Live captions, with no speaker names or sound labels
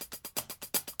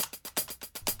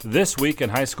This Week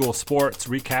in High School Sports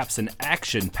recaps an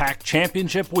action-packed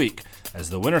championship week as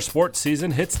the winter sports season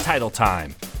hits title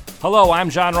time. Hello, I'm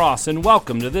John Ross, and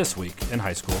welcome to This Week in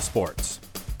High School Sports.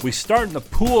 We start in the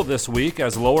pool this week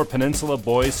as Lower Peninsula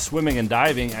boys swimming and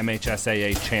diving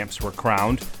MHSAA champs were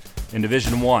crowned. In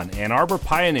Division I, Ann Arbor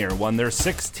Pioneer won their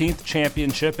 16th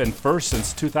championship and first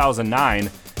since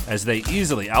 2009 as they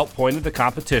easily outpointed the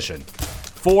competition.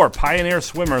 4 Pioneer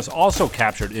swimmers also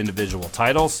captured individual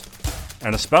titles.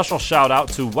 And a special shout out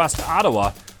to West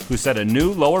Ottawa, who set a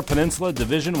new Lower Peninsula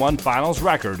Division I finals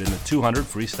record in the 200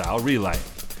 freestyle relay.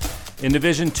 In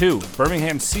Division II,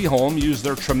 Birmingham Seaholm used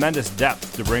their tremendous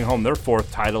depth to bring home their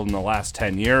 4th title in the last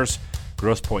 10 years.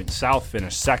 Grosse Pointe South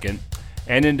finished second.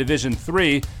 And in Division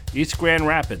III, East Grand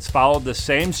Rapids followed the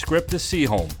same script as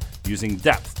Seaholm, using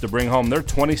depth to bring home their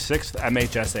 26th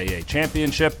MHSAA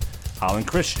championship. Holland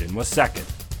Christian was second.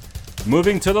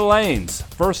 Moving to the lanes,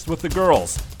 first with the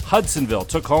girls, Hudsonville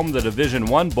took home the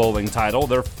Division I bowling title,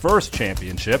 their first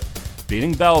championship,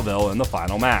 beating Belleville in the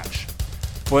final match.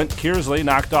 Flint Kearsley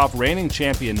knocked off reigning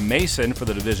champion Mason for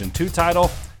the Division II title.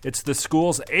 It's the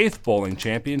school's 8th bowling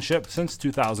championship since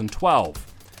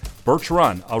 2012. Birch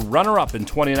Run, a runner-up in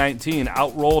 2019,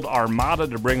 outrolled Armada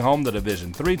to bring home the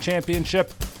Division III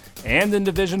championship. And in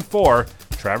Division IV,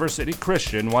 Traverse City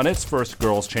Christian won its first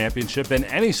girls' championship in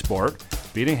any sport,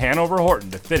 beating Hanover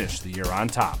Horton to finish the year on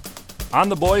top. On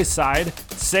the boys' side,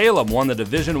 Salem won the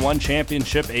Division I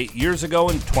championship 8 years ago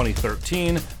in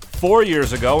 2013, 4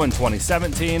 years ago in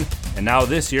 2017, and now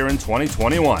this year in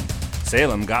 2021.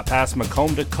 Salem got past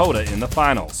Macomb, Dakota in the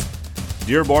finals.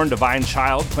 Dearborn Divine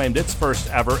Child claimed its first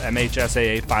ever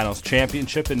MHSAA Finals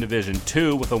championship in Division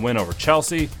II with a win over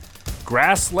Chelsea.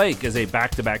 Grass Lake is a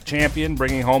back-to-back champion,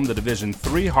 bringing home the Division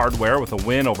III hardware with a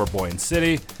win over Boyne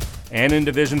City. And in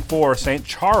Division IV, St.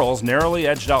 Charles narrowly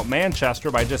edged out Manchester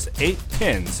by just 8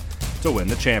 pins to win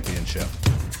the championship.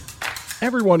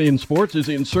 Everyone in sports is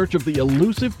in search of the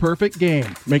elusive perfect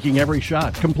game, making every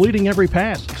shot, completing every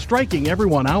pass, striking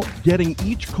everyone out, getting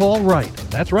each call right.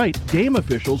 That's right, game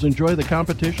officials enjoy the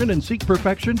competition and seek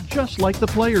perfection just like the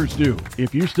players do.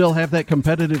 If you still have that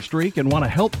competitive streak and want to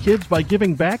help kids by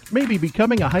giving back, maybe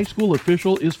becoming a high school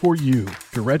official is for you.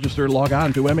 To register, log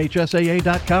on to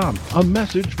MHSAA.com. A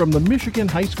message from the Michigan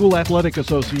High School Athletic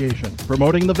Association,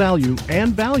 promoting the value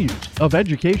and values of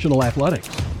educational athletics.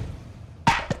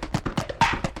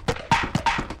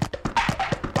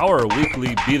 Our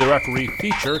weekly Be the Referee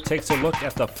feature takes a look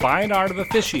at the fine art of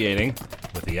officiating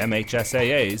with the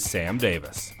MHSAA's Sam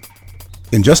Davis.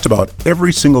 In just about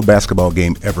every single basketball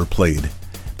game ever played,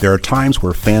 there are times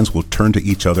where fans will turn to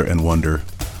each other and wonder,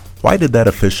 why did that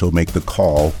official make the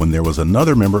call when there was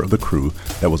another member of the crew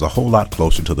that was a whole lot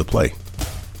closer to the play?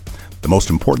 The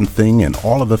most important thing in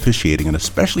all of officiating, and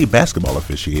especially basketball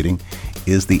officiating,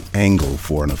 is the angle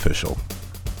for an official.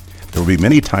 There will be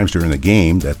many times during the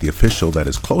game that the official that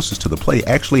is closest to the play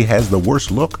actually has the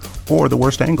worst look or the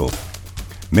worst angle.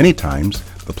 Many times,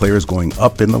 the player is going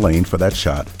up in the lane for that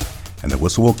shot, and the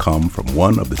whistle will come from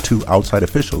one of the 2 outside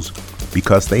officials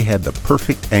because they had the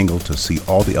perfect angle to see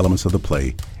all the elements of the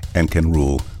play and can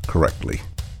rule correctly.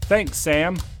 Thanks,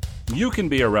 Sam. You can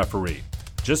be a referee.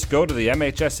 Just go to the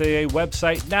MHSAA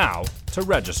website now to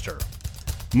register.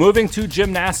 Moving to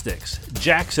gymnastics,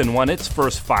 Jackson won its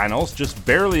first finals, just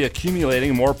barely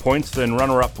accumulating more points than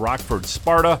runner-up Rockford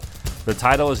Sparta. The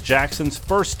title is Jackson's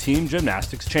first team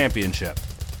gymnastics championship.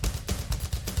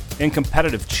 In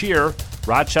competitive cheer,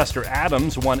 Rochester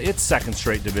Adams won its 2nd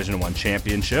straight Division I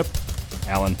championship.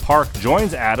 Allen Park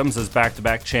joins Adams as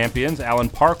back-to-back champions. Allen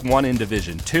Park won in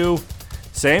Division II.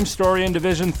 Same story in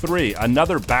Division III,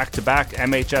 another back-to-back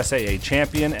MHSAA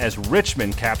champion as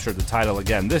Richmond captured the title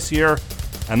again this year.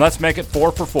 And let's make it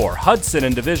 4 for 4. Hudson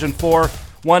in Division IV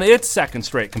won its 2nd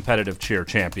straight competitive cheer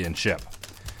championship.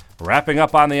 Wrapping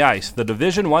up on the ice, the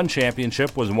Division I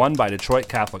championship was won by Detroit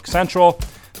Catholic Central.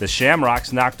 The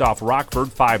Shamrocks knocked off Rockford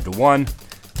 5-1.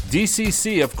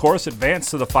 DCC, of course,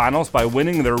 advanced to the finals by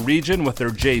winning their region with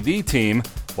their JV team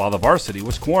while the varsity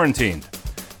was quarantined.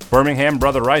 Birmingham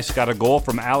Brother Rice got a goal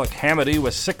from Alec Hamady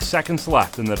with 6 seconds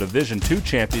left in the Division II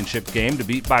championship game to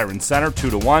beat Byron Center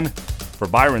 2-1. For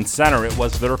Byron Center, it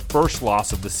was their first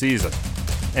loss of the season.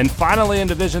 And finally in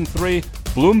Division III,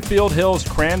 Bloomfield Hills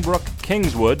Cranbrook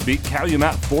Kingswood beat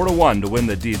Calumet 4-1 to win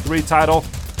the D3 title.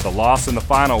 The loss in the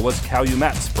final was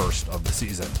Calumet's first of the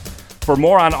season. For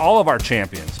more on all of our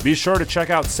champions, be sure to check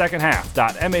out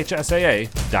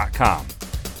secondhalf.mhsaa.com.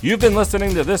 You've been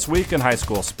listening to This Week in High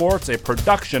School Sports, a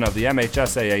production of the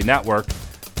MHSAA Network.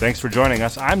 Thanks for joining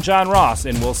us. I'm John Ross,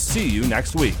 and we'll see you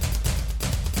next week.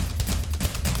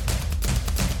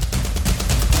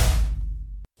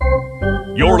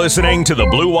 You're listening to the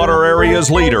Blue Water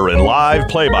Area's leader in live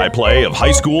play-by-play of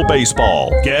high school baseball.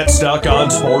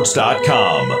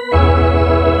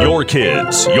 GetStuckOnSports.com. Your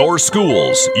kids, your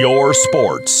schools, your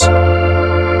sports.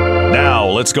 Now,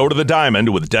 let's go to the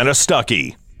Diamond with Dennis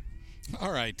Stuckey.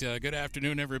 All right, good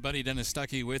afternoon, everybody. Dennis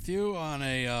Stuckey with you on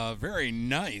a very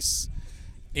nice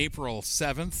April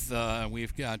 7th.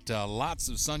 We've got lots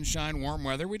of sunshine, warm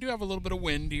weather. We do have a little bit of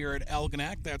wind here at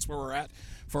Algonac. That's where we're at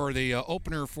for the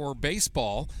opener for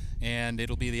baseball. And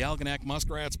it'll be the Algonac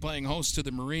Muskrats playing host to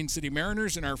the Marine City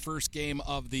Mariners in our first game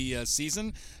of the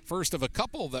season. First of a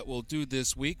couple that we'll do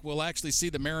this week. We'll actually see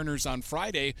the Mariners on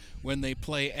Friday when they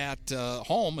play at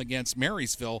home against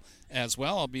Marysville as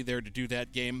well. I'll be there to do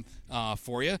that game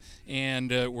for you.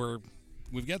 And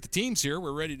we've got the teams here.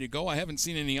 We're ready to go. I haven't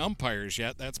seen any umpires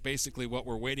yet. That's basically what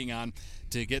we're waiting on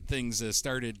to get things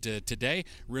started today.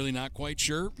 Really not quite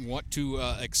sure what to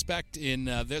expect in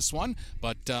this one,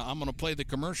 but I'm going to play the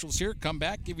commercials here, come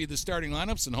back, give you the starting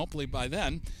lineups, and hopefully by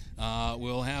then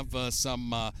we'll have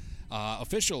some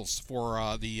officials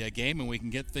for the game, and we can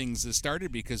get things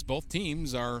started because both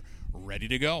teams are ready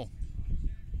to go.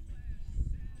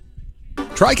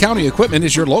 Tri-County Equipment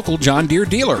is your local John Deere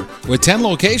dealer. With 10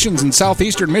 locations in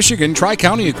southeastern Michigan,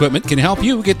 Tri-County Equipment can help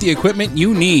you get the equipment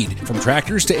you need. From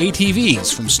tractors to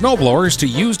ATVs, from snowblowers to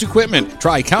used equipment,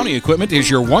 Tri-County Equipment is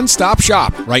your one-stop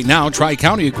shop. Right now,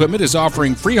 Tri-County Equipment is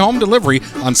offering free home delivery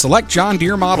on select John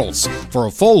Deere models. For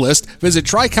a full list, visit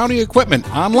Tri-County Equipment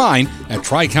online at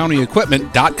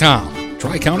tricountyequipment.com.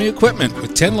 Tri-County Equipment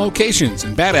with 10 locations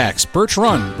in Bad Axe, Birch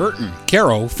Run, Burton,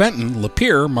 Caro, Fenton,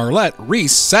 Lapeer, Marlette,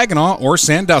 Reese, Saginaw, or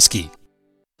Sandusky.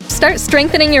 Start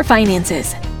strengthening your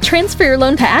finances. Transfer your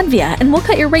loan to Advia and we'll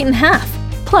cut your rate in half.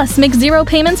 Plus, make 0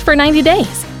 payments for 90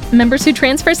 days. Members who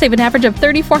transfer save an average of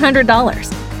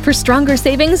 $3,400. For stronger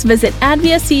savings, visit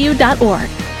adviacu.org.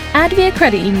 Advia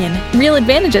Credit Union. Real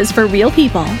advantages for real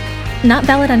people. Not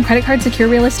valid on credit card, secure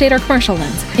real estate, or commercial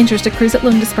loans. Interest accrues at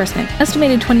loan disbursement.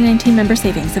 Estimated 2019 member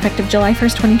savings effective July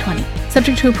 1st, 2020.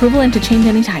 Subject to approval and to change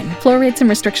anytime. Floor rates and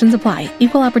restrictions apply.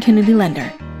 Equal opportunity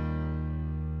lender.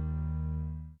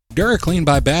 DuraClean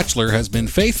by Bachelor has been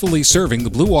faithfully serving the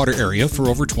Blue Water area for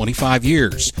over 25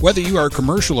 years. Whether you are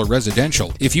commercial or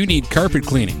residential, if you need carpet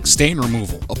cleaning, stain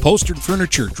removal, upholstered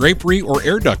furniture, drapery, or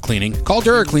air duct cleaning, call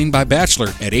DuraClean by Bachelor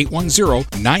at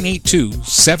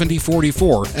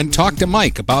 810-982-7044 and talk to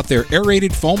Mike about their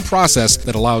aerated foam process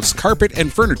that allows carpet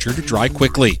and furniture to dry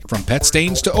quickly. From pet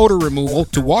stains to odor removal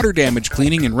to water damage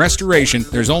cleaning and restoration,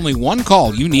 there's only one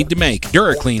call you need to make.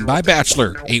 DuraClean by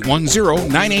Bachelor,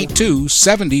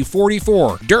 810-982-7044.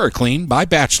 DuraClean by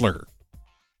Bachelor.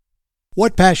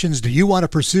 What passions do you want to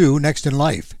pursue next in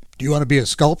life? Do you want to be a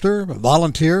sculptor, a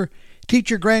volunteer,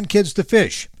 teach your grandkids to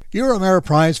fish? Your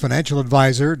Ameriprise financial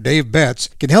advisor, Dave Betts,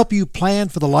 can help you plan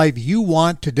for the life you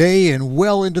want today and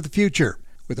well into the future.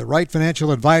 With the right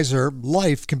financial advisor,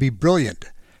 life can be brilliant.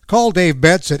 Call Dave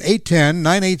Betts at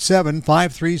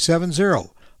 810-987-5370.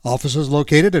 Office is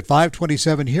located at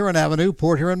 527 Huron Avenue,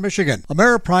 Port Huron, Michigan.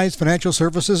 Ameriprise Financial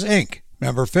Services, Inc.,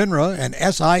 member FINRA and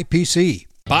SIPC.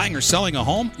 Buying or selling a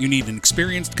home? You need an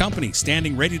experienced company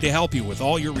standing ready to help you with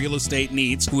all your real estate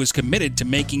needs, who is committed to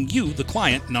making you the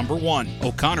client number one.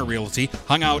 O'Connor Realty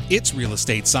hung out its real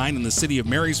estate sign in the city of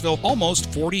Marysville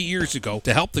almost 40 years ago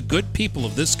to help the good people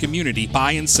of this community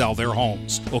buy and sell their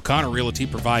homes. O'Connor Realty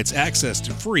provides access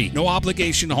to free,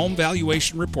 no-obligation home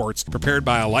valuation reports prepared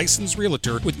by a licensed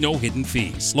realtor with no hidden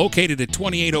fees. Located at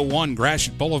 2801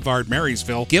 Gratiot Boulevard,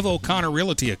 Marysville, give O'Connor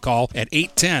Realty a call at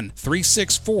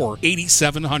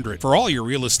 810-364-8700 for all your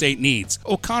real estate needs.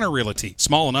 O'Connor Realty,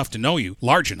 small enough to know you,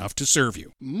 large enough to serve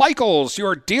you. Michael's,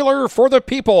 your dealer for the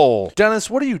people. Dennis,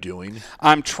 what are you doing?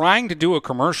 I'm trying to do a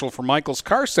commercial for Michael's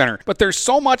Car Center, but there's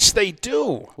so much they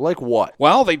do. Like what?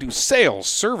 Well, they do sales,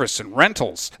 service, and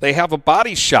rentals. They have a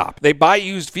body shop. They buy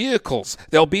used vehicles.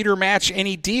 They'll beat or match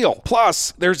any deal.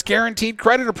 Plus, there's guaranteed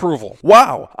credit approval.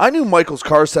 Wow, I knew Michael's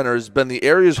Car Center has been the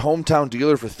area's hometown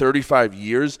dealer for 35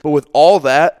 years, but with all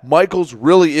that, Michael's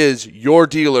really is your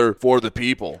dealer for the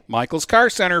people. Michael's Car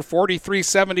Center,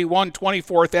 4371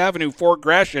 24th Avenue, Fort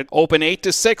Gratiot. Open 8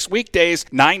 to 6 weekdays,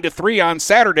 9 to 3 on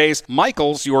Saturdays.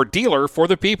 Michael's, your dealer for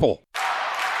the people.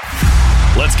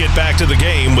 Let's get back to the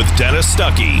game with Dennis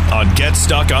Stuckey on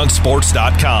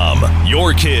GetStuckOnSports.com.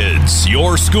 Your kids,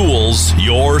 your schools,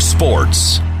 your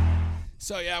sports.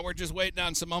 So, yeah, we're just waiting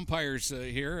on some umpires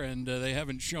here, and they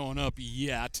haven't shown up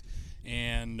yet.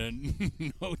 And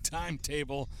no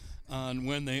timetable on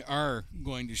when they are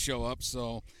going to show up.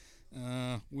 So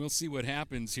we'll see what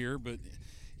happens here. But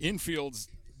infield's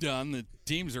done. The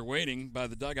teams are waiting by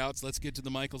the dugouts. Let's get to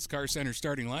the Michael's Car Center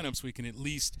starting lineups. We can at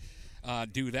least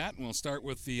do that. And we'll start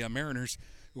with the Mariners,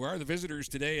 who are the visitors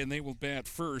today, and they will bat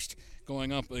first,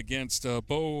 going up against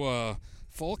Bo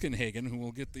Falkenhagen, who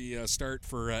will get the start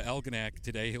for Algonac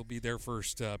today. He'll be their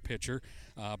first pitcher.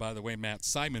 By the way, Matt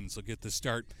Simons will get the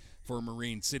start for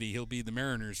Marine City. He'll be the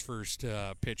Mariners' first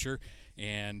pitcher,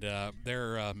 and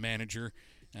their manager,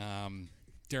 Darren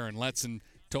Letson,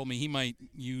 told me he might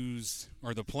use,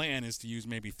 or the plan is to use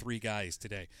maybe 3 guys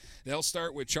today. They'll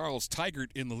start with Charles Tigert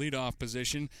in the leadoff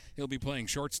position. He'll be playing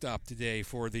shortstop today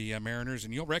for the Mariners,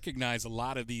 and you'll recognize a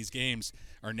lot of these games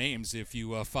or names if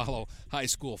you follow high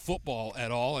school football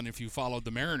at all, and if you followed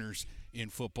the Mariners in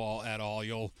football at all,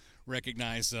 you'll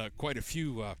recognize quite a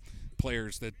few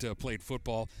players that played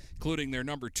football, including their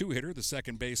number 2 hitter, the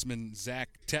second baseman, Zach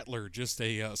Tetler, just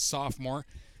a sophomore.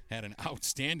 Had an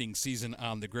outstanding season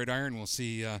on the gridiron. We'll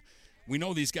see. We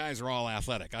know these guys are all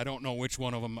athletic. I don't know which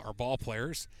one of them are ball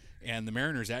players, and the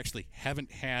Mariners actually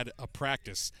haven't had a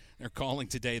practice. They're calling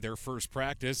today their first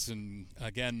practice, and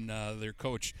again, their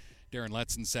coach, Darren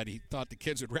Letson, said he thought the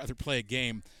kids would rather play a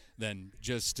game than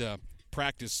just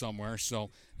practice somewhere, so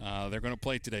they're going to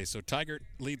play today. So Tigert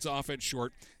leads off at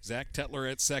short. Zach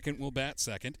Tetler at second will bat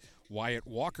second. Wyatt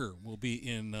Walker will be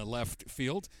in left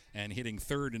field and hitting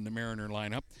third in the Mariner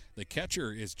lineup. The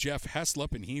catcher is Jeff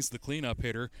Heslop, and he's the cleanup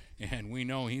hitter, and we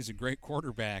know he's a great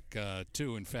quarterback,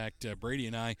 too. In fact, Brady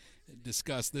and I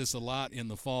discussed this a lot in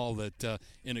the fall, that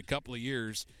in a couple of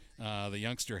years, the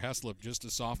youngster Heslop, just a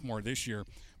sophomore this year,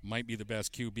 might be the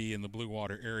best QB in the Blue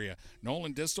Water area.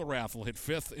 Nolan Distelrath will hit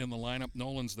fifth in the lineup.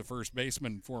 Nolan's the first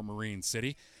baseman for Marine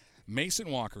City. Mason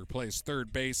Walker plays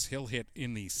third base. He'll hit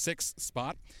in the 6th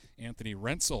spot. Anthony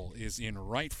Rentzel is in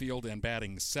right field and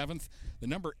batting 7th. The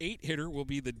number 8 hitter will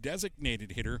be the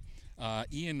designated hitter,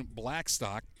 Ian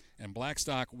Blackstock. And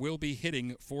Blackstock will be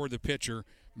hitting for the pitcher,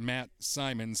 Matt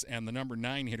Simons. And the number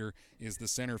 9 hitter is the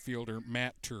center fielder,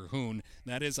 Matt Terhune.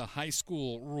 That is a high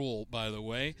school rule, by the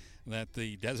way, that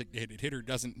the designated hitter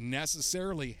doesn't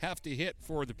necessarily have to hit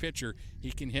for the pitcher.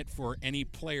 He can hit for any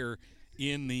player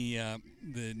in the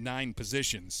 9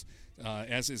 positions,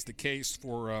 as is the case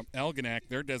for Algonac.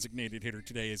 Their designated hitter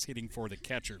today is hitting for the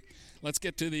catcher. Let's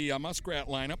get to the Muskrat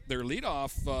lineup. Their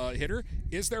leadoff hitter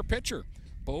is their pitcher.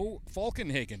 Bo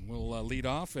Falkenhagen will lead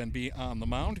off and be on the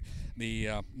mound.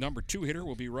 The number 2 hitter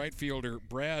will be right fielder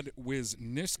Brad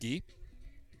Wisniewski.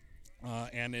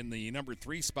 And in the number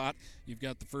 3 spot, you've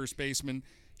got the first baseman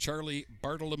Charlie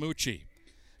Bartolomucci.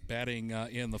 Batting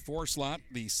in the 4 slot,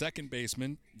 the second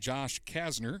baseman, Josh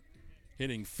Kasner.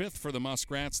 Hitting 5th for the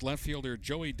Muskrats, left fielder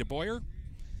Joey DeBoyer.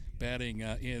 Batting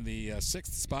in the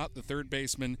 6th spot, the third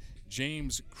baseman,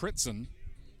 James Critson.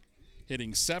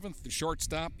 Hitting 7th, the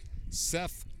shortstop,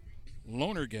 Seth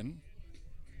Lonergan.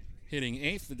 Hitting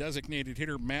 8th, the designated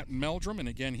hitter, Matt Meldrum. And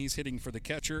again, he's hitting for the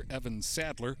catcher, Evan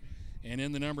Sadler. And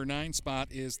in the number 9 spot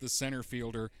is the center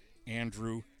fielder,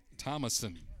 Andrew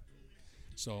Thomason.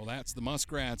 So that's the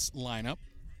Muskrats lineup.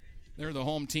 They're the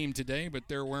home team today, but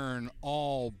they're wearing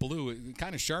all blue,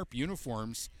 kind of sharp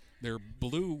uniforms. They're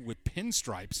blue with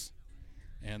pinstripes,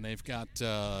 and they've got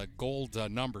gold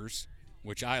numbers,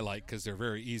 which I like because they're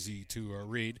very easy to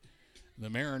read. The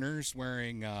Mariners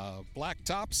wearing black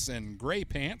tops and gray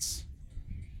pants,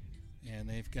 and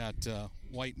they've got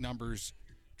white numbers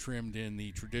trimmed in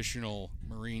the traditional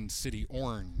Marine City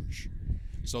orange.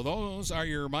 So those are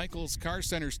your Michael's Car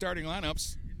Center starting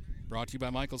lineups, brought to you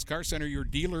by Michael's Car Center, your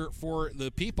dealer for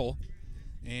the people.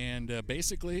 And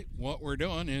basically what we're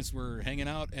doing is we're hanging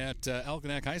out at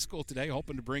Algonac High School today,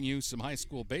 hoping to bring you some high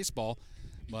school baseball.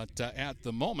 But at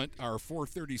the moment, our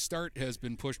 4:30 start has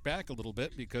been pushed back a little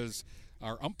bit because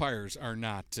our umpires are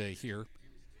not here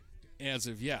as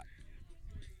of yet.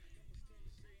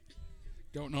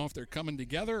 Don't know if they're coming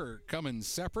together or coming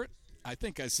separate. I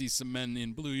think I see some men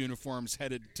in blue uniforms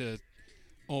headed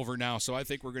over now, so I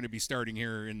think we're going to be starting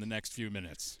here in the next few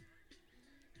minutes.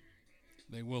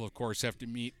 They will, of course, have to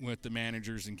meet with the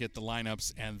managers and get the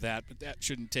lineups and that, but that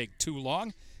shouldn't take too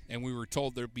long. And we were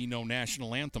told there'd be no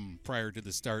national anthem prior to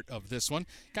the start of this one.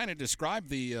 Kind of describe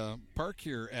the park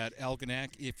here at Algonac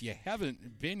if you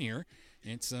haven't been here.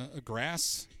 It's a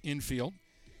grass infield.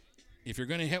 If you're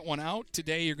going to hit one out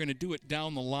today, you're going to do it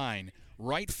down the line.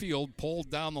 Right field,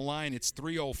 pulled down the line, it's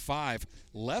 305.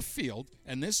 Left field,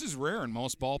 and this is rare in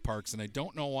most ballparks, and I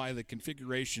don't know why the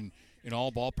configuration in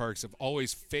all ballparks have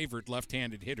always favored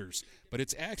left-handed hitters. But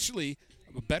it's actually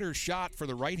a better shot for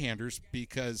the right-handers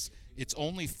because it's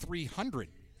only 300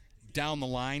 down the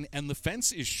line, and the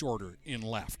fence is shorter in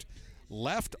left.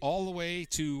 Left all the way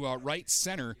to right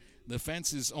center, the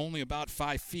fence is only about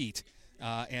 5 feet.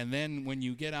 And then when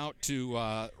you get out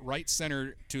to right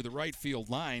center to the right field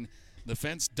line, the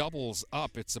fence doubles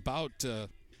up. It's about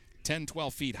 10,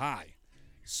 12 feet high.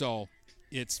 So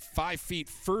it's 5 feet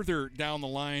further down the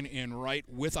line and right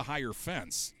with a higher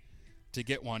fence to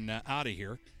get one out of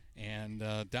here. And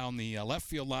down the left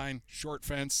field line, short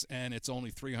fence, and it's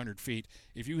only 300 feet.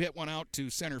 If you hit one out to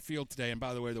center field today, and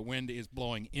by the way, the wind is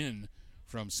blowing in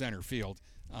from center field,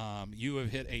 you have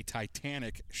hit a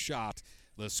titanic shot.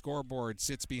 The scoreboard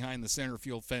sits behind the center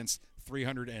field fence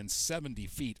 370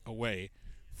 feet away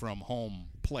from home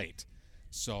plate.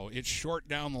 So it's short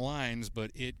down the lines,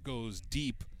 but it goes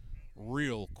deep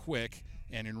real quick.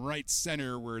 And in right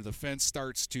center where the fence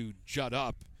starts to jut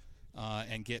up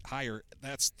and get higher,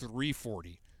 that's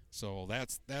 340. So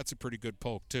that's a pretty good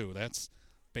poke too. That's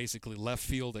basically left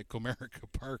field at Comerica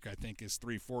Park, I think, is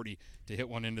 340 to hit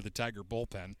one into the Tiger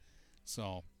bullpen.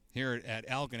 So here at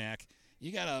Algonac,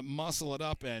 you got to muscle it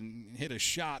up and hit a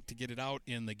shot to get it out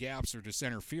in the gaps or to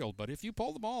center field. But if you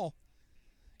pull the ball,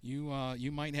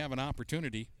 you might have an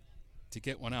opportunity to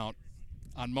get one out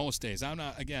on most days. I'm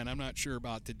not sure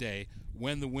about today.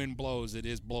 When the wind blows, it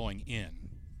is blowing in.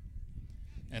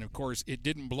 And, of course, it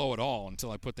didn't blow at all until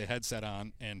I put the headset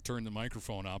on and turned the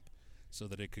microphone up so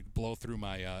that it could blow through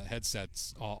my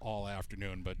headsets all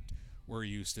afternoon, but we're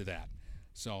used to that.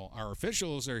 So our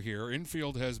officials are here.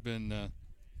 Infield has been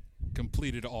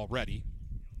completed already.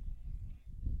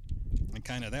 And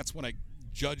kind of that's what I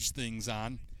judge things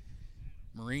on.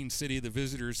 Marine City, the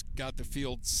visitors, got the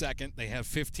field second. They have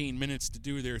 15 minutes to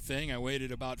do their thing. I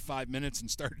waited about 5 minutes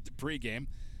and started the pregame,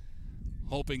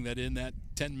 hoping that in that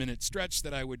 10-minute stretch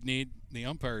that I would need, the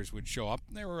umpires would show up.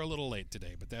 They were a little late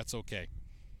today, but that's okay.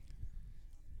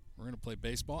 We're going to play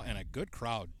baseball, and a good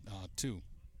crowd, too,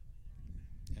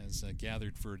 has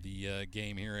gathered for the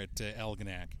game here at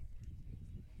Algonac.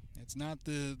 It's not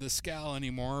the Scal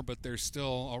anymore, but there's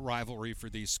still a rivalry for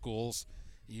these schools,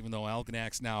 even though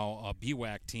Algonac's now a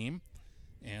BWAC team,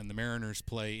 and the Mariners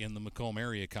play in the Macomb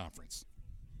Area Conference.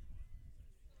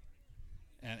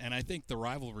 And I think the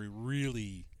rivalry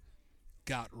really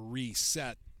got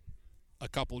reset a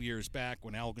couple years back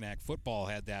when Algonac football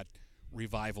had that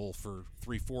revival for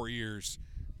 3-4 years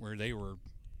where they were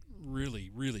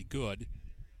really, really good.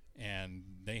 And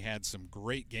they had some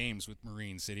great games with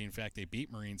Marine City. In fact, they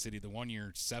beat Marine City the one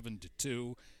year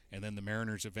 7-2, and then the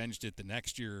Mariners avenged it the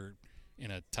next year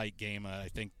in a tight game. I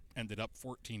think ended up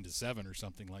 14-7 or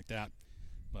something like that.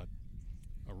 But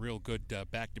a real good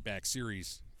back-to-back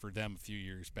series for them a few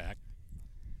years back.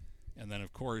 And then,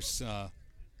 of course,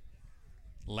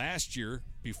 last year,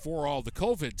 before all the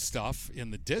COVID stuff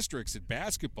in the districts at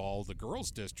basketball, the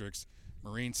girls' districts,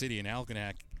 Marine City and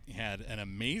Algonac had an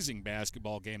amazing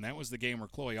basketball game. That was the game where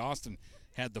Chloe Austin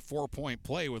had the 4-point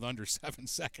play with under 7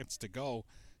 seconds to go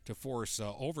to force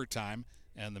overtime,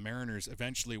 and the Mariners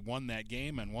eventually won that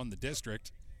game and won the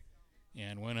district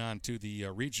and went on to the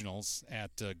regionals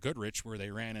at Goodrich, where they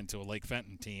ran into a Lake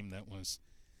Fenton team that was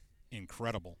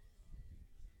incredible.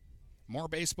 More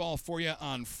baseball for you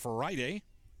on Friday,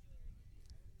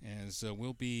 as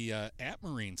we'll be at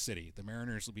Marine City. The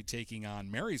Mariners will be taking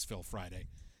on Marysville Friday,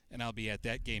 and I'll be at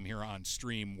that game here on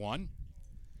Stream 1.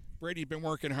 Brady's been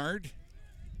working hard.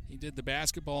 He did the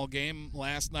basketball game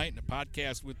last night in a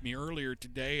podcast with me earlier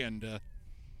today, and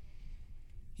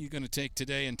he's going to take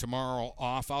today and tomorrow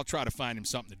off. I'll try to find him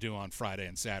something to do on Friday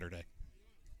and Saturday.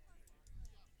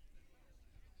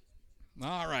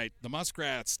 All right, the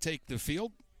Muskrats take the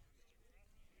field,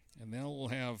 and they'll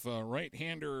have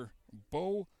right-hander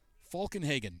Bo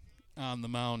Falkenhagen on the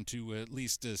mound to at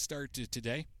least start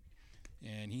today.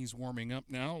 And he's warming up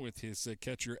now with his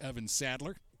catcher, Evan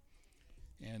Sadler.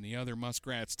 And the other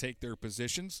Muskrats take their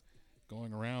positions.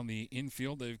 Going around the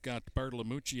infield, they've got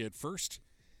Bartolomucci at first.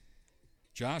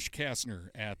 Josh Kastner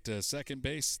at second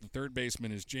base. The third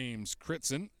baseman is James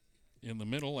Critson. In the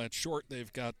middle at short,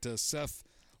 they've got Seth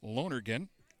Lonergan.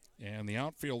 And the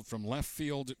outfield from left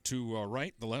field to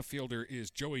right, the left fielder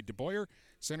is Joey DeBoyer.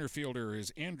 Center fielder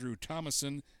is Andrew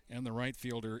Thomason. And the right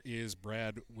fielder is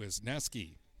Brad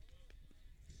Wisniewski.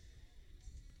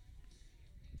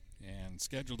 And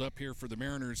scheduled up here for the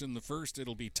Mariners in the first,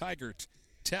 it'll be Tigert,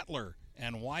 Tetler,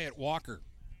 and Wyatt Walker.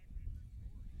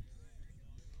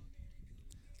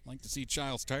 I'd like to see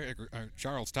Charles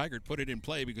Tigert put it in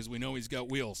play because we know he's got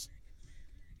wheels.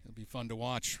 It'll be fun to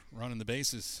watch running the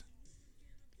bases.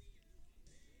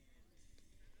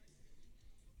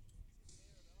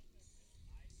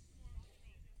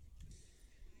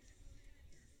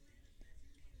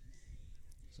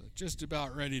 So just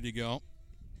about ready to go.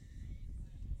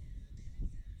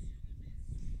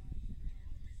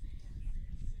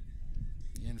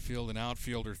 Infield and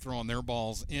outfield are throwing their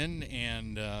balls in,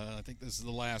 and I think this is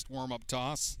the last warm-up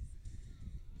toss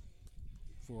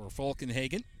for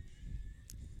Falkenhagen.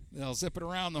 They'll zip it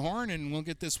around the horn, and we'll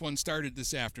get this one started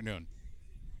this afternoon.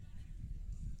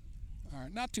 All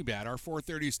right, not too bad. Our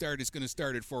 4:30 start is going to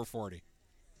start at 4:40.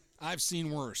 I've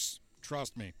seen worse.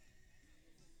 Trust me.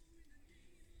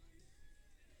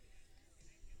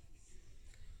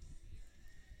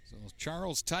 So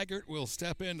Charles Tigert will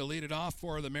step in to lead it off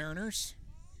for the Mariners.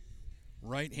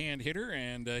 Right-hand hitter,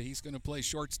 and he's going to play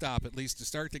shortstop at least to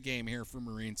start the game here for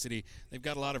Marine City. They've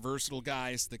got a lot of versatile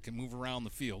guys that can move around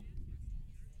the field.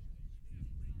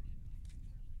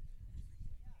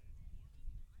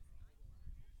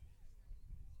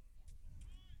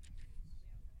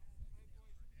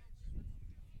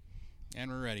 And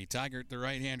we're ready. Tigert, the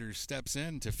right-hander, steps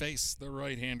in to face the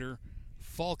right-hander,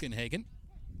 Falkenhagen.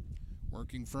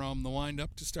 Working from the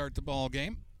windup to start the ball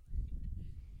game.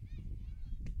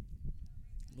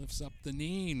 Lifts up the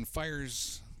knee and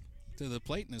fires to the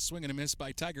plate, and a swing and a miss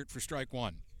by Tigert for strike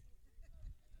one.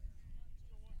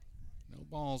 No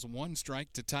balls, one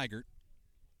strike to Tigert.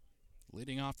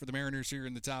 Leading off for the Mariners here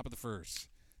in the top of the first.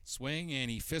 Swing,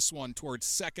 and he fists one towards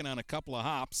second on a couple of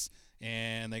hops,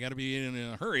 and they got to be in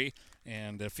a hurry.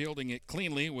 And fielding it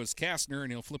cleanly was Kastner,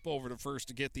 and he'll flip over to first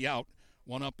to get the out.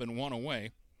 One up and one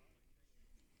away.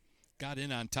 Got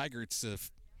in on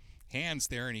Tigert's hands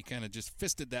there, and he kind of just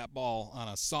fisted that ball on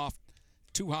a soft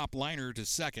two-hop liner to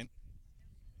second.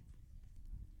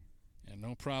 And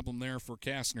no problem there for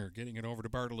Kastner, getting it over to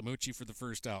Bartolomucci for the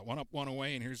first out. One up, one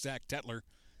away, and here's Zach Tetler,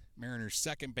 Mariners'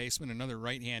 second baseman, another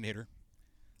right-hand hitter.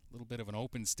 A little bit of an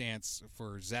open stance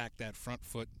for Zach, that front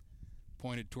foot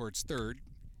pointed towards third.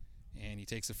 And he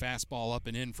takes a fastball up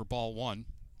and in for ball one.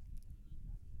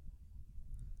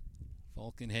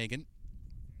 Falkenhagen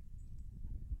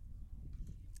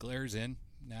glares in.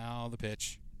 Now the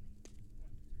pitch.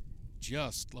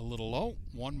 Just a little low.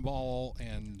 One ball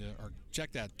and, or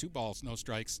check that, 2 balls, no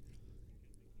strikes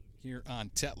here on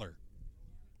Tetler.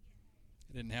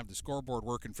 They didn't have the scoreboard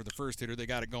working for the first hitter. They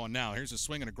got it going now. Here's a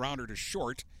swing and a grounder to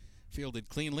short. Fielded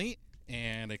cleanly,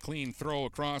 and a clean throw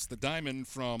across the diamond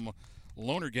from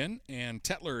Lonergan, and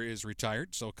Tetler is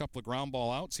retired. So a couple of ground ball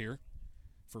outs here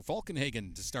for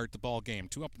Falkenhagen to start the ball game.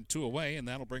 2 up and 2 away, and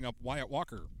that'll bring up Wyatt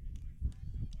Walker,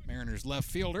 Mariners left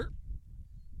fielder.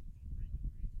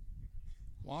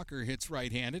 Walker hits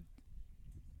right-handed.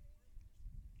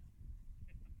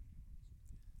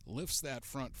 Lifts that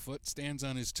front foot, stands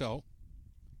on his toe.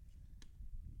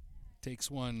 Takes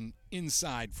one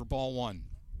inside for ball one.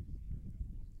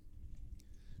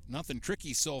 Nothing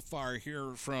tricky so far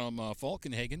here from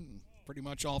Falkenhagen. Pretty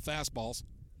much all fastballs.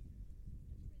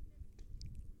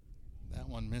 That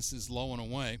one misses low and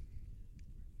away.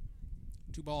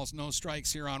 2 balls, no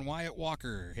strikes here on Wyatt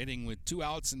Walker, hitting with 2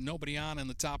 outs and nobody on in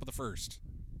the top of the first.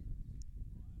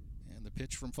 And the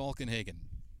pitch from Falkenhagen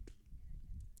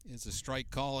is a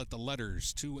strike call at the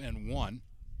letters, 2-1.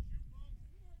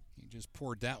 He just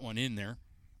poured that one in there.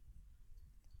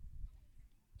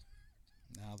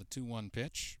 Now the 2-1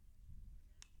 pitch.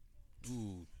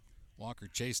 Ooh, Walker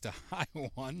chased a high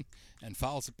one and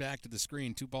fouls it back to the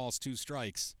screen. 2 balls, 2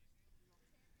 strikes.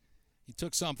 He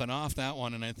took something off that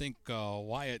one, and I think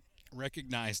Wyatt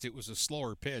recognized it was a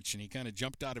slower pitch, and he kind of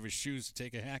jumped out of his shoes to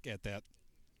take a hack at that.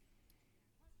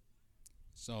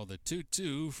 So the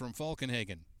 2-2 from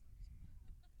Falkenhagen.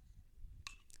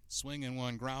 Swing and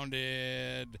one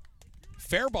grounded.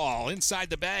 Fair ball inside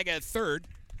the bag at third.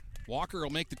 Walker will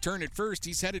make the turn at first.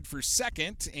 He's headed for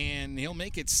second, and he'll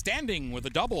make it standing with a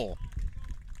double.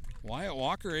 Wyatt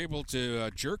Walker able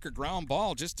to jerk a ground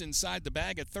ball just inside the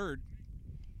bag at third.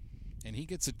 And he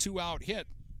gets a 2-out hit.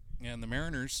 And the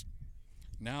Mariners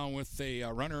now with a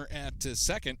runner at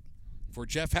second for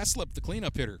Jeff Heslip, the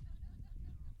cleanup hitter.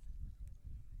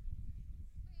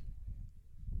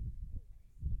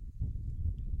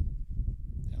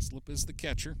 Heslip is the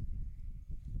catcher.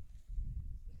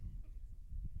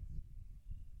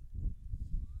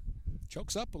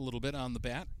 Chokes up a little bit on the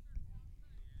bat.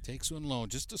 Takes one low.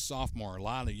 Just a sophomore. A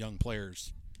lot of young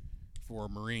players for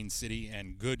Marine City,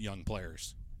 and good young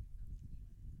players.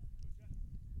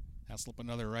 Heslip,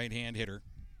 another right-hand hitter.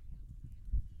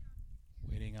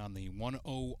 Waiting on the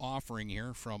 1-0 offering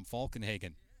here from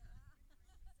Falkenhagen.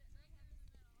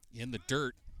 In the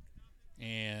dirt.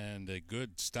 And a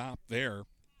good stop there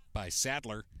by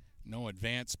Sadler. No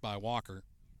advance by Walker.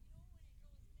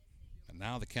 And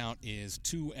now the count is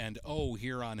 2-0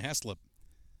 here on Heslip.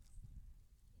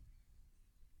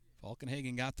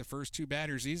 Falkenhagen got the first 2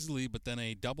 batters easily, but then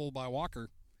a double by Walker.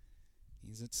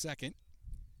 He's at second.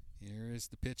 Here is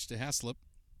the pitch to Heslip.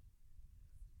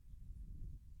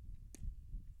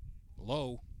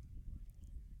 Low.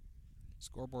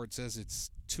 Scoreboard says it's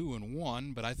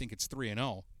 2-1, but I think it's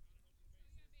 3-0.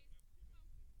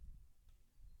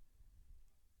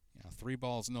 3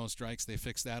 balls, no strikes. They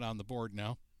fix that on the board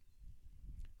now.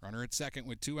 Runner at second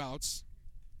with 2 outs.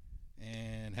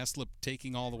 And Heslop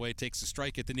taking all the way, takes a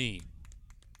strike at the knee.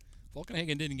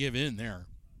 Volkenhagen didn't give in there.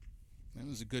 That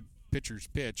was a good pitcher's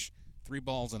pitch. 3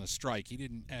 balls and a strike. He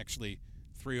didn't actually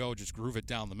 3-0, just groove it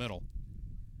down the middle.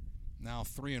 Now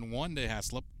 3-1 to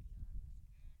Heslop.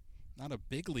 Not a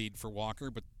big lead for Walker,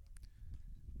 but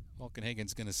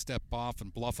Volkenhagen's going to step off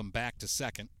and bluff him back to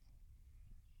second.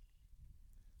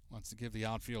 Wants to give the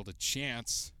outfield a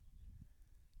chance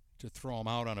to throw him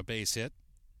out on a base hit.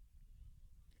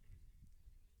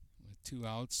 With 2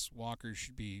 outs, Walker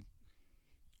should be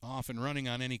off and running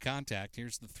on any contact.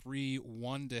 Here's the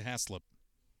 3-1 to Heslop.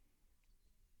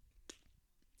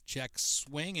 Check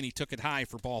swing, and he took it high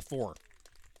for ball 4.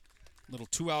 Little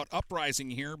 2-out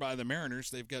uprising here by the Mariners.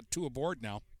 They've got 2 aboard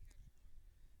now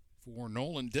for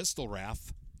Nolan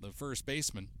Distelrath, the first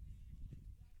baseman.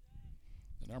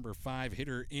 The number 5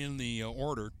 hitter in the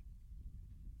order.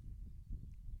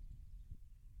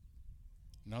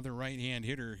 Another right-hand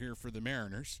hitter here for the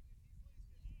Mariners.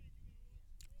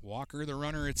 Walker, the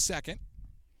runner, at second.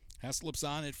 Heslop's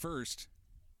on at first.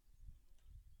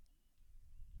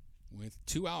 With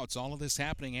 2 outs, all of this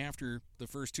happening after the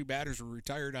first 2 batters were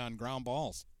retired on ground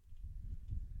balls.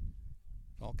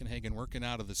 Volkenhagen working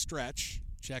out of the stretch.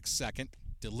 Checks second,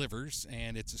 delivers,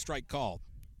 and it's a strike called.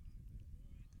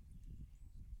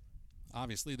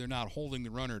 Obviously, they're not holding the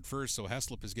runner at first, so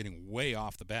Heslop is getting way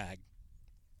off the bag.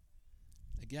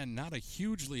 Again, not a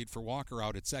huge lead for Walker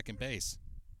out at second base.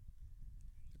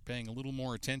 They're paying a little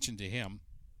more attention to him.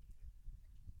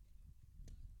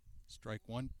 Strike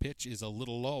 1 pitch is a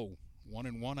little low.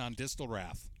 1-1 on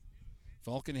Distelrath.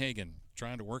 Volkenhagen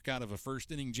trying to work out of a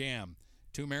first inning jam.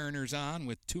 2 Mariners on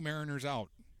with 2 Mariners out.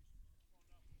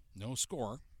 No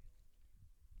score.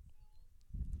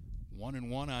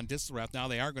 1-1 on Distelrath. Now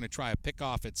they are going to try a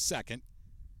pickoff at second.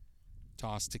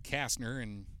 Toss to Kastner,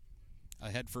 and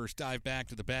a head first dive back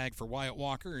to the bag for Wyatt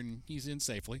Walker, and he's in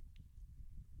safely.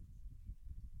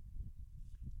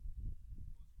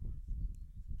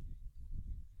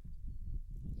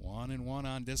 One and one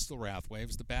on Distelrath.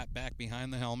 Waves the bat back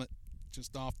behind the helmet,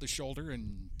 just off the shoulder,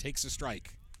 and takes a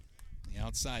strike. The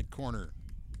outside corner.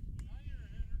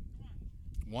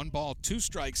 1 ball, 2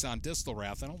 strikes on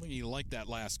Distelrath. I don't think he liked that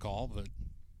last call, but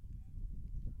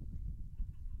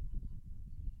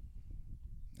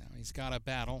now he's got a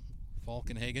battle.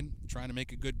 Volkenhagen trying to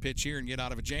make a good pitch here and get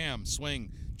out of a jam.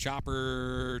 Swing,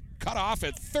 chopper, cut off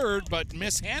at third, but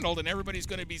mishandled, and everybody's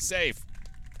going to be safe.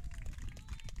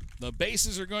 The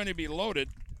bases are going to be loaded.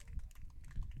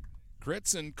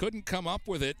 Critson couldn't come up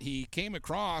with it. He came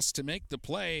across to make the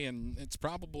play, and it's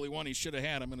probably one he should have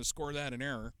had. I'm going to score that an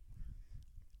error.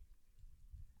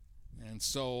 And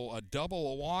so a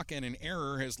double, a walk, and an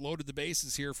error has loaded the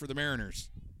bases here for the Mariners.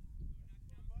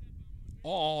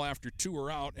 All after 2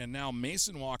 are out, and now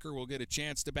Mason Walker will get a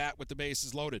chance to bat with the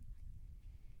bases loaded.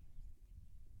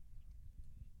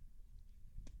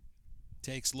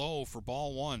 Takes low for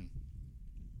ball 1.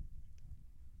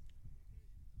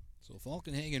 So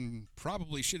Volkenhagen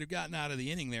probably should have gotten out of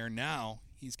the inning there. Now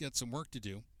he's got some work to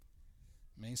do.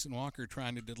 Mason Walker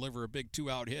trying to deliver a big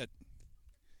 2-out hit.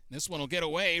 This one will get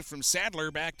away from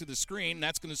Sadler back to the screen.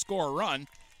 That's going to score a run.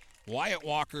 Wyatt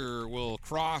Walker will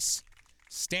cross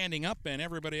standing up, and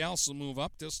everybody else will move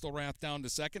up. Distelrath down to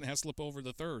second. Heslop over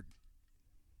the third.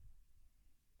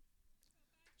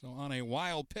 So on a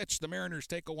wild pitch, the Mariners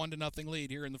take a 1-0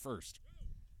 lead here in the first.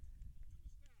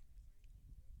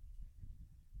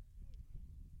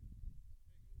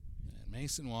 And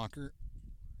Mason Walker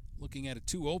looking at a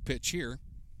 2-0 pitch here.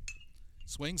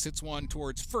 Swings, hits one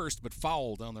towards first, but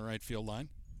fouled on the right field line.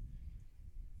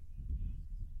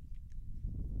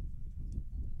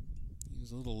 He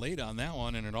was a little late on that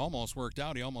one, and it almost worked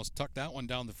out. He almost tucked that one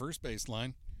down the first base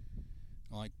line.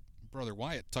 Like Brother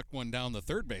Wyatt tucked one down the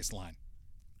third base line.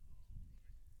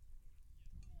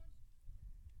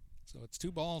 So it's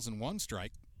 2 balls and 1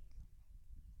 strike.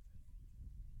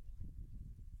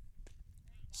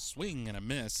 Swing and a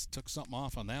miss. Took something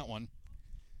off on that one.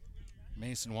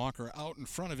 Mason Walker out in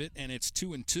front of it, and it's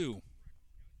 2-2.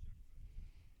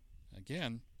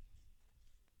 Again,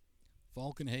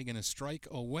 Volkenhagen a strike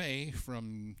away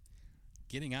from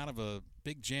getting out of a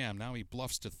big jam. Now he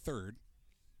bluffs to third.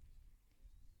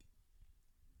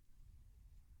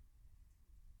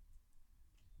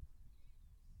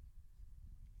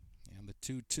 And the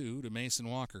 2-2 to Mason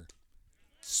Walker.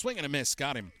 Swing and a miss,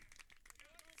 got him.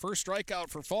 First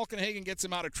strikeout for Volkenhagen gets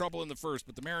him out of trouble in the first,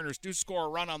 but the Mariners do score a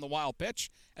run on the wild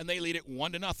pitch, and they lead it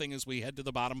 1-0 as we head to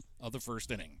the bottom of the first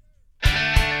inning.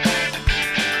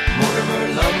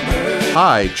 Mortimer Lumber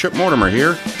Hi, Chip Mortimer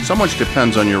here. So much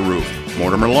depends on your roof.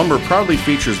 Mortimer Lumber proudly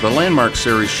features the Landmark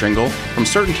Series shingle from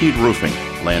Certainteed Roofing.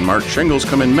 Landmark shingles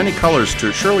come in many colors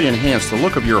to surely enhance the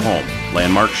look of your home.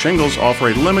 Landmark shingles offer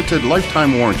a limited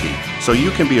lifetime warranty, so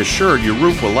you can be assured your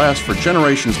roof will last for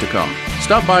generations to come.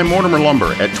 Stop by Mortimer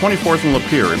Lumber at 24th and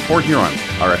Lapeer in Port Huron.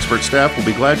 Our expert staff will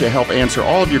be glad to help answer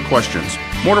all of your questions.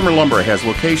 Mortimer Lumber has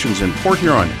locations in Port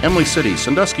Huron, Emily City,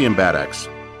 Sandusky, and Bad Axe.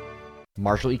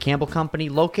 Marshall E. Campbell Company,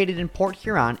 located in Port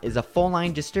Huron, is a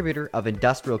full-line distributor of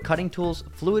industrial cutting tools,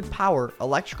 fluid power,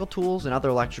 electrical tools, and other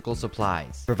electrical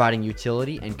supplies, providing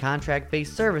utility and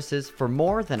contract-based services for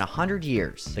more than 100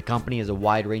 years. The company has a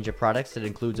wide range of products that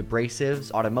includes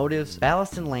abrasives, automotives,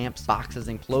 ballast and lamps, boxes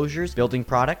and closures, building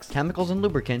products, chemicals and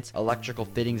lubricants, electrical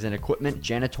fittings and equipment,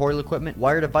 janitorial equipment,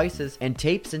 wire devices, and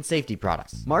tapes and safety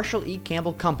products. Marshall E.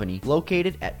 Campbell Company,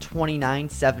 located at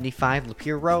 2975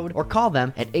 Lapeer Road, or call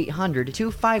them at 800-250-7520.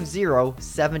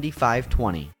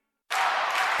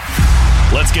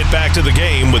 Let's get back to the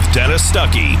game with Dennis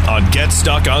Stuckey on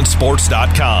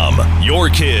GetStuckOnSports.com. Your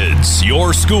kids,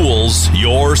 your schools,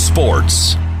 your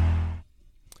sports.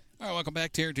 All right, welcome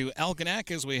back here to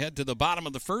Algonac as we head to the bottom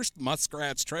of the first.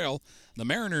 Muskrats trail. The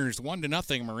Mariners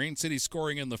 1-0. Marine City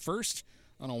scoring in the first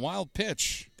on a wild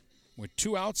pitch. With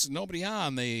 2 outs and nobody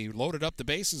on, they loaded up the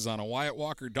bases on a Wyatt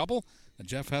Walker double, a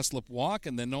Jeff Heslop walk,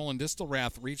 and then Nolan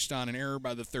Distelrath reached on an error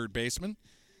by the third baseman.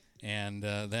 And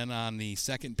then on the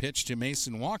second pitch to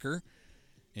Mason Walker,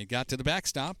 it got to the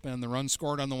backstop, and the run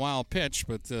scored on the wild pitch.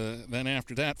 But then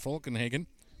after that, Falkenhagen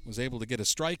was able to get a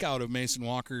strikeout of Mason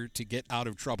Walker to get out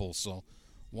of trouble. So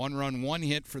 1 run, 1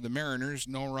 hit for the Mariners,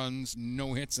 no runs,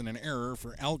 no hits, and an error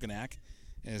for Algonac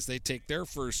as they take their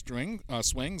first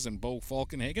swings, and Bo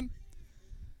Falkenhagen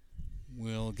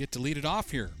will get to lead it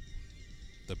off here.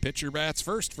 The pitcher bats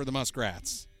first for the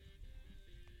Muskrats.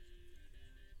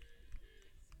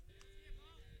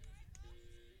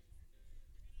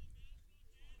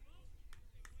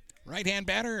 Right-hand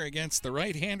batter against the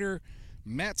right-hander,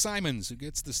 Matt Simons, who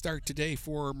gets the start today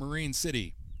for Marine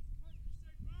City.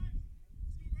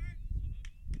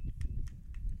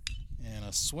 And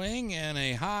a swing and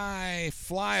a high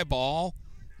fly ball,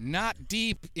 not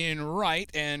deep in right,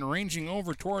 and ranging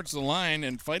over towards the line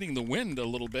and fighting the wind a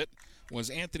little bit was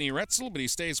Anthony Retzel, but he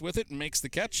stays with it and makes the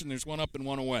catch, and there's 1 up and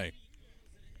 1 away.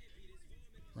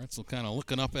 Retzel kind of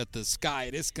looking up at the sky.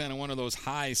 It is kind of one of those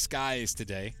high skies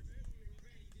today.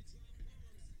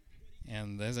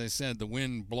 And as I said, the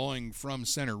wind blowing from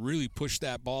center really pushed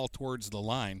that ball towards the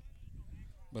line.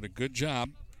 But a good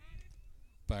job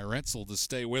by Retzel to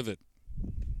stay with it.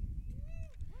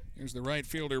 Here's the right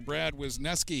fielder, Brad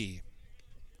Wisniewski,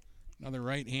 another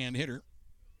right-hand hitter.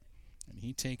 And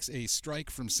he takes a strike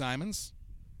from Simons.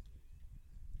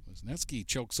 Wisniewski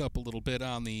chokes up a little bit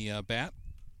on the bat.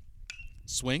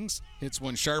 Swings, hits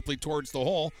one sharply towards the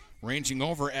hole. Ranging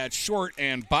over at short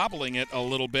and bobbling it a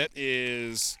little bit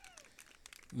is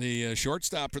the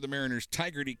shortstop for the Mariners,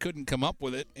 Tigert. He couldn't come up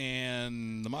with it,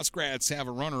 and the Muskrats have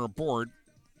a runner aboard.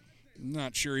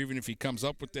 Not sure even if he comes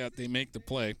up with that, they make the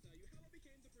play.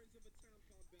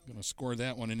 Going to score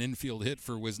that one, an infield hit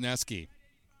for Wisniewski.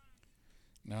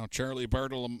 Now Charlie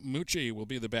Bartolomucci will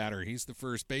be the batter. He's the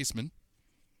first baseman.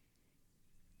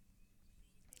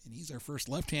 And he's our first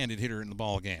left-handed hitter in the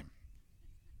ball game.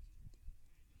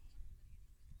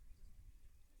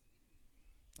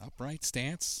 Upright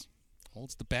stance.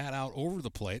 Holds the bat out over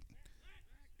the plate.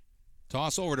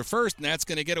 Toss over to first, and that's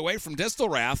going to get away from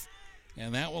Distelrath.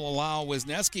 And that will allow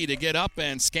Wisniewski to get up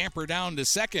and scamper down to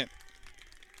second.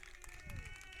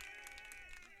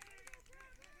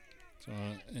 So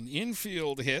an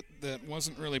infield hit that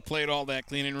wasn't really played all that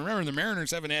clean. And remember, the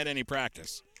Mariners haven't had any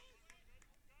practice.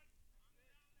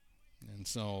 And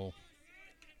so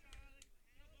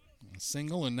a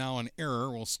single and now an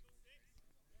error will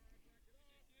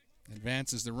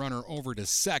advances the runner over to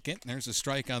second. There's a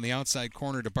strike on the outside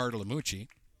corner to Bartolomucci.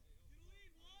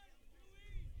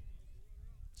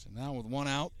 So now with 1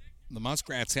 out, the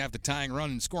Muskrats have the tying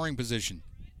run in scoring position.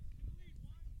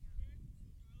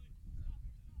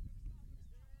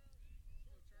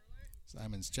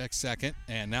 Simons checks second,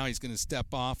 and now he's going to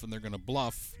step off, and they're going to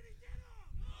bluff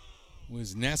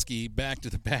Wisniewski back to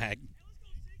the bag.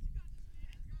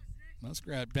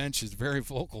 Muskrat bench is very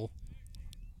vocal.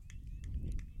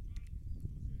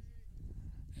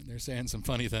 And they're saying some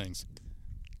funny things.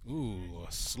 Ooh,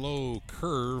 a slow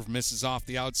curve misses off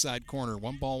the outside corner.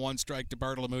 1 ball, 1 strike to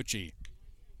Bartolomucci.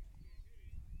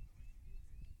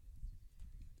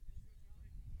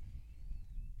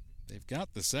 They've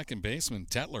got the second baseman,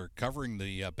 Tetler, covering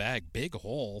the bag. Big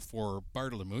hole for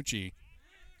Bartolomucci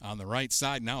on the right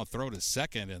side. Now a throw to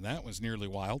second, and that was nearly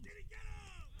wild.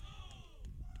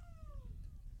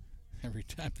 Every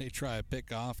time they try a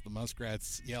pick off, the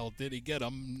Muskrats yell, "Did he get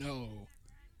him?" No.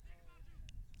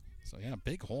 So, yeah,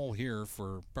 big hole here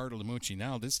for Bartolomucci.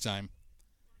 Now this time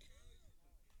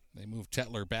they move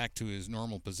Tetler back to his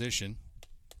normal position.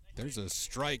 There's a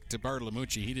strike to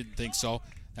Bartolomucci. He didn't think so.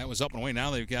 That was up and away.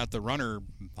 Now they've got the runner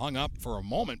hung up for a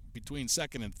moment between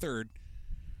second and third.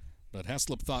 But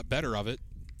Heslop thought better of it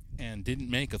and didn't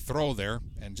make a throw there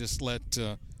and just let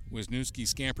Wisniewski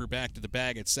scamper back to the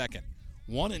bag at second.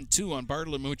 1-2 on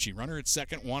Bartolomucci. Runner at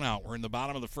second, one out. We're in the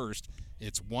bottom of the first.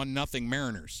 It's 1-0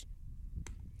 Mariners.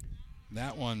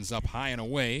 That one's up high and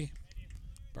away.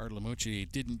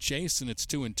 Bartolomucci didn't chase, and it's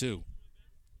 2-2.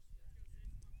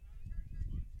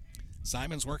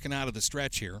 Simon's working out of the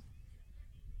stretch here.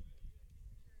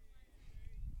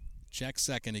 Check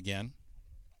second again.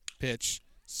 Pitch,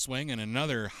 swing, and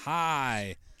another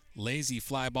high, lazy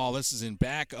fly ball. This is in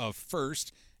back of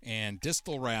first, and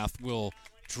Distelrath will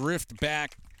drift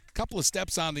back a couple of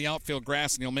steps on the outfield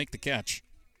grass, and he'll make the catch.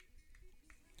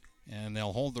 And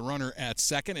they'll hold the runner at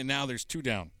second, and now there's two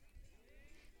down.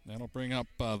 That'll bring up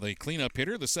the cleanup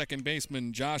hitter, the second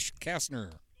baseman, Josh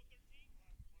Kastner.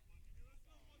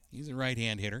 He's a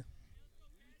right-hand hitter.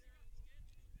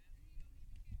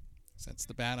 Sets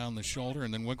the bat on the shoulder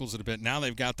and then wiggles it a bit. Now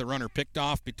they've got the runner picked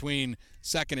off between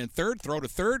second and third. Throw to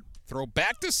third, throw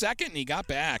back to second, and he got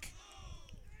back.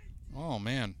 Oh,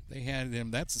 man, they had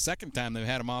him. That's the second time they've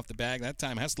had him off the bag. That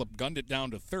time Heslop gunned it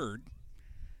down to third.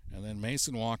 And then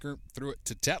Mason Walker threw it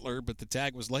to Tetler, but the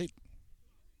tag was late.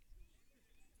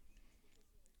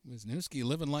 Wisniewski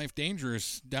living life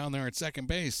dangerous down there at second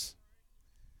base.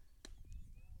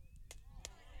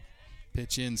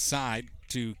 Pitch inside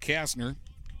to Kastner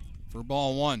for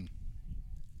ball one.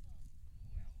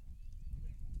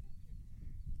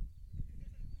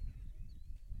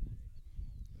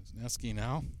 Wisniewski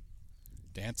now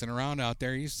dancing around out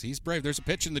there. He's brave. There's a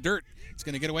pitch in the dirt. It's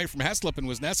going to get away from Heslop, and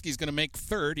Wisniewski's going to make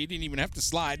third. He didn't even have to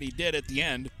slide. He did at the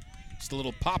end. Just a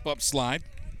little pop-up slide.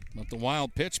 But the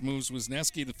wild pitch moves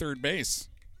Wisniewski to third base.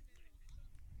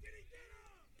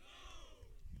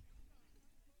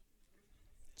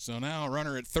 So now a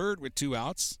runner at third with two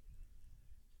outs.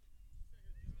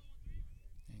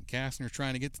 And Kastner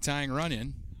trying to get the tying run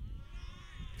in.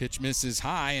 Pitch misses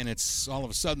high, and it's all of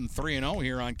a sudden 3-0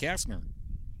 here on Kastner.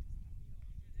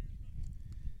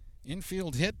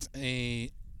 Infield hit,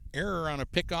 a error on a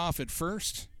pickoff at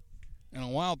first, and a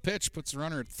wild pitch puts the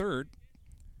runner at third.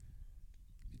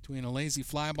 Between a lazy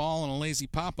fly ball and a lazy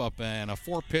pop-up, and a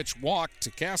four-pitch walk to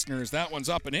Kastner as that one's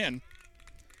up and in.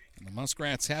 And the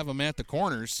Muskrats have him at the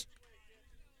corners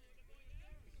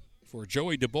for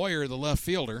Joey DeBoyer, the left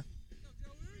fielder.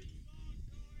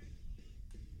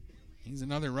 He's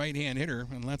another right-hand hitter,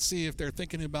 and let's see if they're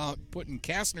thinking about putting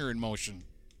Kastner in motion.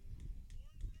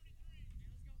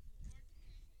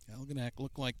 Algonac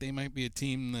look like they might be a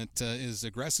team that is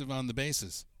aggressive on the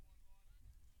bases.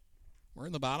 We're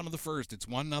in the bottom of the first. It's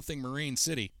 1-0 Marine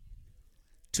City.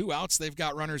 Two outs. They've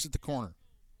got runners at the corner.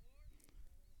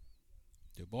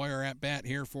 DeBoyer at bat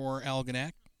here for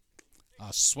Algonac.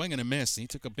 A swing and a miss. He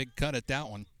took a big cut at that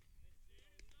one.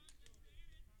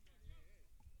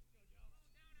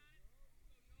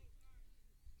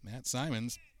 Matt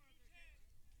Simons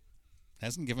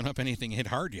hasn't given up anything hit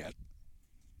hard yet.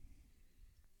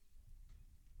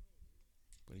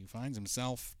 But he finds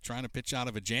himself trying to pitch out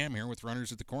of a jam here with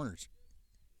runners at the corners.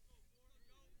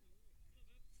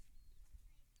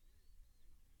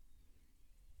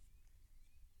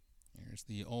 Here's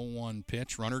the 0-1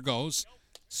 pitch. Runner goes.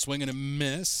 Swing and a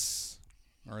miss.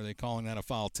 Or are they calling that a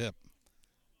foul tip?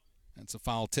 That's a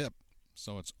foul tip.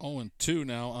 So it's 0-2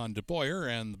 now on DeBoyer,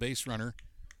 and the base runner,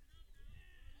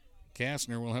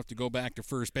 Kastner, will have to go back to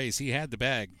first base. He had the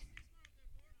bag.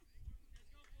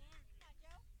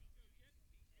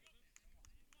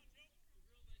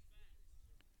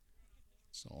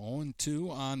 So 0-2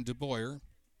 on DeBoyer.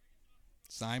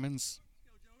 Simons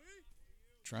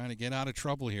trying to get out of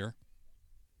trouble here.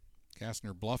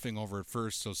 Kastner bluffing over at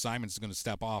first, so Simons is going to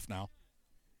step off now.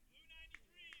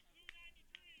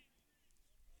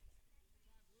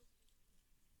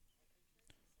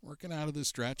 Working out of the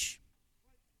stretch.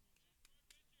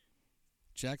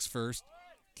 Checks first.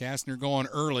 Kastner going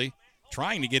early,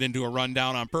 trying to get into a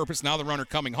rundown on purpose. Now the runner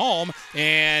coming home,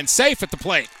 and safe at the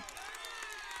plate.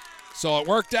 So it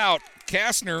worked out.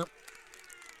 Kastner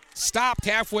stopped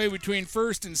halfway between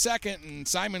first and second, and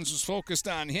Simons was focused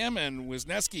on him, and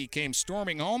Wisniewski came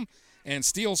storming home and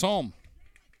steals home.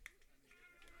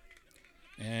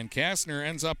 And Kastner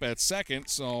ends up at second,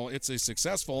 so it's a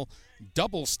successful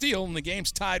double steal, and the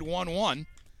game's tied 1-1.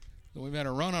 So we've had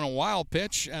a run on a wild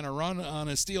pitch and a run on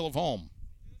a steal of home.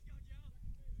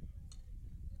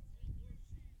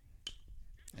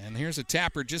 And here's a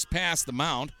tapper just past the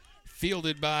mound,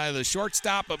 fielded by the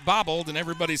shortstop, but bobbled, and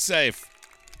everybody's safe.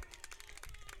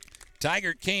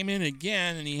 Tigert came in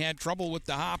again, and he had trouble with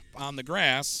the hop on the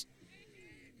grass.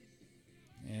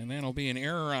 And that'll be an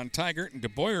error on Tigert, and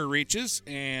DeBoyer reaches,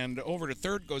 and over to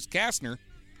third goes Kastner.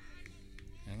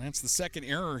 And that's the second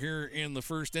error here in the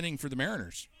first inning for the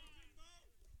Mariners.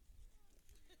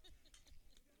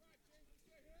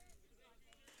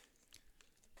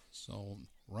 So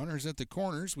runners at the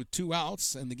corners with 2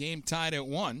 outs, and the game tied at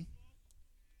 1.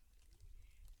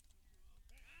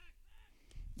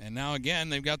 And now again,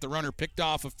 they've got the runner picked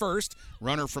off of first.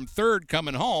 Runner from third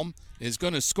coming home is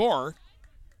going to score.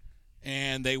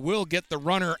 And they will get the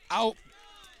runner out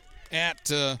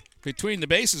at between the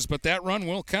bases, but that run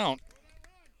will count.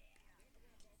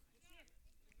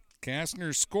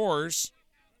 Kastner scores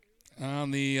on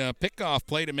the pickoff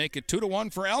play to make it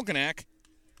 2-1 for Algonac.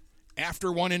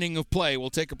 After 1 inning of play, we'll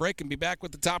take a break and be back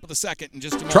with the top of the second in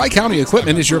just a moment. Tri-County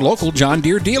Equipment is your local John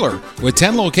Deere dealer. With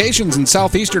 10 locations in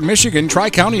southeastern Michigan,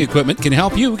 Tri-County Equipment can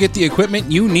help you get the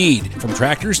equipment you need. From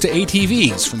tractors to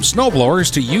ATVs, from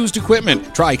snowblowers to used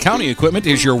equipment, Tri-County Equipment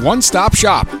is your one-stop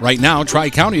shop. Right now,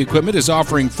 Tri-County Equipment is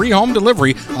offering free home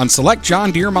delivery on select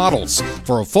John Deere models.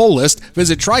 For a full list,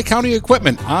 visit Tri-County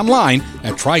Equipment online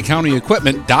at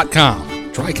tricountyequipment.com.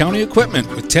 Tri-County Equipment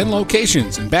with 10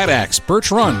 locations in Bad Axe,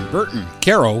 Birch Run, Burton,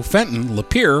 Caro, Fenton,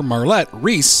 Lapeer, Marlette,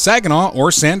 Reese, Saginaw,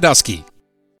 or Sandusky.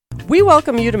 We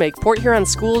welcome you to make Port Huron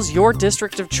Schools your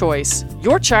district of choice.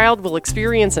 Your child will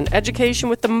experience an education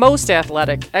with the most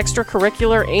athletic,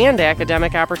 extracurricular, and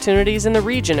academic opportunities in the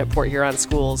region at Port Huron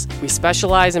Schools. We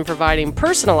specialize in providing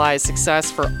personalized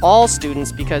success for all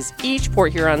students because each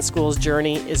Port Huron Schools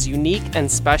journey is unique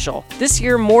and special. This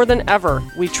year more than ever,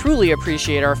 we truly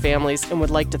appreciate our families and would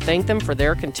like to thank them for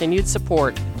their continued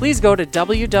support. Please go to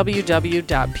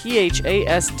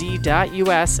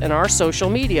www.phasd.us and our social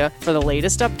media for the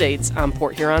latest updates on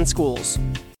Port Huron Schools.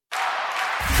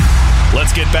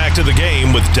 Let's get back to the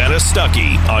game with Dennis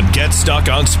Stuckey on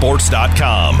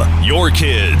GetStuckOnSports.com. Your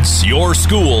kids, your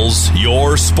schools,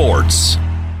 your sports.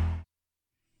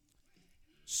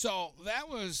 So that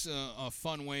was a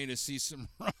fun way to see some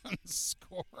runs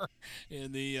score.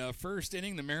 In the first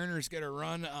inning, the Mariners get a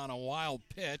run on a wild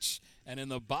pitch. And in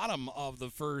the bottom of the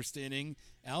first inning,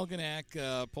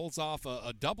 Algonac pulls off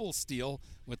a double steal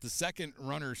with the second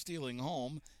runner stealing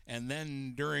home. And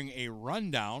then during a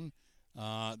rundown,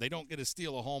 they don't get a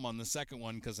steal of home on the second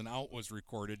one because an out was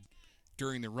recorded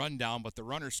during the rundown. But the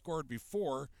runner scored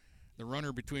before the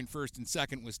runner between first and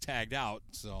second was tagged out.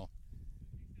 So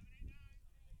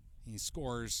he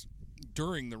scores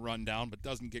during the rundown but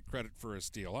doesn't get credit for a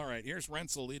steal. All right, here's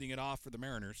Rensel leading it off for the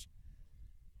Mariners.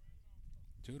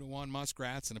 2-1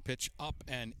 Muskrats, and a pitch up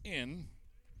and in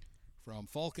from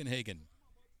Falkenhagen.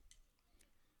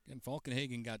 Again,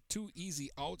 Falkenhagen got 2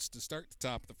 easy outs to start the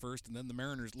top of the first, and then the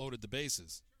Mariners loaded the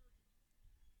bases.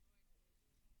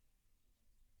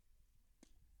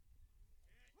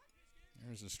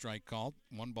 There's a strike called.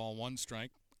 1 ball, 1 strike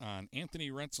on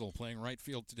Anthony Rensel, playing right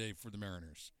field today for the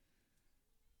Mariners.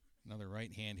 Another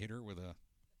right-hand hitter with a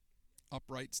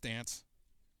upright stance.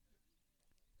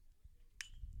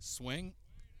 Swing.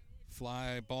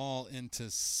 Fly ball into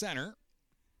center.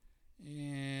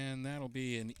 And that'll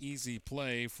be an easy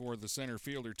play for the center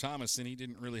fielder, Thomason. He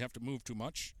didn't really have to move too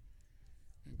much.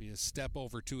 Maybe a step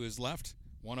over to his left.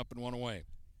 1 up and 1 away.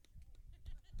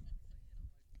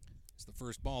 It's the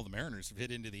first ball the Mariners have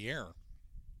hit into the air.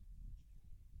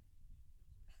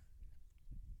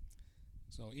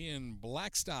 So Ian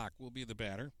Blackstock will be the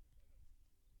batter.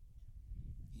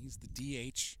 He's the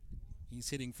DH. He's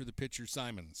hitting for the pitcher,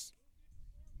 Simons.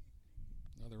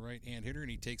 Another right-hand hitter,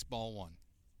 and he takes ball 1.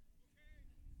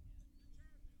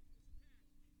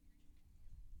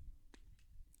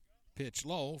 Pitch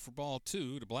low for ball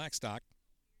 2 to Blackstock.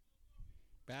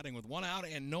 Batting with 1 out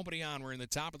and nobody on. We're in the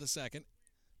top of the second.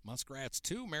 Muskrats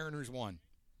 2, Mariners 1.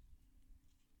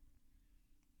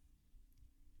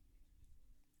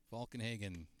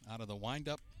 Falkenhagen out of the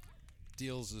windup,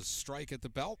 deals a strike at the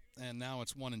belt, and now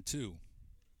it's 1-2.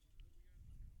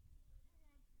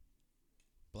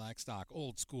 Blackstock,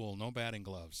 old school, no batting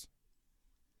gloves.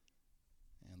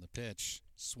 And the pitch,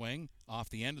 swing off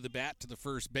the end of the bat to the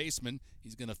first baseman.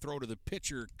 He's going to throw to the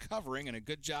pitcher covering, and a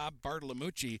good job,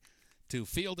 Bartolomucci, to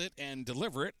field it and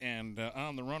deliver it. And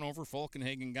on the run over,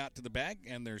 Falkenhagen got to the bag,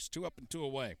 and there's 2 up and 2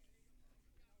 away.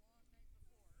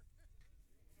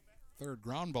 Third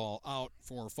ground ball out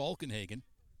for Falkenhagen.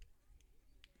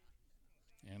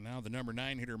 And now the number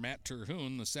 9 hitter, Matt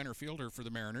Terhune, the center fielder for the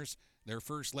Mariners, their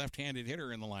first left-handed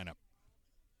hitter in the lineup.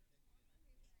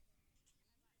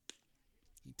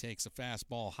 He takes a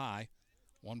fastball high,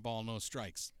 1 ball, no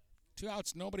strikes. 2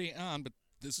 outs, nobody on, but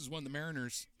this is when the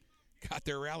Mariners got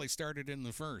their rally started in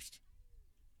the first.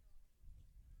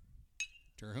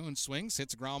 Terhune swings,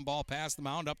 hits a ground ball past the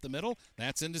mound up the middle.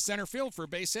 That's into center field for a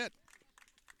base hit.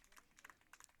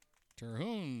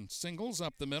 Terhune singles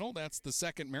up the middle. That's the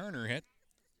second Mariner hit.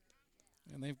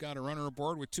 And they've got a runner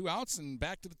aboard with 2 outs and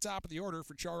back to the top of the order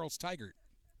for Charles Tigert.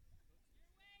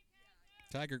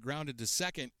 Tigert grounded to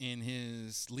second in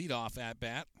his leadoff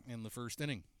at-bat in the first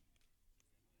inning.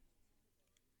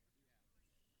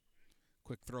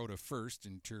 Quick throw to first,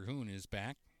 and Terhune is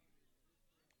back.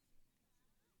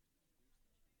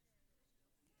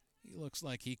 He looks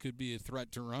like he could be a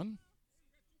threat to run.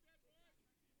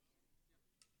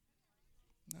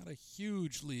 Not a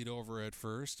huge lead over at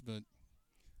first, but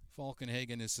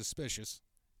Falkenhagen is suspicious.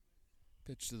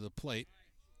 Pitch to the plate.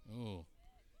 Oh,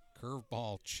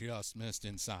 curveball just missed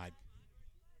inside.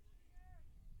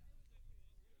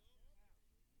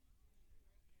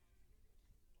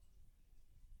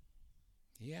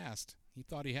 He asked. He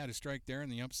thought he had a strike there,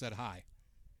 and the ump said high.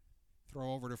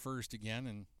 Throw over to first again,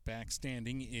 and back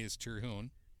standing is Terhune.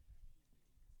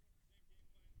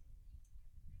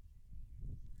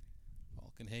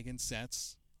 Falkenhagen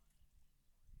sets.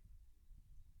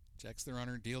 Checks the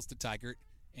runner, deals to Tigert,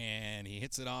 and he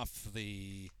hits it off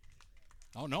the...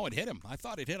 Oh, no, it hit him. I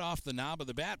thought it hit off the knob of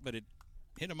the bat, but it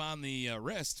hit him on the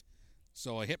wrist.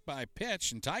 So a hit by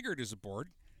pitch, and Tigert is aboard.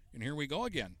 And here we go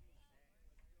again.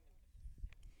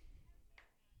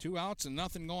 2 outs and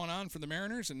nothing going on for the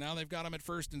Mariners, and now they've got him at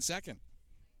first and second.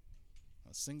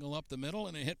 A single up the middle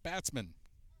and a hit batsman.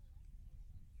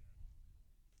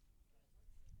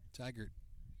 Tigert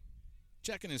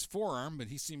checking his forearm, but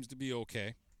he seems to be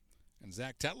okay. And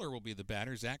Zach Tetler will be the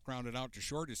batter. Zach grounded out to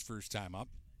short his first time up.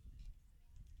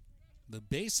 The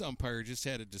base umpire just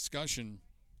had a discussion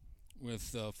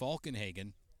with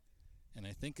Falkenhagen, and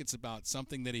I think it's about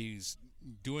something that he's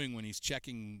doing when he's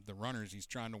checking the runners. He's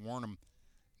trying to warn them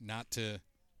not to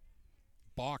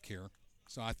balk here.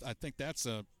 So I think that's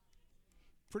a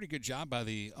pretty good job by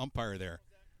the umpire there.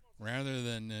 Rather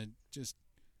than just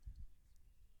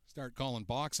start calling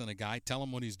balks on a guy, tell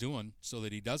him what he's doing so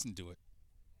that he doesn't do it.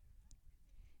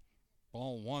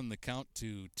 Ball 1, the count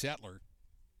to Tetler.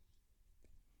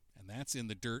 And that's in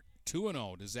the dirt.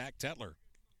 2-0 to Zach Tetler.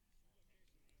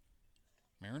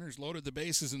 Mariners loaded the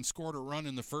bases and scored a run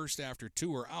in the first after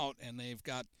 2 are out, and they've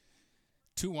got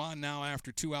 2 on now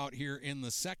after 2 out here in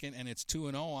the second, and it's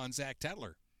 2-0 on Zach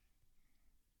Tetler.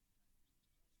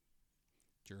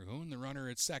 Terhune, the runner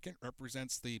at second,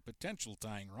 represents the potential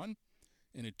tying run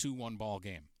in a 2-1 ball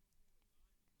game.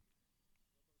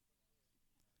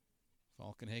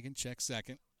 Falkenhagen checks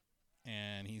second,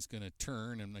 and he's going to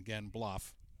turn and again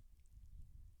bluff.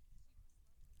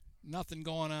 Nothing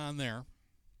going on there.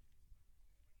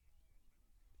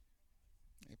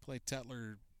 They play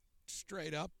Tetler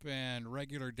straight up and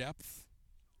regular depth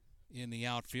in the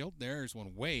outfield. There's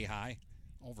one way high.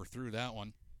 Overthrew that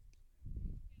one.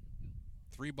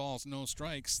 3 balls, no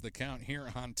strikes. The count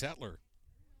here on Tetler.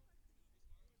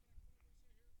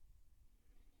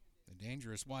 The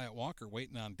dangerous Wyatt Walker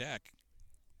waiting on deck.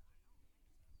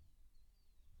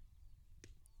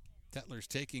 Tetler's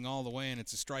taking all the way, and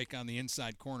it's a strike on the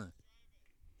inside corner.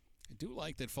 I do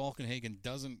like that Falkenhagen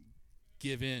doesn't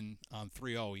give in on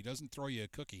 3-0. He doesn't throw you a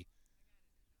cookie.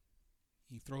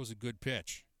 He throws a good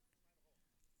pitch.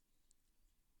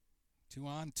 2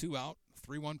 on, 2 out,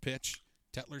 3-1 pitch.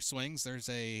 Tetler swings. There's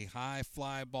a high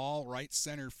fly ball, right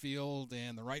center field,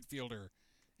 and the right fielder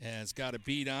has got a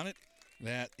beat on it.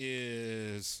 That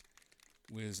is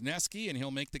Wisniewski, and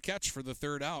he'll make the catch for the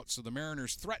 3rd out. So the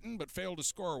Mariners threaten but fail to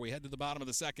score. We head to the bottom of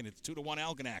the second. It's 2-1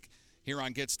 Algonac. Here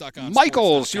on Get Stuck on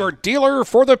Michaels, Sports. Your dealer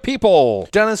for the people.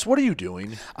 Dennis, what are you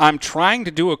doing? I'm trying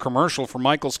to do a commercial for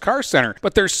Michaels Car Center,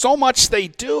 but there's so much they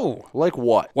do. Like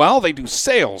what? Well, they do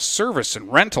sales, service,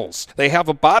 and rentals. They have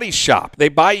a body shop. They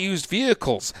buy used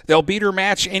vehicles. They'll beat or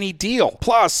match any deal.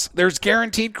 Plus, there's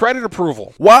guaranteed credit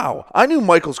approval. Wow, I knew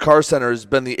Michaels Car Center has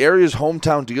been the area's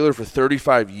hometown dealer for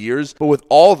 35 years, but with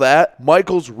all that,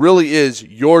 Michaels really is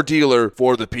your dealer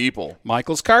for the people.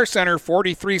 Michaels Car Center,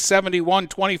 4371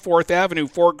 24th Avenue,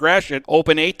 Fort Gratiot.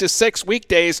 Open 8 to 6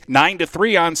 weekdays, 9 to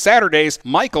 3 on Saturdays.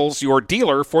 Michaels, your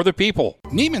dealer for the people.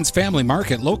 Neiman's Family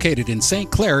Market, located in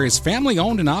St. Clair, is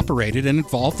family-owned and operated and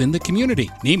involved in the community.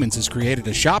 Neiman's has created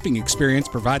a shopping experience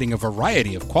providing a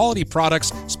variety of quality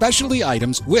products, specialty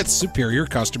items with superior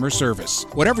customer service.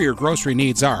 Whatever your grocery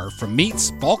needs are, from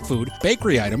meats, bulk food,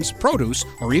 bakery items, produce,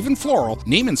 or even floral,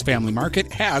 Neiman's Family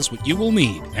Market has what you will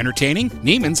need. Entertaining?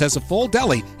 Neiman's has a full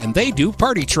deli, and they do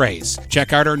party trays.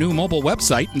 Check out our new mobile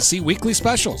website and see weekly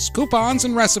specials, coupons,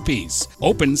 and recipes.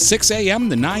 Open 6 a.m.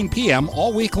 to 9 p.m.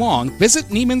 all week long. Visit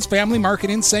Neiman's Family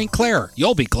Market in St. Clair.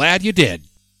 You'll be glad you did.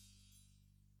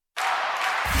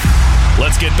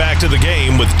 Let's get back to the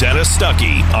game with Dennis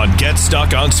Stuckey on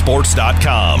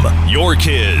GetStuckOnSports.com. Your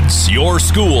kids, your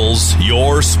schools,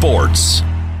 your sports.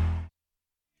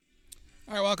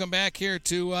 All right, welcome back here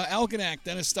to Algonac.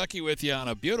 Dennis Stuckey with you on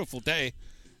a beautiful day.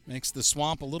 Makes the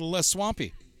swamp a little less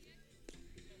swampy.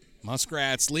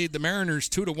 Muskrats lead the Mariners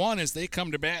 2-1 as they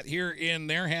come to bat here in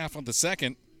their half of the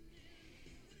second.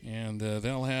 And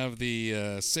they'll have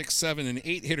the 6, 7, and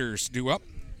 8 hitters due up.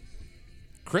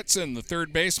 Critson, the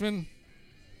third baseman.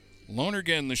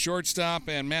 Lonergan, the shortstop,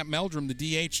 and Matt Meldrum, the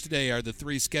DH today, are the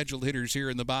 3 scheduled hitters here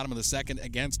in the bottom of the second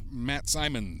against Matt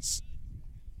Simons.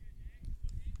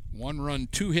 1 run,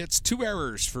 2 hits, 2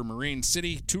 errors for Marine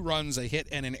City. 2 runs, a hit,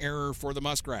 and an error for the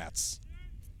Muskrats.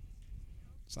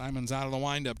 Simons out of the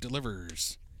windup,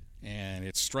 delivers. And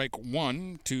it's strike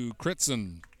 1 to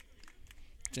Critson.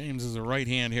 James is a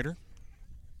right-hand hitter.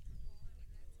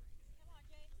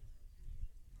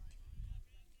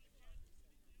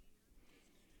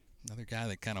 Another guy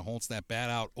that kind of holds that bat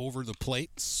out over the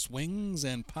plate, swings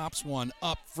and pops one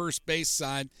up first base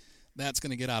side. That's going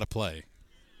to get out of play.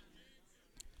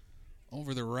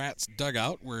 Over the Rats'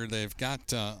 dugout where they've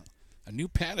got a new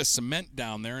pad of cement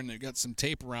down there and they've got some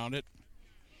tape around it.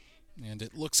 And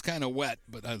it looks kind of wet,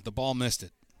 but the ball missed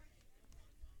it.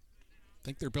 I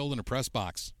think they're building a press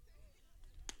box.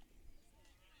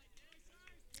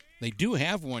 They do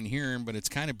have one here, but it's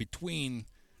kind of between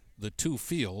the 2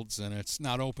 fields, and it's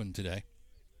not open today.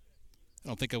 I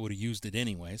don't think I would have used it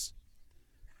anyways.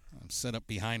 I'm set up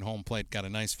behind home plate, got a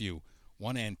nice view.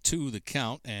 1-2 the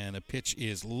count, and a pitch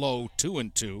is low,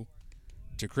 2-2 to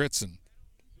Critson.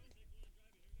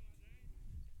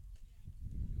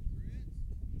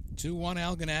 2-1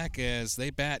 Algonac as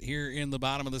they bat here in the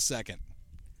bottom of the second.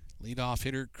 Leadoff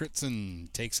hitter Critson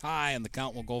takes high, and the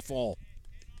count will go full.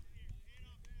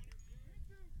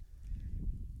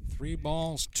 3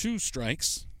 balls, 2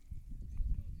 strikes.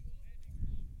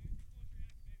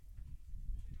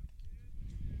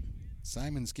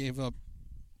 Simons gave up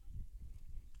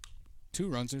 2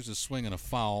 runs. There's a swing and a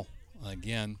foul.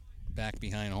 Again, back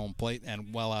behind home plate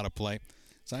and well out of play.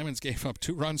 Simons gave up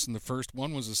 2 runs in the first.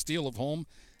 One was a steal of home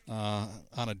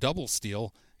on a double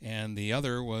steal, and the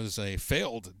other was a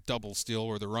failed double steal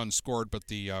where the run scored, but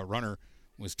the runner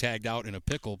was tagged out in a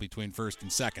pickle between first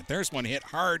and second. There's one hit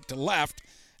hard to left,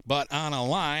 but on a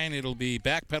line. It'll be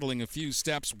backpedaling a few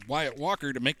steps. Wyatt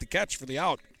Walker to make the catch for the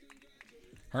out.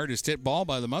 Hardest hit ball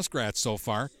by the Muskrats so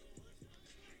far.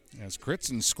 As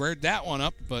Critson squared that one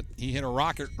up, but he hit a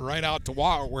rocket right out to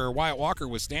where Wyatt Walker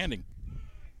was standing.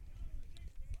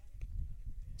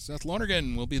 Seth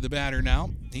Lonergan will be the batter now.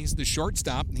 He's the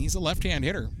shortstop, and he's a left-hand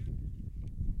hitter.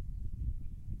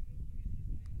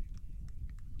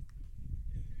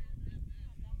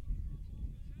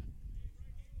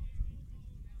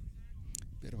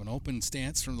 Bit of an open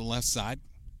stance from the left side.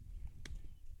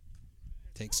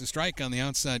 Takes a strike on the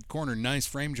outside corner. Nice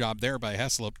frame job there by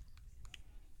Heslop.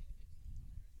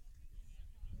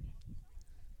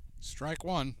 Strike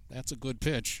 1. That's a good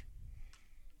pitch.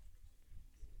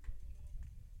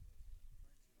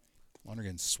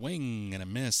 Lonergan swing and a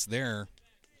miss there.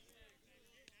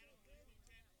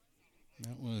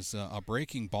 That was a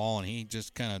breaking ball, and he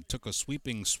just kind of took a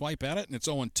sweeping swipe at it, and it's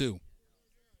 0-2.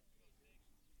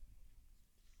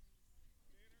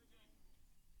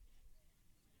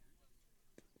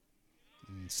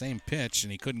 Same pitch,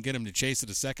 and he couldn't get him to chase it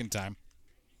a second time.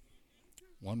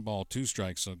 1 ball, 2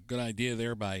 strikes. So good idea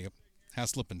there by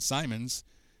Heslop and Simons,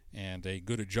 and a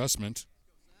good adjustment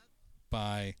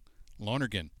by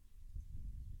Lonergan.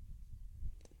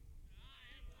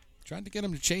 Tried to get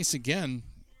him to chase again,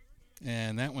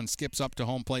 and that one skips up to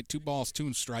home plate. 2 balls,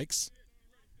 2 strikes.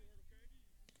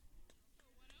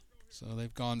 So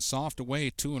they've gone soft away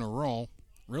 2 in a row,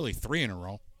 really 3 in a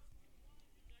row.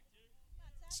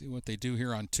 See what they do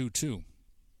here on 2-2.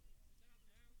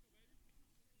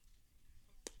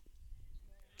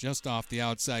 Just off the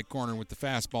outside corner with the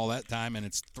fastball that time, and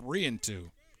it's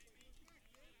 3-2.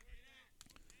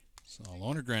 So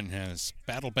Lonergan has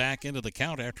battled back into the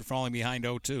count after falling behind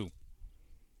 0-2.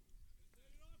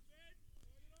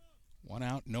 One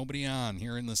out, nobody on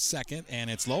here in the second, and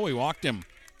it's low. He walked him.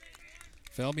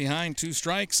 Fell behind, 2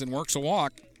 strikes, and works a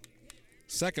walk.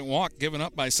 Second walk given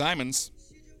up by Simons.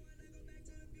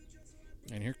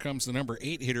 And here comes the number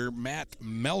 8 hitter, Matt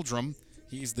Meldrum.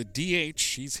 He's the DH.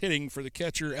 He's hitting for the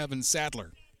catcher, Evan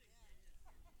Sadler.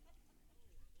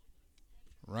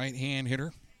 Right-hand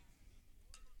hitter.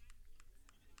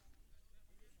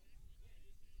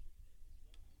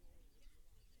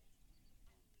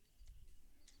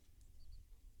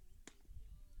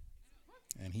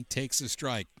 And he takes a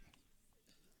strike.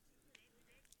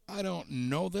 I don't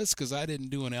know this because I didn't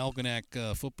do an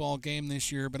Algonac football game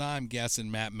this year, but I'm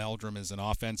guessing Matt Meldrum is an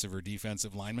offensive or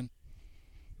defensive lineman.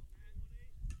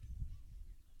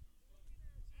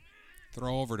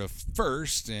 Throw over to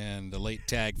first, and a late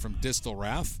tag from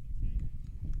Distelrath.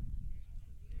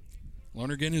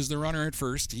 Lonergan is the runner at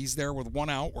first. He's there with 1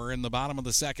 out. We're in the bottom of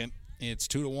the second. It's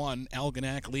 2-1.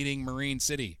 Algonac leading Marine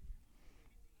City.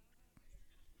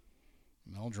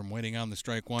 Meldrum waiting on the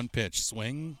strike 1 pitch.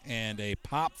 Swing and a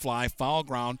pop fly, foul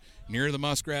ground near the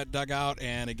Muskrat dugout,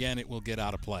 and again it will get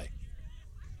out of play.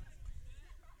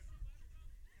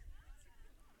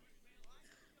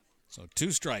 So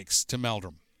 2 strikes to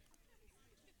Meldrum.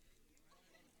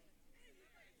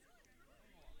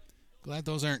 Glad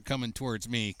those aren't coming towards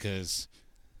me because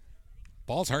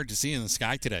ball's hard to see in the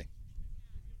sky today.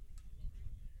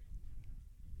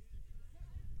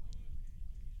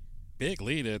 Big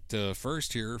lead at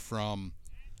first here from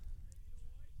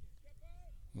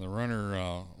the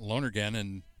runner Lonergan,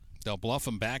 and they'll bluff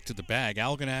him back to the bag.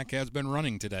 Algonac has been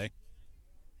running today.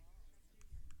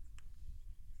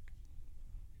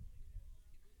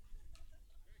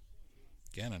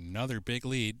 Again, another big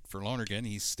lead for Lonergan.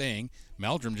 He's staying.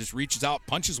 Meldrum just reaches out,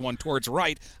 punches one towards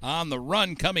right. On the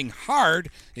run, coming hard,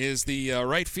 is the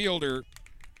right fielder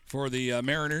for the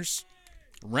Mariners,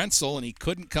 Rensel, and he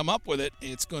couldn't come up with it.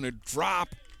 It's going to drop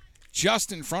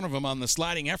just in front of him on the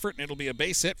sliding effort, and it'll be a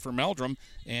base hit for Meldrum.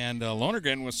 And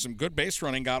Lonergan, with some good base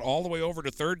running, got all the way over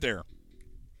to third there.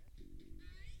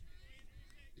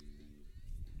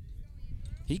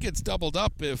 He gets doubled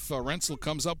up if Rensel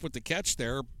comes up with the catch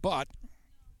there, but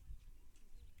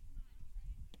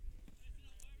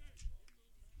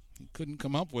he couldn't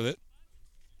come up with it.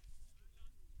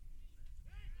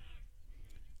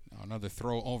 Now another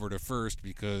throw over to first,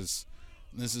 because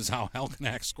this is how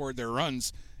Algonac scored their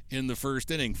runs in the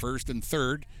first inning. First and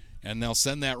third, and they'll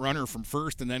send that runner from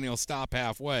first, and then he'll stop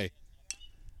halfway.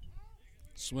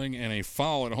 Swing and a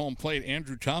foul at home plate.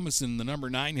 Andrew Thomason, the number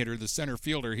 9 hitter, the center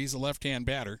fielder. He's a left-hand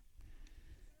batter.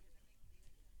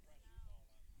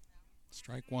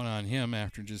 Strike 1 on him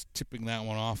after just tipping that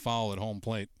one off, foul at home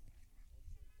plate.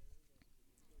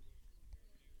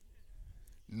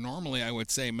 Normally, I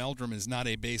would say Meldrum is not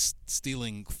a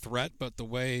base-stealing threat, but the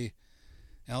way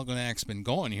Algonac's been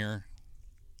going here,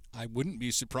 I wouldn't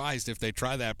be surprised if they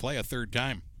try that play a third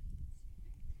time.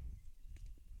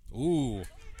 Ooh,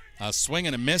 a swing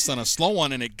and a miss on a slow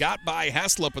one, and it got by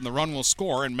Heslop, and the run will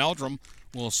score, and Meldrum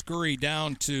will scurry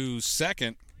down to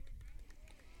second.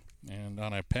 And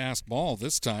on a passed ball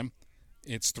this time,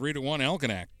 it's 3-1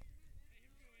 Algonac.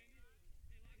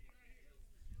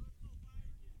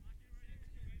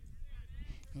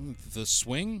 The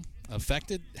swing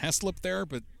affected Heslop there,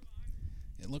 but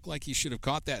it looked like he should have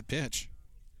caught that pitch.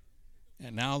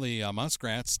 And now the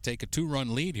Muskrats take a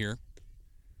 2-run lead here.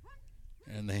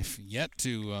 And they've yet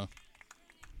to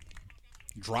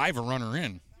drive a runner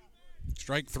in.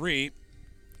 Strike 3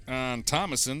 on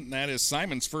Thomason. That is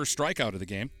Simon's first strikeout of the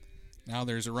game. Now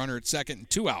there's a runner at second and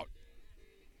 2 out.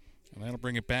 And that'll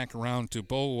bring it back around to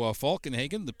Bo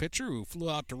Falkenhagen, the pitcher who flew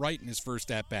out to right in his first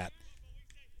at-bat.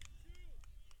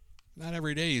 Not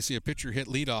every day you see a pitcher hit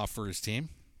leadoff for his team.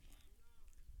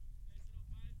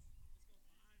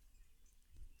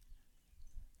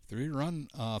 Three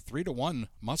to one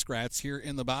Muskrats here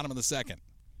in the bottom of the second.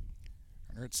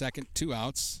 Runner at second, 2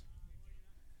 outs.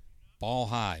 Ball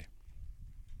high.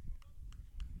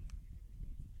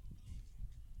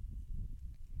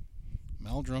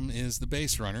 Meldrum is the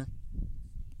base runner.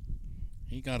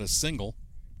 He got a single.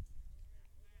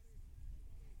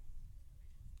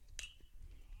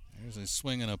 There's a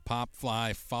swing and a pop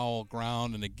fly, foul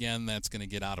ground, and again that's going to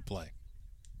get out of play.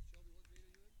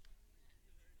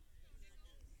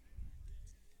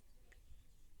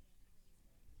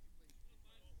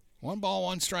 One ball,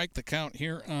 1 strike, the count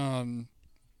here on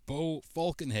Bo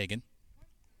Falkenhagen.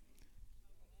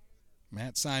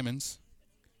 Matt Simons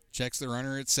checks the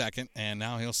runner at second, and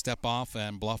now he'll step off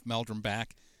and bluff Meldrum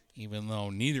back, even though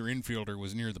neither infielder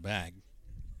was near the bag.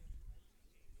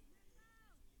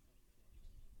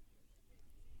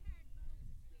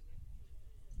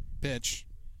 Pitch.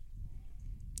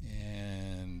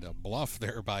 bluff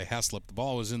there by Heslop. The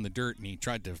ball was in the dirt, and he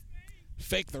tried to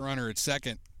fake the runner at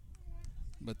second,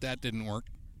 but that didn't work.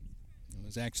 It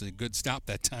was actually a good stop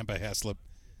that time by Heslop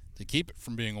to keep it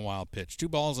from being a wild pitch. 2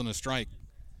 balls and a strike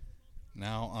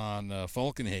now on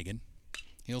Falkenhagen.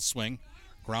 He'll swing.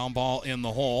 Ground ball in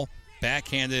the hole.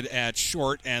 Backhanded at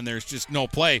short, and there's just no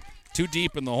play. Too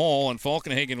deep in the hole, and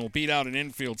Falkenhagen will beat out an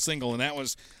infield single, and that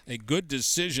was a good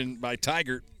decision by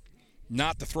Tigert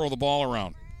not to throw the ball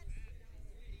around.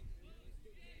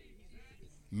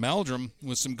 Meldrum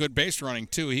with some good base running,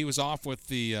 too. He was off with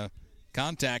the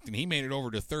contact, and he made it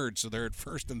over to third, so they're at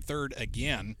first and third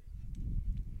again.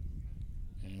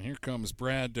 And here comes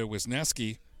Brad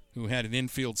Wisniewski, who had an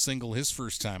infield single his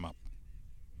first time up.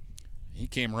 He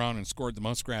came around and scored the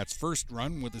Muskrats' first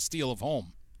run with a steal of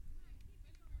home.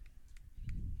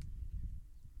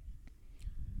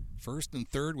 First and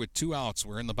third with 2 outs.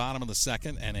 We're in the bottom of the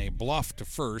second, and a bluff to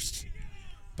first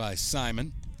by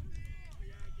Simon.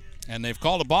 And they've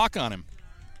called a balk on him.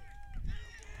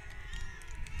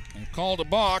 They've called a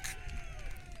balk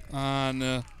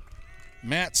on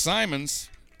Matt Simons.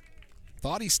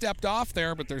 Thought he stepped off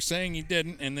there, but they're saying he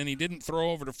didn't, and then he didn't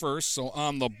throw over to first. So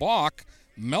on the balk,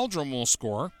 Meldrum will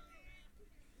score.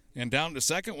 And down to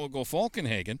second will go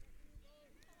Falkenhagen.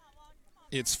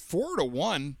 It's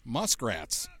 4-1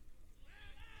 Muskrats.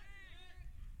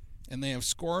 And they have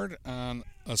scored on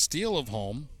a steal of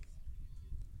home,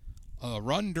 a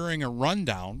run during a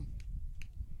rundown,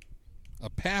 a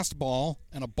passed ball,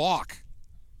 and a balk.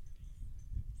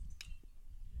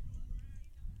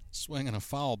 Swing and a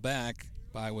foul back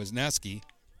by Wisniewski.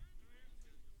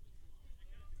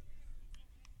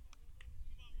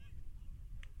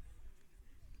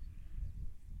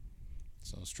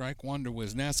 So strike 1 to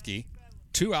Wisniewski.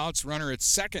 2 outs, runner at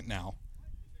second now.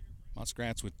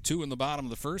 Muskrats with 2 in the bottom of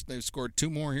the first. They've scored 2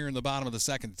 more here in the bottom of the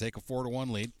second to take a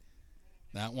 4-1 lead.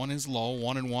 That one is low,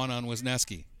 1-1 on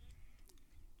Wisniewski.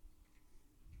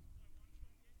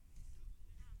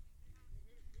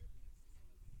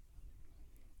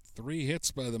 Three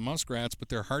hits by the Muskrats, but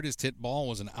their hardest hit ball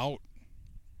was an out.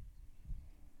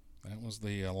 That was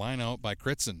the line out by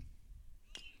Critson.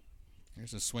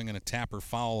 Here's a swing and a tapper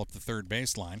foul up the third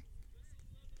baseline.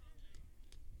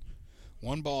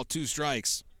 1 ball, 2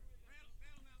 strikes.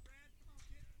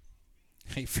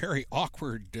 A very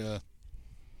awkward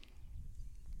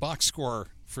box score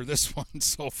for this one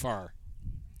so far.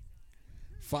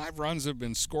 5 runs have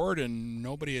been scored and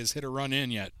nobody has hit a run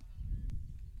in yet.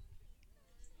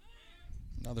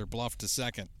 Another bluff to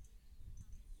second.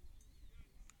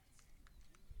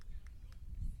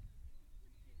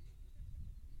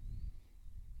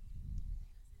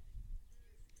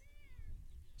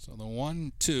 So the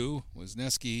 1-2,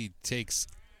 Wisniewski takes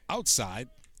outside,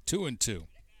 2-2.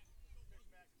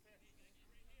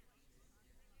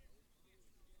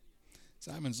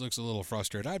 Simons looks a little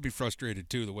frustrated. I'd be frustrated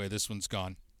too the way this one's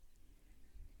gone.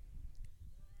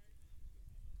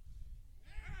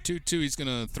 2-2, he's going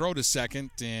to throw to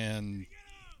second, and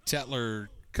Tetler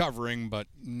covering, but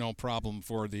no problem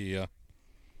for the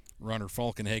runner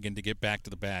Falkenhagen to get back to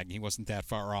the bag. He wasn't that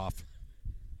far off.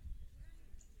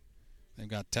 They've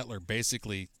got Tetler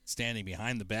basically standing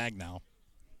behind the bag now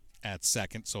at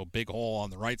second, so big hole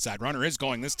on the right side. Runner is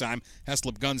going this time.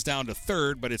 Heslop guns down to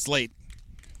third, but it's late.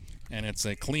 And it's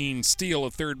a clean steal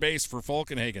at third base for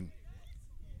Falkenhagen.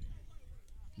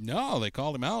 No, they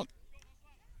called him out.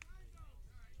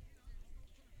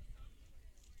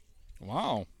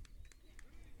 Wow.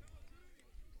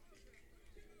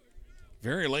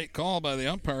 Very late call by the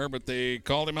umpire, but they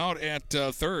called him out at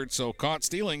third, so caught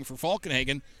stealing for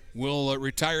Falkenhagen will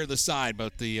retire the side,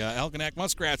 but the Algonac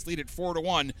Muskrats lead at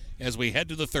 4-1 as we head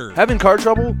to the third. Having car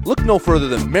trouble? Look no further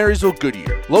than Marysville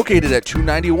Goodyear. Located at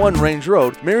 291 Range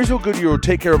Road, Marysville Goodyear will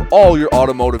take care of all your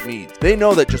automotive needs. They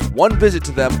know that just one visit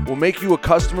to them will make you a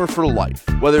customer for life.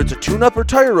 Whether it's a tune-up or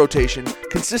tire rotation,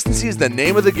 consistency is the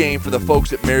name of the game for the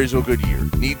folks at Marysville Goodyear.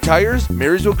 Need tires?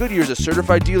 Marysville Goodyear is a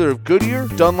certified dealer of Goodyear,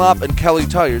 Dunlop, and Kelly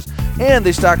tires, and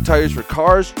they stock tires for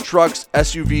cars, trucks,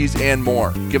 SUVs, and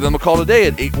more. Give them a call today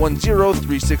at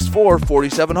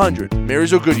 810-364-4700.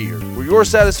 Marysville Goodyear, where your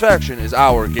satisfaction is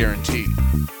our guarantee.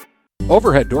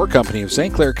 Overhead Door Company of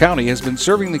St. Clair County has been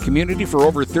serving the community for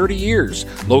over 30 years.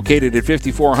 Located at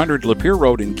 5400 Lapeer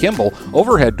Road in Kimball,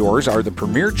 Overhead Doors are the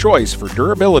premier choice for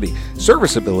durability,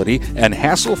 serviceability, and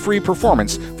hassle-free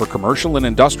performance for commercial and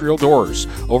industrial doors.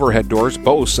 Overhead Doors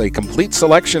boasts a complete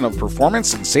selection of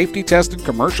performance and safety-tested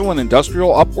commercial and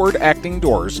industrial upward-acting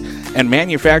doors and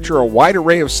manufacture a wide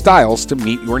array of styles to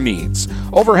meet your needs.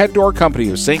 Overhead Door Company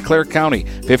of St. Clair County,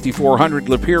 5400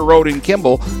 Lapeer Road in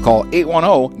Kimball. Call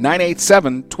 810-987-2185.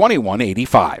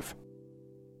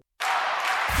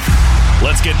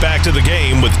 Let's get back to the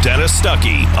game with Dennis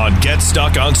Stuckey on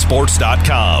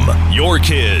GetStuckOnSports.com. Your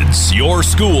kids, your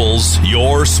schools,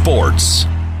 your sports.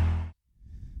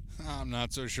 I'm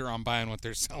not so sure I'm buying what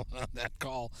they're selling on that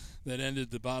call that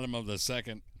ended the bottom of the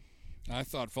second. I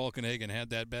thought Falkenhagen had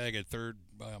that bag at third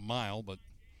by a mile, but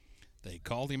they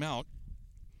called him out.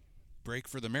 Break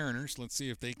for the Mariners. Let's see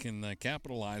if they can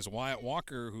capitalize. Wyatt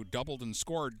Walker, who doubled and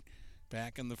scored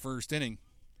back in the first inning,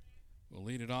 will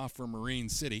lead it off for Marine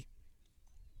City.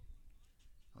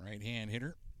 Right-hand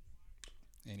hitter.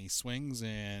 And he swings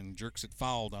and jerks it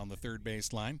foul down the third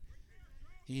base line.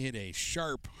 He hit a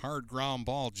sharp, hard ground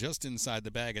ball just inside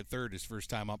the bag at third his first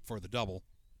time up for the double.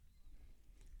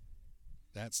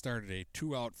 That started a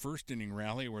 2-out first-inning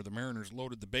rally where the Mariners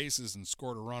loaded the bases and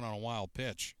scored a run on a wild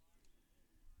pitch.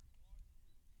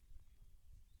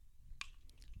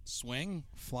 Swing,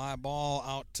 fly ball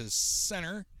out to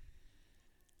center.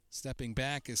 Stepping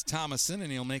back is Thomason,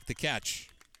 and he'll make the catch.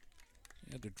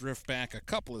 He had to drift back a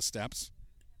couple of steps.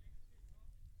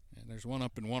 And there's one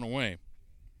up and one away.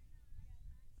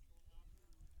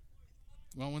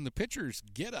 Well, when the pitchers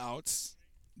get outs,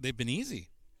 they've been easy.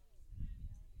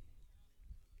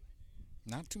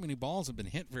 Not too many balls have been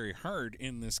hit very hard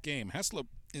in this game. Heslop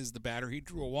is the batter. He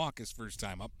drew a walk his first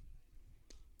time up.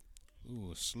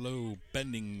 Ooh, a slow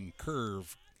bending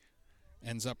curve.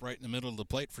 Ends up right in the middle of the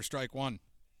plate for strike one.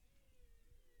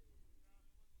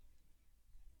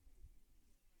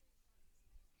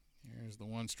 Here's the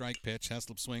one-strike pitch.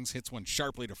 Heslop swings, hits one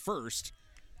sharply to first.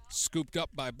 Scooped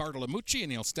up by Bartolomucci,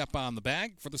 and he'll step on the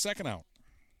bag for the second out.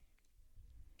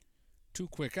 2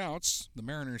 quick outs. The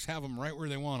Mariners have them right where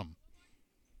they want them.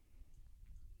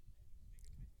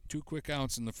 2 quick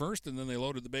outs in the first, and then they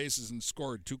loaded the bases and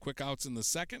scored. 2 quick outs in the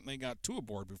second, and they got 2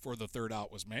 aboard before the third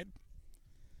out was made.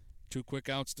 2 quick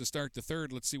outs to start the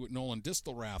third. Let's see what Nolan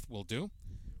Distelrath will do.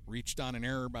 Reached on an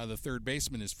error by the third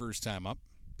baseman his first time up.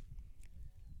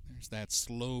 There's that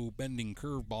slow bending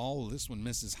curveball. This one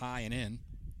misses high and in.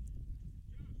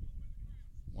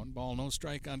 1 ball, no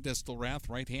strike on Distelrath,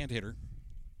 right-hand hitter.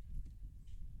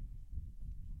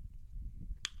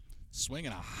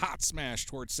 Swinging a hot smash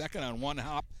towards second on 1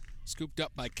 hop. Scooped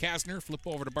up by Kasner. Flip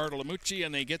over to Bartolomucci,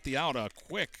 and they get the out. A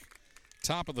quick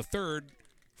top of the third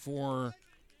for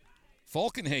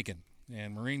Falkenhagen.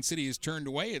 And Marine City is turned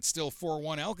away. It's still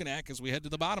 4-1 Algonac as we head to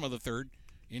the bottom of the third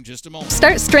in just a moment.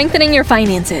 Start strengthening your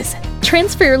finances.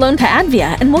 Transfer your loan to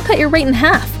Advia, and we'll cut your rate in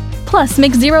half. Plus,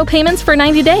 make 0 payments for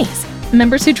 90 days.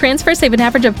 Members who transfer save an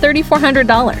average of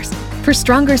 $3,400. For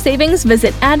stronger savings,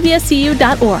 visit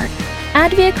adviacu.org.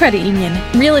 Advia Credit Union.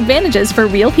 Real advantages for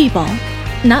real people.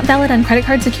 Not valid on credit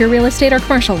card, secure real estate, or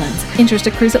commercial loans. Interest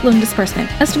accrues at loan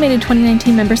disbursement. Estimated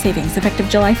 2019 member savings effective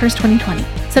July 1st, 2020.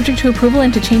 Subject to approval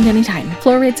and to change anytime.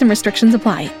 Floor rates and restrictions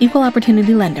apply. Equal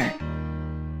opportunity lender.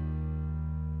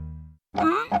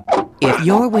 If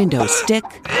your windows stick,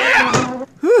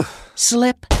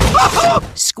 slip,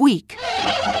 squeak,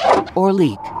 or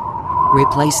leak,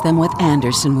 replace them with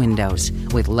Andersen windows.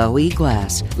 With low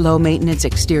E-glass, low maintenance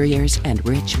exteriors, and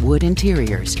rich wood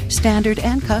interiors, standard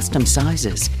and custom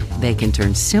sizes, they can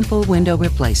turn simple window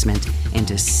replacement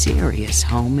into serious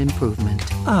home improvement.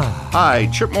 Hi,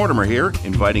 Chip Mortimer here,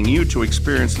 inviting you to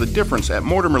experience the difference at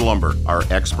Mortimer Lumber. Our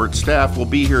expert staff will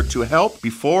be here to help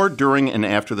before, during, and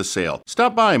after the sale.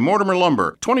 Stop by Mortimer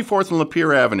Lumber, 24th and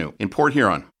Lapeer Avenue in Port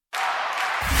Huron.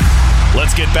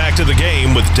 Let's get back to the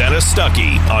game with Dennis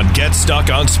Stuckey on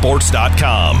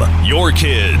GetStuckOnSports.com. Your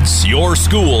kids, your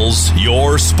schools,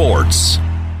 your sports.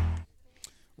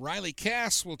 Riley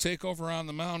Cass will take over on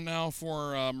the mound now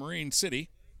for Marine City.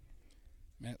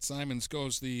 Matt Simons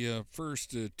goes the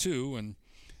first 2, and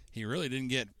he really didn't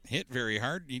get hit very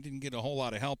hard. He didn't get a whole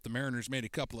lot of help. The Mariners made a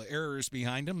couple of errors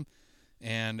behind him,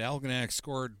 and Algonac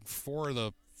scored 4 of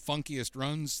the funkiest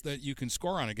runs that you can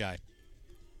score on a guy.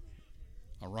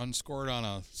 A run scored on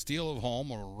a steal of home,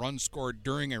 a run scored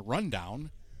during a rundown,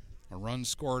 a run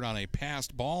scored on a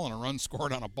passed ball, and a run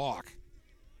scored on a balk.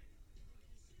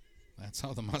 That's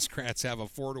how the Muskrats have a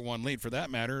 4-1 lead. For that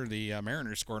matter, the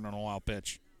Mariners scored on a wild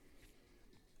pitch.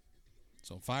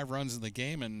 So 5 runs in the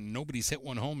game, and nobody's hit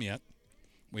one home yet.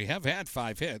 We have had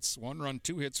 5 hits. 1 run,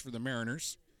 2 hits for the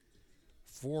Mariners.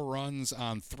 4 runs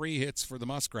on 3 hits for the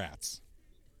Muskrats.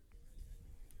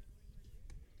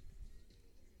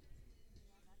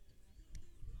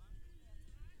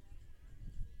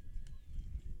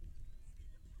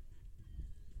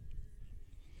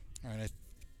 All right, I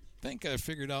think I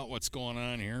figured out what's going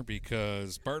on here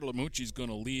because Bartolomucci's going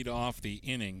to lead off the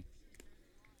inning.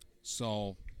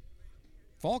 So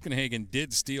Falkenhagen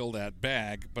did steal that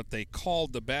bag, but they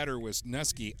called the batter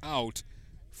Wisniewski out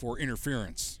for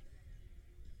interference.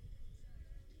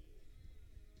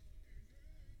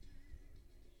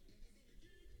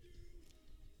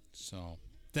 So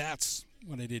that's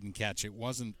what I didn't catch. It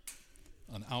wasn't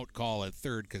an out call at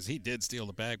third because he did steal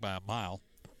the bag by a mile.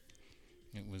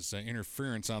 It was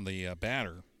interference on the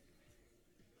batter.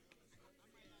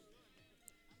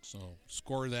 So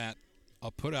score that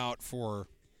a put out for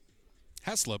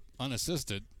Heslop,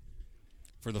 unassisted,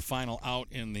 for the final out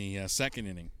in the second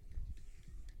inning.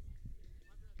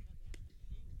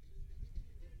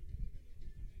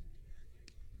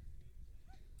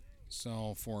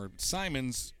 So for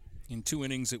Simons, in 2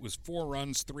 innings, it was 4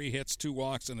 runs, 3 hits, 2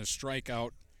 walks, and a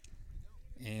strikeout.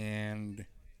 And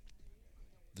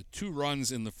the 2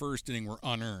 runs in the first inning were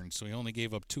unearned, so he only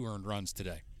gave up 2 earned runs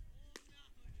today.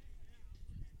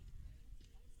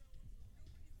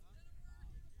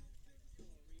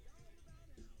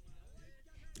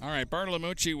 All right,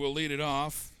 Bartolomucci will lead it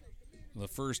off, the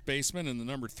first baseman and the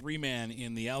number 3 man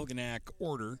in the Algonac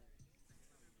order.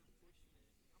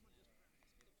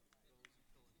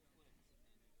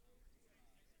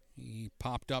 He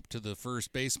popped up to the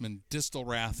first baseman,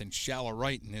 Distelrath, in shallow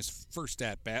right in his first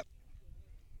at-bat.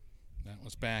 That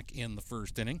was back in the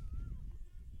first inning.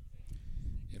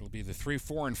 It'll be the 3,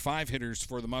 4, and 5 hitters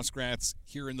for the Muskrats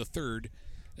here in the third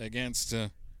against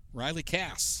Riley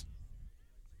Cass.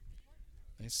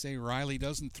 They say Riley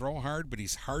doesn't throw hard, but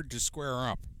he's hard to square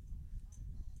up.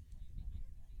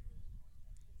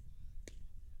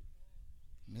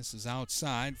 Misses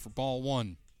outside for ball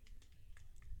 1.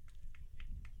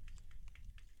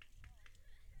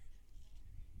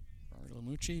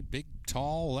 Bartolomucci, big,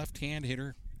 tall, left-hand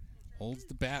hitter. Holds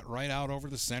the bat right out over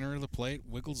the center of the plate,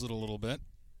 wiggles it a little bit.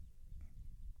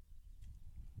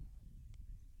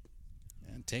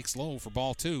 And takes low for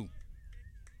ball 2.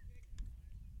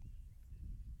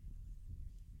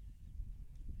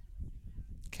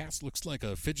 Cass looks like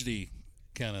a fidgety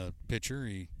kind of pitcher.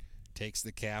 He takes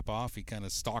the cap off. He kind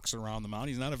of stalks around the mound.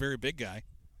 He's not a very big guy.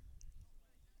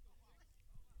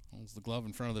 Holds the glove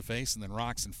in front of the face and then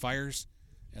rocks and fires.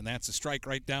 And that's a strike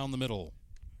right down the middle.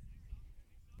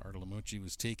 Bartolomucci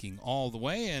was taking all the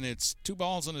way, and it's 2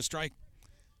 balls and a strike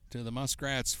to the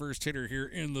Muskrats' first hitter here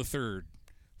in the third.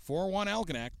 4-1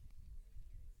 Algonac.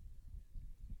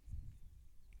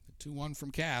 The 2-1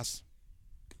 from Cass.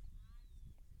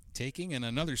 Taking and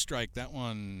another strike. That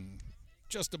one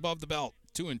just above the belt.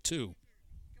 2-2.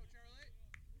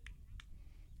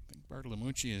 I think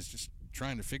Bartolomucci is just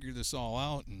trying to figure this all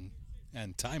out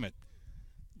and time it.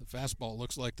 The fastball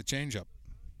looks like the changeup.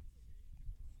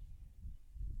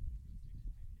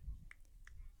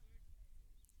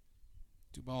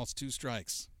 2 balls, 2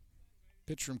 strikes.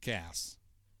 Pitch from Cass.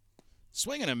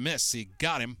 Swing and a miss. He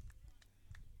got him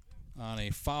on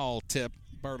a foul tip.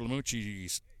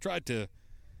 Bartolomucci tried to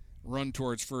run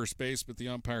towards first base, but the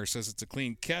umpire says it's a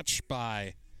clean catch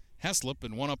by Heslop,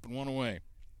 and 1 up and 1 away.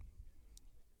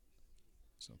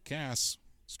 So Cass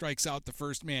strikes out the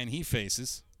first man he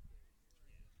faces.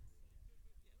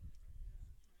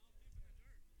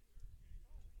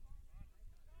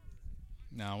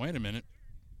 Now, wait a minute.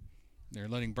 They're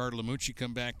letting Bartolomucci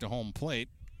come back to home plate.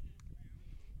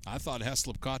 I thought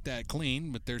Heslop caught that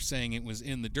clean, but they're saying it was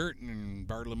in the dirt, and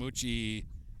Bartolomucci...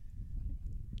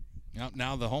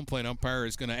 Now the home plate umpire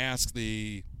is going to ask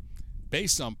the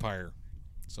base umpire.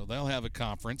 So they'll have a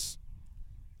conference.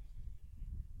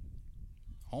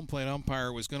 Home plate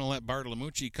umpire was going to let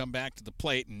Bartolomucci come back to the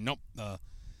plate, and nope. The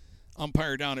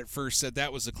umpire down at first said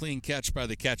that was a clean catch by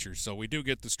the catcher, so we do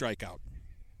get the strikeout.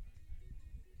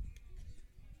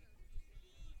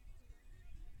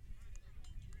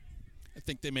 I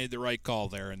think they made the right call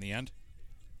there in the end.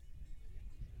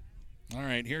 All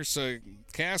right, here's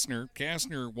Kastner.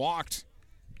 Kastner walked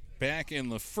back in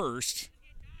the first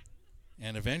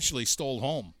and eventually stole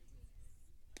home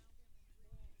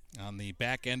on the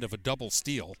back end of a double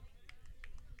steal.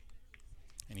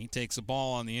 And he takes a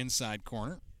ball on the inside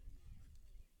corner.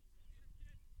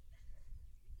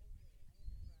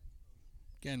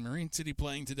 Again, Marine City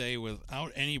playing today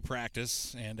without any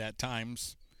practice, and at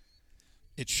times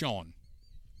it's showing.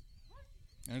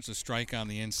 There's a strike on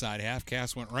the inside half.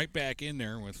 Cass went right back in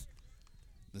there with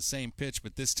the same pitch,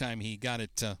 but this time he got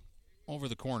it over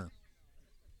the corner.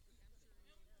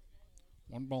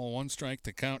 1 ball, 1 strike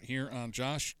to count here on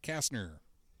Josh Kastner.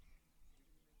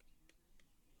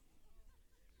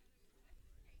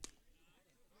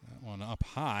 That one up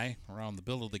high around the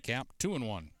bill of the cap.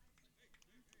 2-1.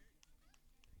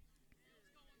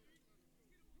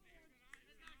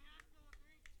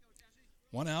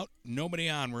 One out, nobody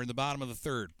on. We're in the bottom of the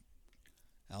third.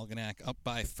 Algonac up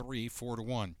by 3,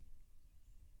 4-1.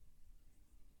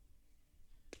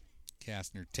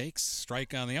 Kastner takes,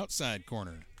 strike on the outside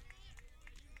corner.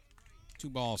 2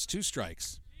 balls, 2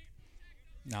 strikes.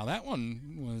 Now that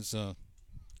one was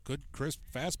good, crisp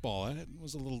fastball. That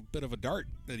was a little bit of a dart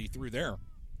that he threw there.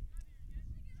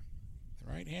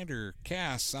 The right-hander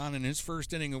Cass on in his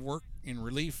first inning of work in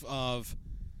relief of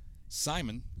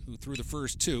Simon, who threw the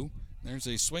first two. There's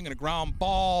a swing and a ground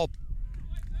ball.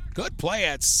 Good play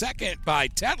at second by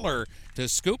Tetler to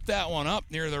scoop that one up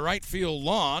near the right field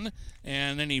lawn,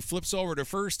 and then he flips over to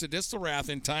first to Distelrath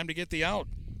in time to get the out.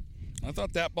 I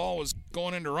thought that ball was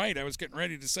going into right. I was getting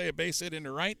ready to say a base hit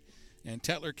into right, and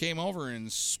Tetler came over and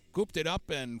scooped it up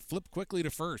and flipped quickly to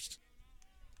first.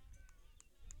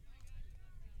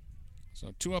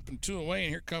 So 2 up and 2 away, and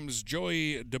here comes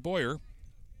Joey DeBoyer.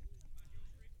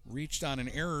 Reached on an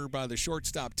error by the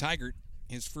shortstop Tigert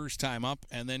his first time up,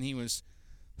 and then he was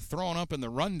thrown up in the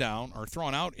rundown, or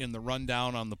thrown out in the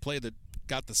rundown on the play that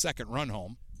got the second run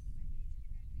home.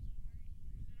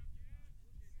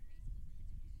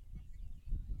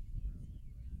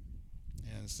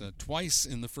 As twice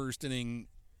in the first inning,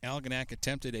 Algonac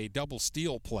attempted a double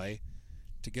steal play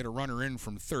to get a runner in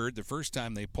from third. The first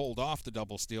time they pulled off the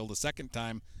double steal. The second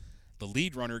time, the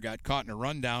lead runner got caught in a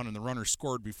rundown, and the runner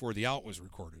scored before the out was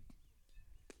recorded.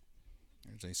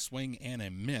 There's a swing and a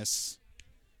miss.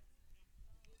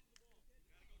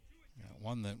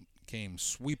 One that came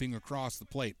sweeping across the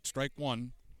plate. Strike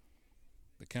one.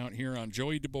 The count here on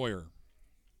Joey DeBoyer.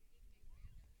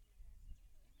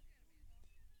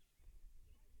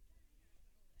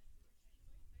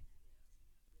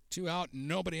 Two out,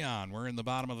 nobody on. We're in the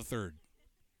bottom of the third.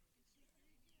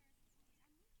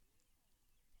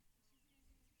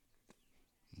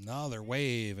 Another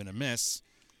wave and a miss.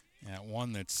 That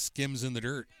one that skims in the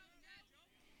dirt.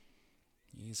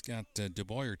 He's got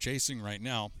DeBoyer chasing right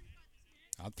now.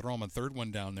 I'd throw him a third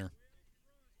one down there.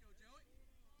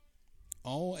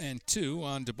 0-2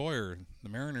 on DeBoyer. The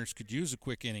Mariners could use a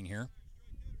quick inning here.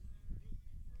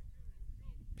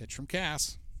 Pitch from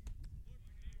Cass.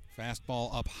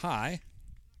 Fastball up high.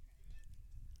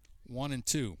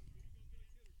 1-2.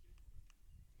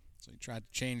 So he tried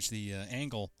to change the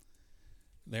angle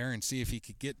there and see if he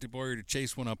could get DeBoyer to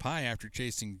chase one up high after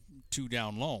chasing two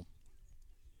down low.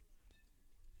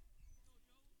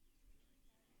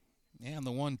 And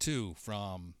the 1-2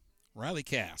 from Riley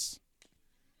Cass.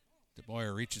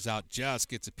 DeBoyer reaches out, just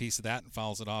gets a piece of that and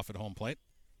fouls it off at home plate.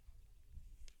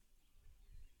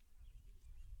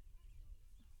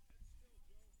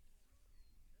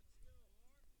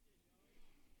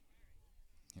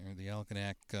 Here the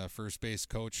Algonac first base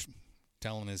coach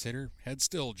telling his hitter, head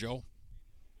still, Joe.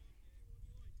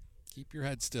 Keep your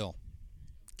head still.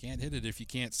 Can't hit it if you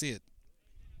can't see it.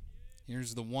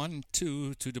 Here's the 1-2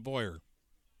 to DeBoyer.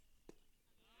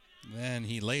 Then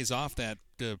he lays off that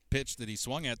pitch that he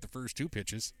swung at the first two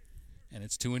pitches, and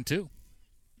it's 2-2.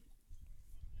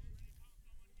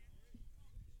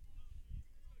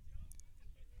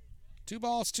 Two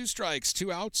balls, two strikes,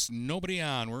 two outs, nobody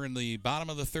on. We're in the bottom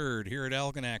of the third here at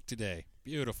Algonac today.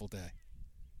 Beautiful day.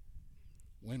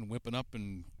 Wind whipping up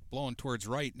and blowing towards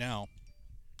right now.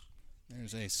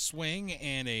 There's a swing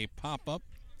and a pop-up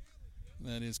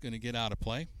that is going to get out of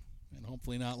play and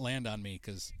hopefully not land on me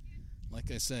because,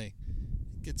 like I say,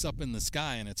 it gets up in the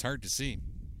sky and it's hard to see.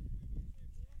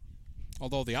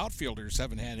 Although the outfielders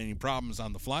haven't had any problems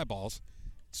on the fly balls,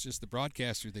 it's just the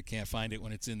broadcaster that can't find it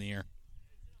when it's in the air.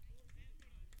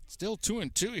 Still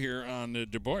 2-2 here on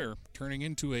DeBoyer, turning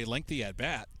into a lengthy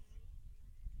at-bat.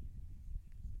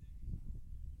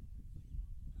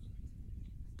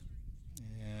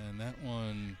 And that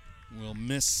one will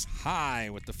miss high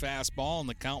with the fastball, and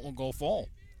the count will go full.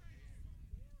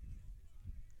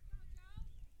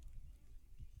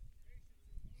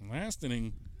 Last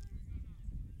inning,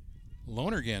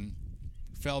 Lonergan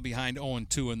fell behind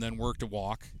 0-2 and then worked a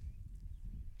walk.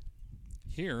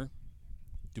 Here,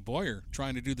 DeBoyer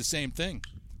trying to do the same thing.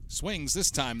 Swings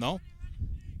this time, though.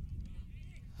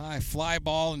 High fly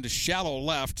ball into shallow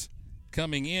left.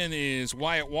 Coming in is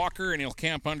Wyatt Walker, and he'll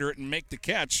camp under it and make the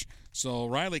catch. So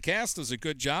Riley Cass does a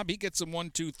good job. He gets him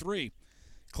 1-2-3.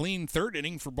 Clean third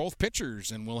inning for both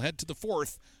pitchers, and we'll head to the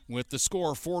fourth with the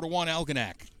score 4-1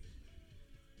 Algonac.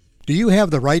 Do you have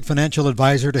the right financial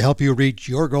advisor to help you reach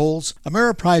your goals?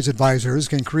 Ameriprise Advisors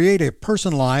can create a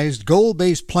personalized,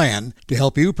 goal-based plan to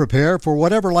help you prepare for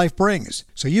whatever life brings,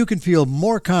 so you can feel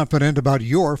more confident about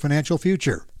your financial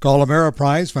future. Call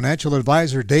Ameriprise Financial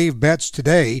Advisor Dave Betts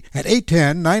today at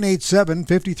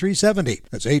 810-987-5370.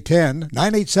 That's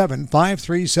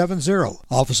 810-987-5370.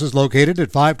 Office is located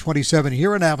at 527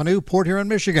 Huron Avenue, Port Huron,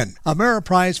 Michigan.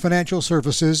 Ameriprise Financial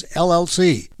Services,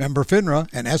 LLC. Member FINRA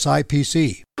and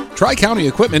SIPC. Tri-County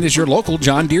Equipment is your local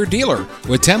John Deere dealer.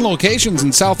 With 10 locations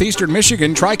in southeastern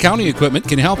Michigan, Tri-County Equipment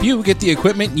can help you get the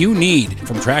equipment you need.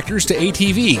 From tractors to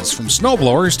ATVs, from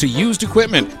snowblowers to used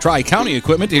equipment, Tri-County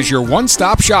Equipment is your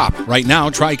one-stop shop. Right now,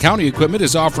 Tri-County Equipment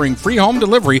is offering free home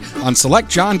delivery on select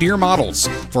John Deere models.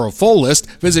 For a full list,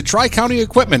 visit Tri-County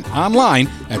Equipment online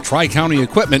at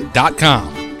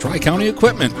tricountyequipment.com. Tri-County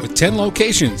Equipment with 10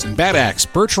 locations in Bad Axe,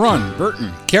 Birch Run,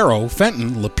 Burton, Caro,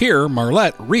 Fenton, Lapeer,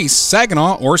 Marlette, Reese,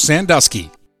 Saginaw, or Sandusky.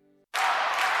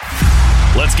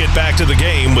 Let's get back to the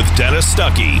game with Dennis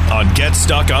Stuckey on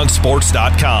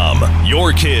GetStuckOnSports.com.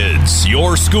 Your kids,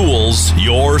 your schools,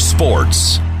 your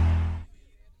sports.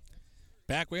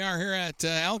 Back we are here at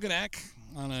Algonac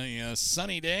on a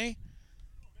sunny day.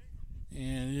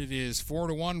 And it is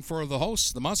 4-1 for the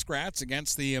hosts, the Muskrats,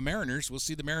 against the Mariners. We'll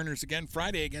see the Mariners again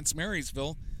Friday against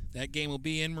Marysville. That game will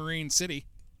be in Marine City.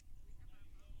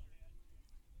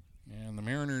 And the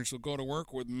Mariners will go to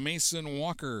work with Mason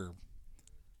Walker.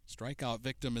 Strikeout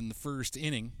victim in the first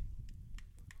inning.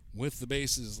 With the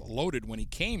bases loaded when he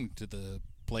came to the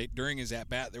plate. During his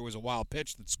at-bat, there was a wild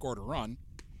pitch that scored a run.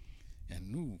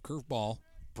 And, curveball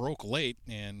broke late,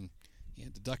 and he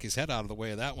had to duck his head out of the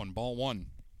way of that one. Ball one.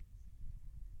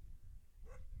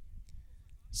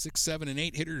 6, 7, and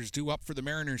 8 hitters due up for the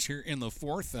Mariners here in the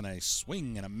fourth, and a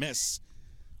swing and a miss.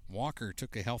 Walker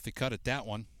took a healthy cut at that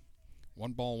one.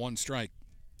 1 ball, 1 strike.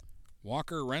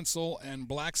 Walker, Rensel, and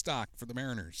Blackstock for the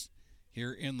Mariners.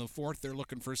 Here in the fourth, they're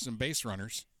looking for some base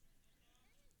runners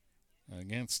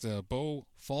against Bo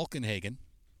Falkenhagen.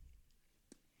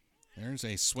 There's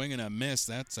a swing and a miss.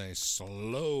 That's a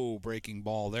slow breaking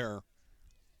ball there.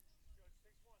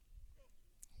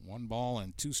 1 ball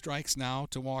and 2 strikes now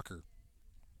to Walker.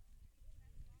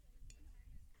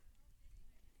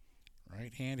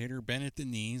 Right-hand hitter bent at the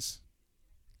knees.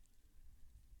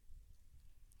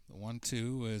 The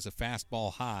 1-2 is a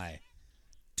fastball high.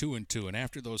 2-2. And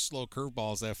after those slow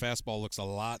curveballs, that fastball looks a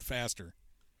lot faster.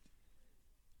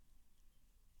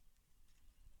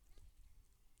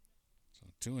 So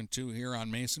 2-2 here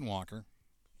on Mason Walker.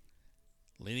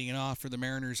 Leading it off for the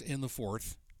Mariners in the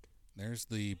fourth. There's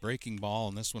the breaking ball,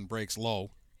 and this one breaks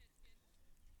low.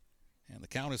 And the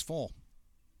count is full.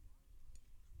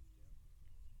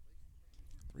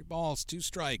 3 balls, 2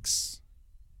 strikes.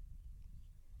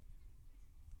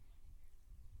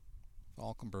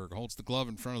 Falkenberg holds the glove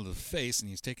in front of the face, and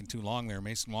he's taking too long there.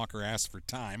 Mason Walker asks for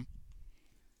time.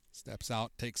 Steps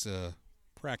out, takes a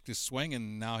practice swing,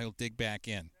 and now he'll dig back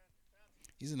in.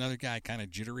 He's another guy kind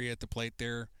of jittery at the plate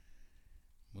there.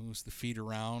 Moves the feet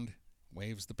around,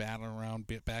 waves the bat around,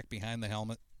 bit back behind the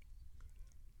helmet.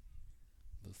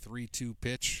 The 3-2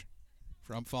 pitch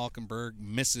from Falkenberg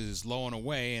misses low and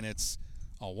away, and it's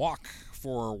a walk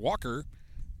for Walker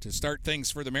to start things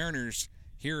for the Mariners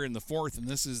here in the fourth. And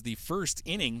this is the first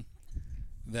inning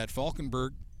that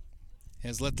Falkenberg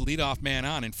has let the leadoff man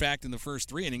on. In fact, in the first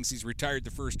 3 innings, he's retired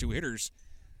the first 2 hitters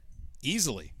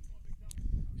easily.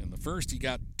 In the first, he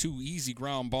got 2 easy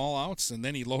ground ball outs, and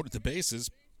then he loaded the bases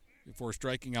before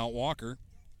striking out Walker.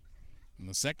 In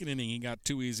the second inning, he got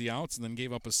 2 easy outs and then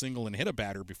gave up a single and hit a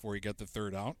batter before he got the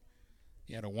third out.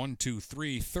 He had a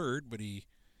 1-2-3 third, but he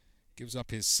gives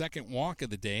up his second walk of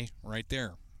the day right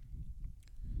there.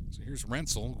 So here's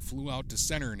Rensel, who flew out to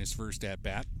center in his first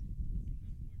at-bat.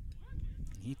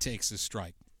 He takes his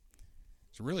strike.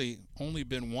 It's really only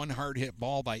been 1 hard-hit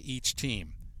ball by each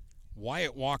team.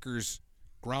 Wyatt Walker's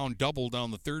ground double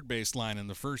down the third base line in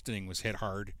the first inning was hit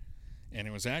hard, and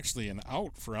it was actually an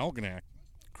out for Algonac.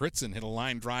 Kritzen hit a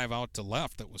line drive out to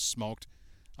left that was smoked.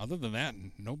 Other than that,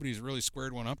 nobody's really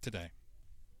squared one up today.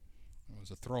 It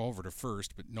was a throw over to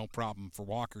first, but no problem for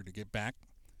Walker to get back.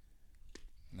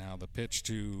 Now the pitch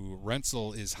to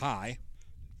Rensel is high.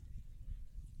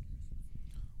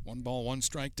 1 ball, 1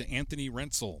 strike to Anthony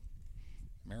Rensel,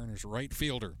 Mariners right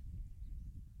fielder.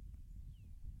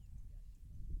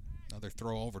 Another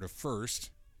throw over to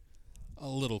first. A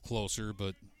little closer,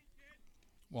 but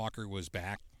Walker was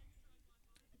back.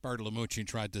 Bartolomucci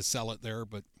tried to sell it there,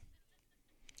 but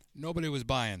nobody was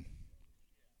buying.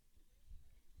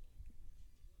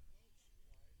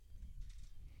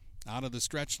 Out of the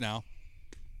stretch now.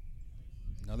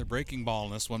 Another breaking ball,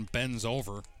 and this one bends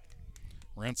over.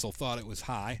 Rensel thought it was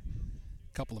high.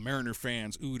 A couple of Mariner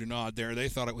fans oohed and awed there. They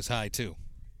thought it was high too.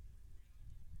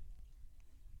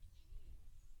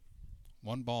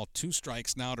 1 ball, 2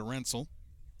 strikes now to Rensel.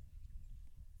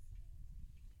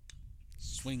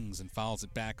 Swings and fouls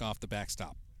it back off the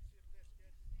backstop.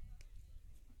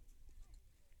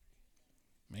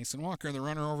 Mason Walker, the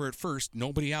runner over at first.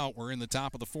 Nobody out. We're in the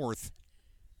top of the fourth.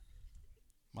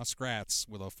 Muskrats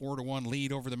with a 4-1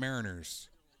 lead over the Mariners.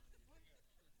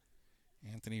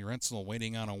 Anthony Rentzel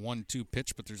waiting on a 1-2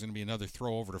 pitch, but there's going to be another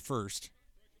throw over to first.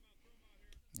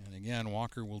 And again,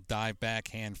 Walker will dive back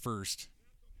hand first.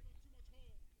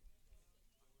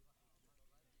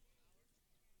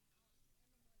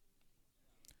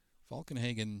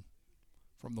 Falkenhagen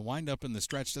from the windup in the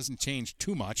stretch doesn't change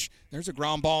too much. There's a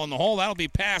ground ball in the hole. That'll be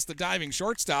past the diving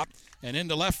shortstop and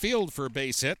into left field for a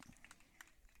base hit.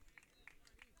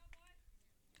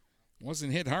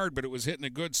 Wasn't hit hard, but it was hit in a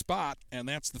good spot, and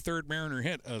that's the third Mariner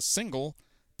hit, a single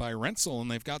by Rentzel, and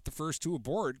they've got the first two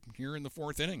aboard here in the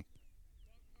fourth inning.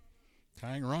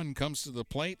 Tying run comes to the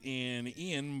plate in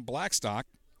Ian Blackstock,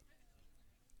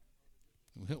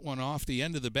 who hit one off the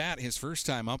end of the bat his first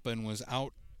time up and was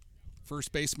out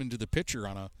first baseman to the pitcher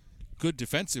on a good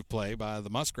defensive play by the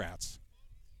Muskrats.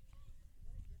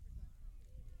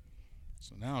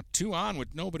 So now 2 on with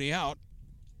nobody out.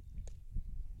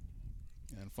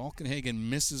 And Falkenhagen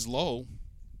misses low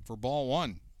for ball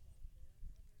 1.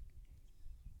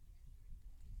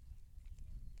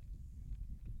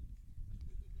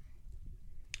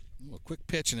 A quick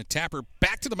pitch and a tapper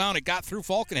back to the mound. It got through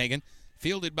Falkenhagen,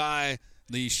 fielded by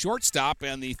the shortstop,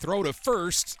 and the throw to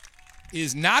first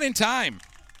is not in time.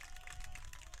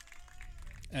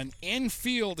 An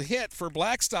infield hit for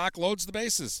Blackstock loads the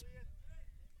bases.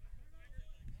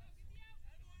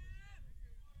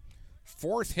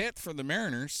 4th hit for the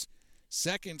Mariners,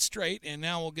 2nd straight, and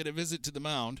now we'll get a visit to the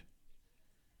mound.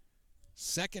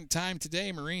 2nd time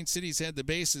today, Marine City's had the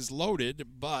bases loaded,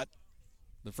 but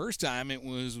the first time it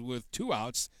was with 2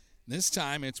 outs. This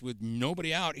time it's with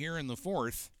nobody out here in the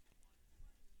 4th.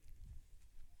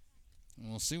 And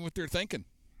we'll see what they're thinking.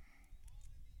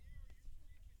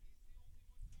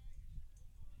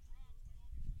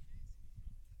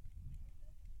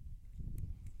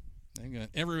 They got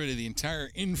everybody, the entire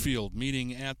infield,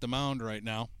 meeting at the mound right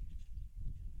now.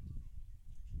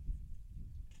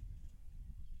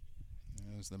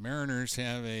 As the Mariners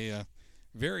have a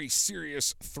very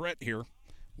serious threat here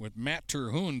with Matt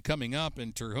Terhune coming up,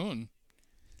 and Terhune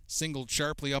singled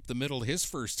sharply up the middle his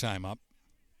first time up.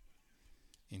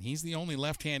 And he's the only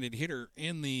left-handed hitter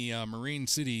in the Marine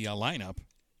City lineup.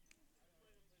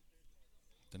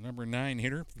 The number 9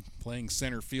 hitter playing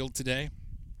center field today.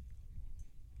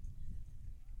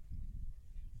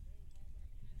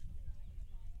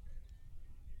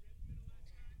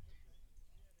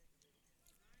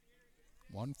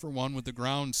 One for one with the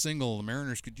ground single. The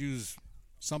Mariners could use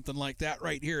something like that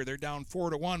right here. They're down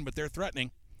 4-1, but they're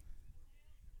threatening.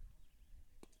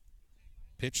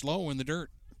 Pitch low in the dirt.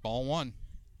 Ball 1.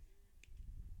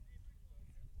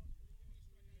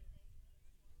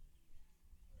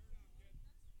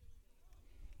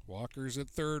 Walker's at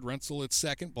third, Rentzel at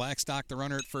second, Blackstock the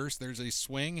runner at first. There's a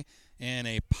swing and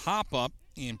a pop-up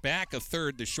in back of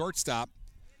third. The shortstop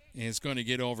is going to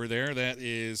get over there. That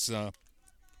is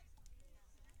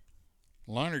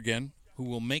Lonergan, who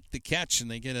will make the catch, and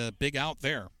they get a big out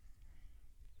there.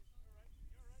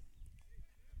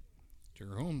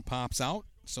 Terhune pops out,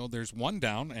 so there's 1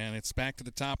 down, and it's back to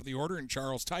the top of the order, and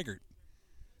Charles Tigert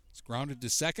is grounded to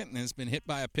second and has been hit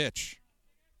by a pitch.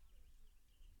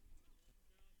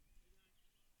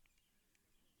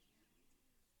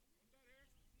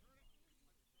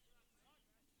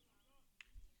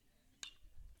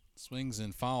 Swings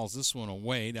and fouls this one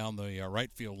away down the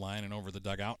right field line and over the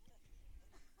dugout.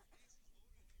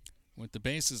 With the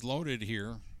bases loaded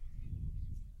here,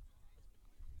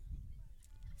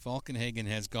 Falkenhagen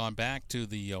has gone back to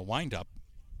the windup.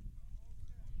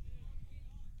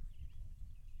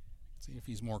 See if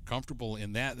he's more comfortable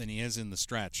in that than he is in the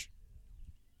stretch.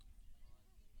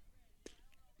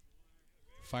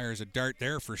 Fires a dart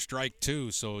there for strike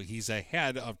 2, so he's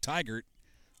ahead of Tigert.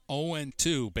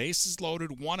 0-2. Bases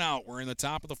loaded, 1 out. We're in the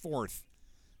top of the 4th.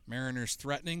 Mariners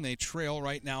threatening. They trail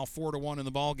right now 4-1 in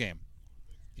the ballgame.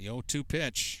 The 0-2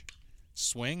 pitch.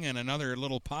 Swing and another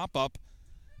little pop-up.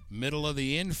 Middle of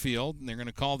the infield. And they're going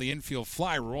to call the infield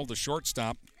fly rule. The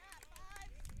shortstop,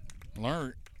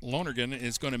 Lonergan,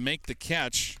 is going to make the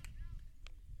catch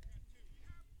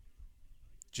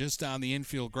just on the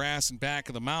infield grass and back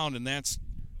of the mound. And that's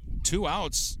 2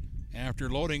 outs after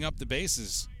loading up the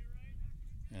bases.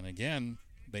 And again,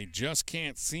 they just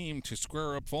can't seem to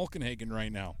square up Falkenhagen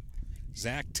right now.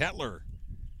 Zach Tetler,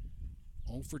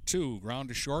 0 for 2, ground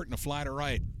to short and a fly to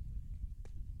right.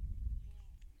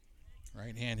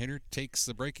 Right-hand hitter takes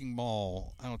the breaking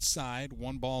ball outside.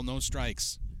 1 ball, no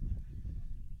strikes.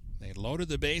 They loaded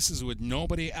the bases with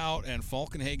nobody out, and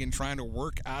Falkenhagen, trying to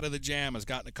work out of the jam, has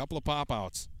gotten a couple of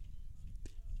pop-outs.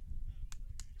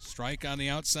 Strike on the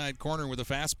outside corner with a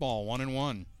fastball,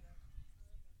 1-1.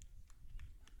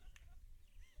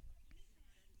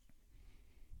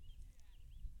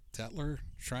 Tetler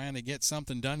trying to get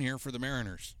something done here for the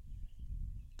Mariners.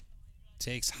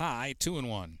 Takes high,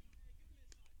 2-1.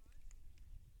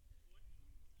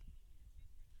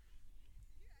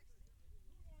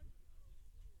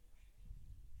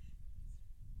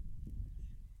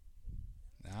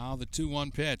 Now the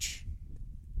 2-1 pitch.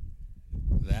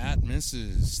 That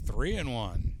misses,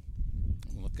 3-1.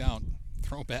 Look out.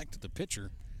 Throw back to the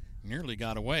pitcher. Nearly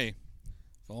got away.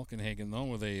 Falkenhagen, though,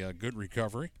 with a good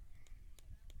recovery.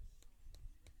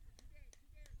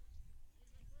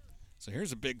 So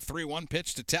here's a big 3-1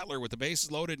 pitch to Tetler with the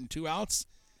bases loaded and 2 outs.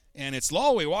 And it's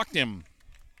low. We walked him.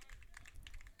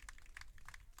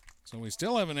 So we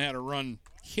still haven't had a run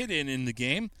hit in the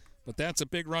game. But that's a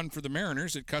big run for the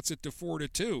Mariners. It cuts it to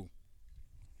 4-2.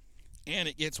 And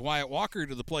it gets Wyatt Walker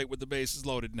to the plate with the bases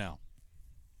loaded now.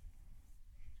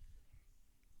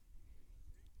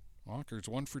 Walker's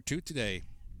 1 for 2 today.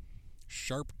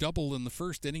 Sharp double in the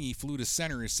first inning. He flew to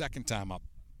center his second time up.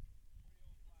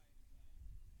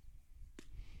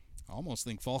 I almost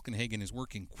think Falkenhagen is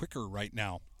working quicker right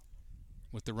now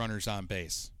with the runners on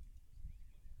base.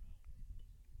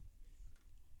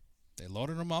 They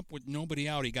loaded him up with nobody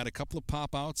out. He got a couple of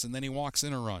pop-outs, and then he walks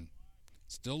in a run.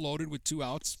 Still loaded with 2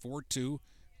 outs, 4-2.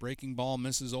 Breaking ball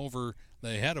misses over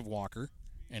the head of Walker,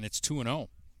 and it's 2-0.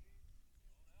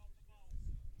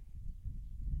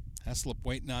 Heslop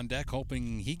waiting on deck,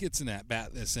 hoping he gets an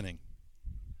at-bat this inning.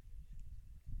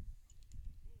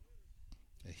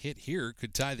 A hit here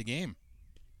could tie the game.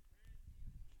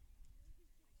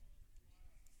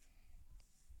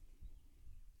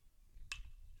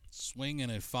 Swing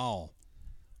and a foul.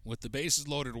 With the bases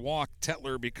loaded walk,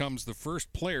 Tetler becomes the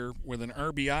first player with an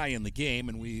RBI in the game,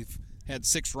 and we've had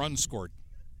 6 runs scored.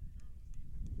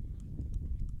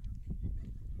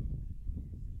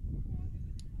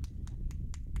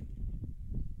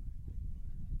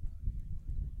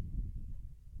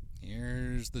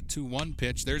 Here's the 2-1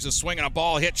 pitch. There's a swing and a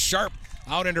ball hit sharp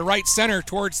out into right center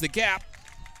towards the gap.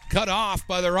 Cut off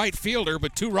by the right fielder,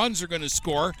 but 2 runs are going to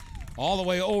score. All the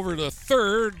way over to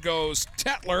third goes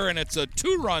Tetler, and it's a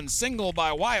 2-run single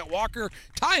by Wyatt Walker,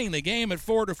 tying the game at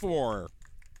 4-4.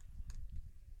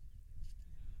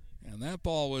 And that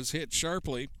ball was hit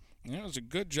sharply. And that was a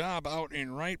good job out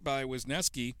in right by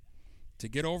Wisniewski to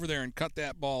get over there and cut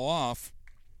that ball off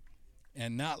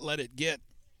and not let it get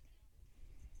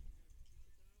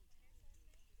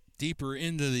deeper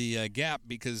into the gap,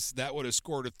 because that would have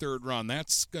scored a 3rd run.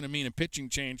 That's going to mean a pitching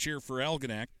change here for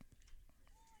Algonac.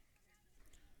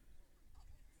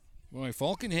 Boy,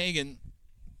 Falkenhagen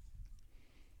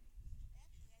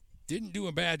didn't do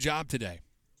a bad job today.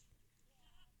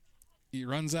 He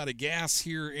runs out of gas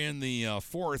here in the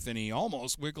 4th, and he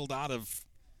almost wiggled out of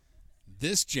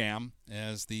this jam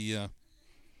as the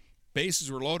bases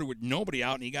were loaded with nobody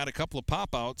out, and he got a couple of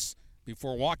pop-outs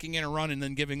before walking in a run and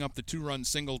then giving up the 2-run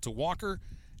single to Walker.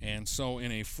 And so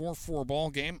in a 4-4 ball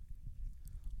game,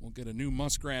 we'll get a new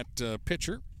Muskrat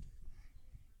pitcher.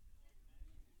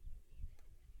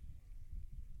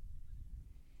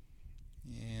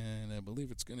 And I believe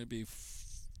it's going to be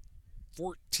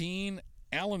 14,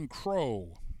 Alan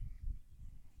Crow.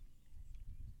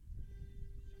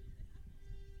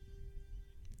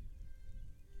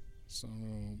 So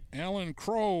Alan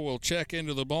Crow will check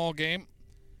into the ball game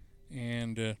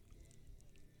and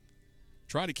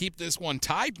try to keep this one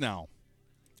tied now.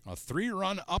 A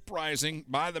 3-run uprising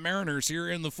by the Mariners here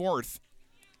in the 4th.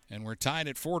 And we're tied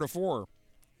at 4-4.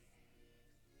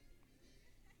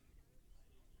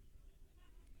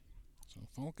 So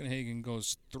Falkenhagen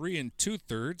goes 3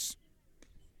 2/3.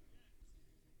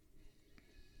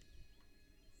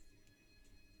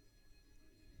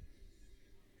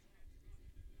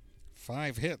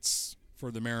 Five hits for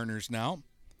the Mariners now.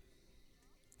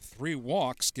 3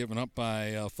 walks given up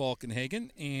by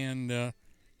Falkenhagen, and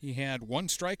he had 1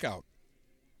 strikeout.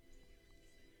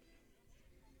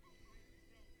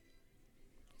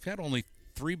 We've had only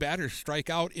 3 batters strike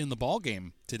out in the ball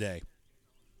game today.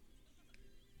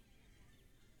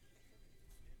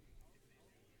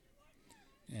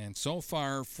 And so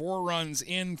far, 4 runs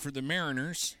in for the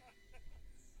Mariners.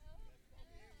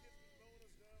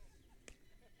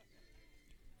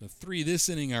 The 3 this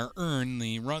inning are earned.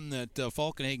 The run that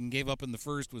Falkenhagen gave up in the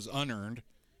first was unearned.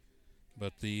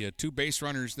 But the 2 base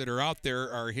runners that are out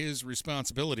there are his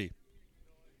responsibility.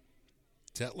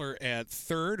 Tetler at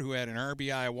third, who had an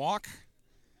RBI walk.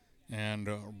 And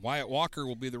Wyatt Walker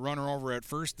will be the runner over at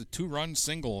first, the 2-run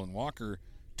single. And Walker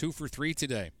 2 for 3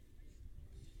 today.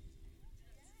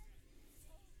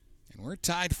 And we're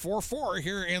tied 4-4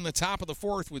 here in the top of the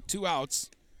 4th with 2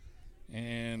 outs.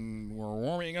 And we're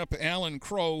warming up Alan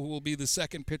Crow, who will be the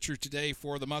second pitcher today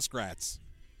for the Muskrats.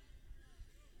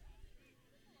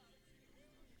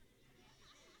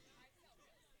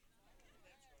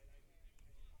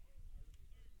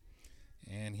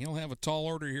 he'll have a tall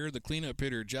order here. The cleanup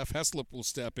hitter, Jeff Heslop, will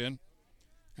step in.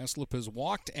 Heslop has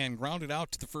walked and grounded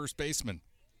out to the first baseman.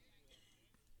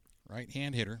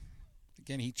 Right-hand hitter.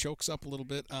 Again, he chokes up a little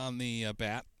bit on the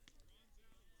bat.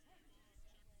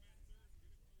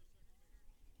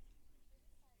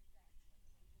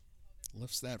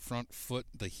 Lifts that front foot,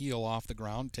 the heel off the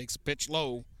ground. Takes a pitch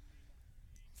low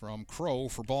from Crow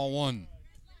for ball one.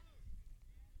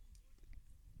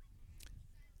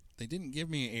 They didn't give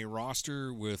me a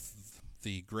roster with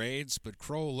the grades, but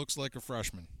Crow looks like a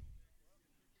freshman.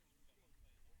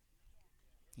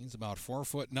 He's about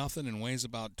 4'0" and weighs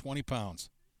about 20 pounds.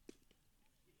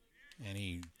 And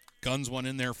he guns one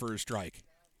in there for a strike.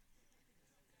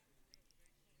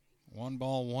 1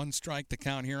 ball, 1 strike to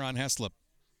count here on Heslop.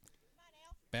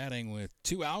 Batting with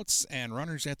 2 outs and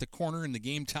runners at the corner, and the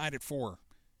game tied at 4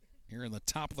 here in the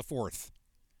top of the 4th.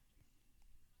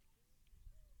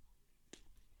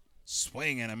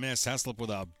 Swing and a miss. Heslop with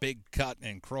a big cut,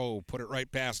 and Crow put it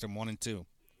right past him, 1-2.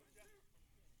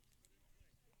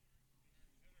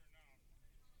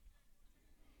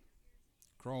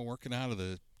 Crow working out of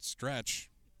the stretch.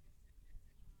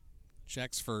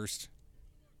 Checks first.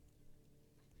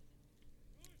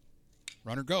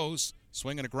 Runner goes.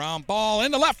 Swinging a ground ball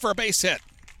into left for a base hit.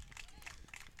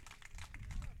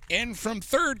 In from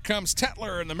third comes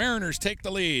Tetler, and the Mariners take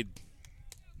the lead.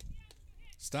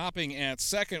 Stopping at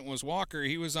second was Walker.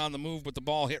 He was on the move, but the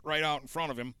ball hit right out in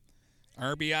front of him.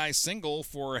 RBI single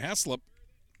for Heslop.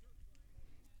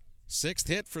 6th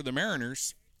hit for the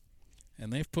Mariners.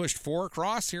 And they've pushed 4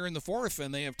 across here in the 4th,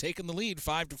 and they have taken the lead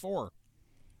 5-4.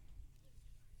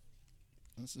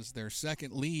 This is their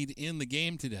 2nd lead in the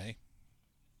game today.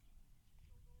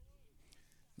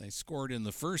 They scored in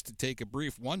the first to take a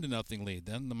brief 1-0 lead.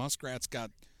 Then the Muskrats got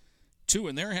 2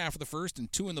 in their half of the first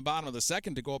and 2 in the bottom of the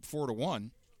second to go up 4-1.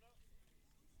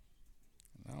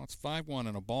 Now it's 5-1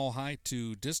 and a ball high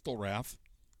to Distelrath.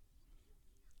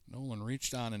 Nolan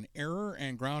reached on an error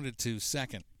and grounded to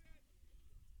second.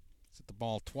 He's hit the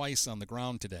ball twice on the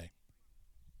ground today.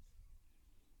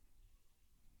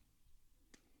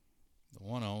 The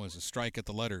 1-0 is a strike at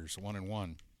the letters,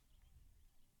 1-1.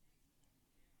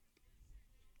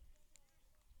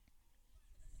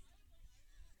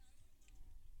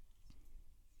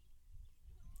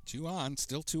 2 on,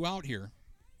 still 2 out here.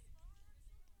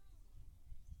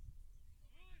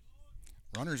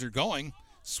 Runners are going.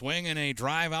 Swing and a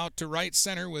drive out to right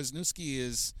center. Wisniewski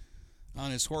is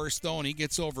on his horse, though, and he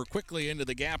gets over quickly into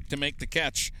the gap to make the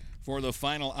catch for the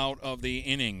final out of the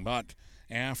inning. But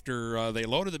after they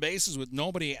loaded the bases with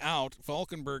nobody out,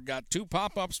 Falkenberg got 2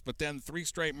 pop-ups, but then 3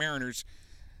 straight Mariners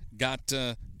got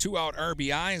 2 out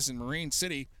RBIs, and Marine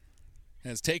City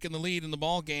has taken the lead in the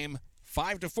ball game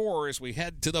 5-4 as we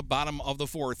head to the bottom of the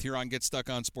 4th here on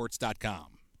GetStuckOnSports.com.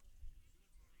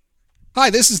 Hi,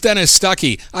 this is Dennis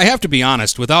Stuckey. I have to be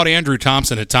honest, without Andrew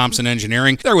Thompson at Thompson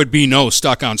Engineering, there would be no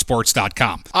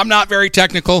StuckOnSports.com. I'm not very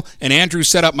technical, and Andrew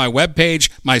set up my webpage,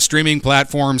 my streaming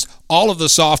platforms, all of the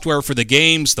software for the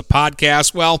games, the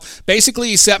podcasts. Well, basically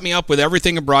he set me up with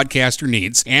everything a broadcaster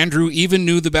needs. Andrew even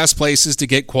knew the best places to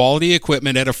get quality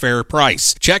equipment at a fair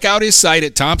price. Check out his site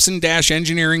at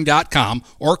thompson-engineering.com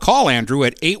or call Andrew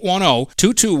at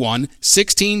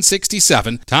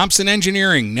 810-221-1667. Thompson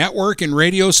Engineering, network and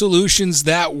radio solutions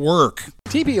that work.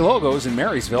 TP Logos in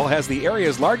Marysville has the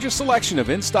area's largest selection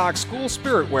of in-stock school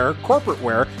spirit wear, corporate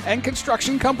wear, and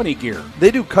construction company gear.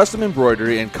 They do custom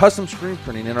embroidery and custom screen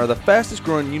printing and are the fastest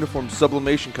growing uniform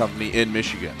sublimation company in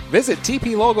Michigan. Visit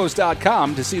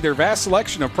tplogos.com to see their vast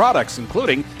selection of products,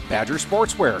 including Badger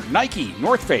Sportswear, Nike,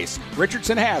 North Face,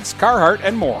 Richardson Hats, Carhartt,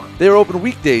 and more. They are open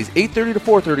weekdays 8:30 to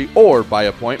 4:30 or by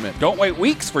appointment. Don't wait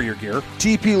weeks for your gear.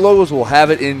 TP Logos will have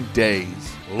it in days.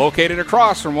 Located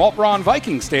across from Walt Braun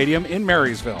Viking Stadium in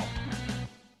Marysville.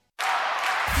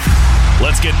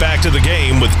 Let's get back to the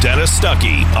game with Dennis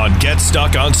Stuckey on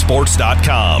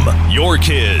GetStuckOnSports.com. Your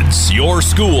kids, your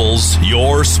schools,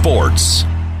 your sports.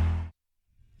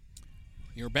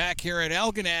 You're back here at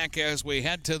Algonac as we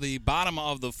head to the bottom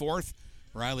of the 4th.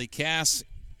 Riley Cass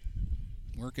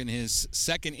working his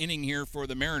 2nd inning here for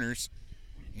the Mariners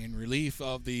in relief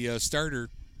of the starter,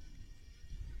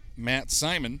 Matt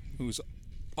Simon, who's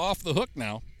off the hook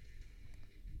now.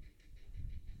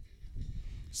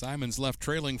 Simon's left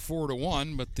trailing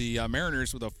 4-1, but the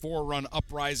Mariners with a 4-run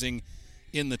uprising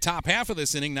in the top half of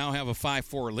this inning now have a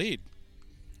 5-4 lead.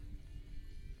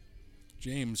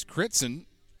 James Critson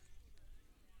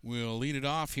will lead it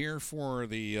off here for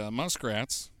the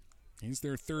Muskrats. He's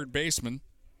their 3rd baseman,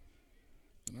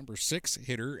 the number 6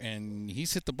 hitter, and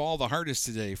he's hit the ball the hardest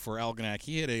today for Algonac.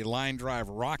 He hit a line drive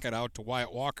rocket out to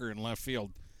Wyatt Walker in left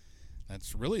field.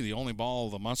 That's really the only ball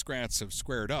the Muskrats have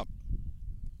squared up.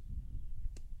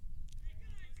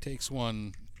 Takes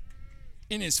one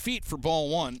in his feet for ball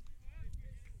one.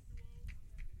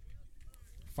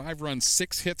 5 runs,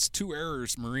 6 hits, 2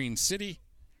 errors, Marine City.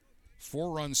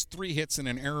 4 runs, 3 hits, and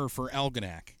an error for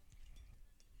Algonac.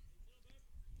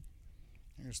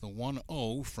 There's the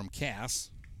 1-0 from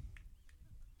Cass.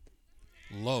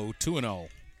 Low, 2-0.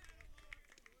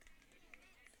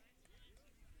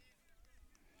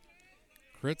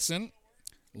 Critson,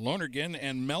 Lonergan,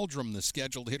 and Meldrum, the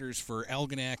scheduled hitters for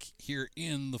Algonac here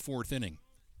in the 4th inning.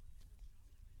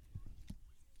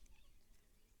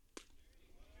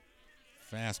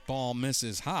 Fastball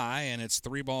misses high, and it's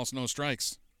 3 balls, no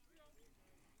strikes.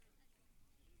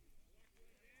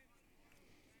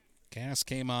 Cass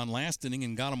came on last inning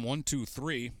and got him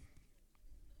 1-2-3.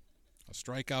 A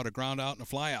strikeout, a ground out, and a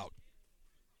fly out.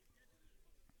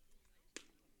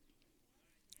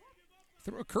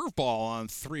 Threw a curveball on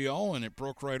 3-0, and it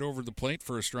broke right over the plate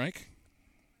for a strike.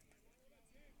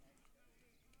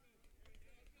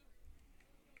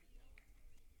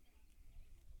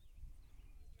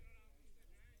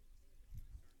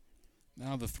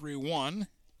 Now the 3-1,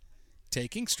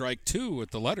 taking strike 2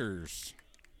 at the letters.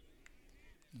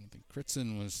 I think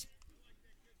Critson was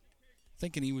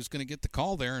thinking he was going to get the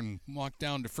call there and walk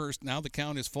down to first. Now the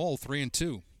count is full,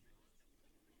 3-2.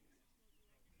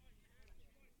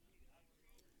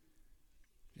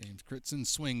 James Critson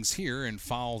swings here and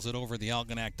fouls it over the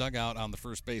Algonac dugout on the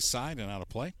first base side and out of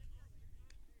play.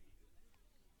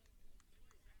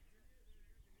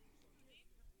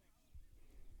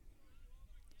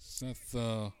 Seth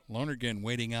Lonergan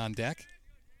waiting on deck.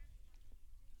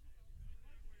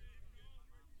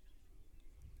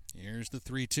 Here's the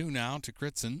 3-2 now to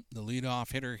Critson, the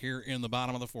leadoff hitter here in the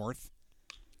bottom of the 4th.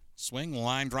 Swing,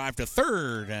 line drive to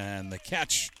third, and the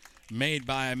catch made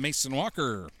by Mason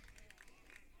Walker.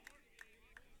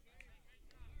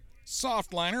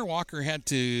 Soft liner. Walker had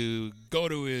to go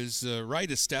to his right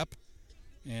a step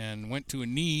and went to a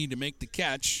knee to make the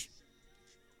catch.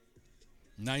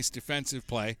 Nice defensive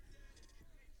play.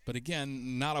 But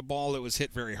again, not a ball that was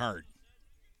hit very hard.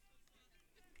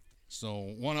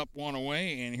 So 1 up, 1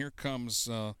 away, and here comes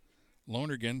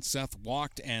Lonergan. Seth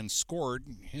walked and scored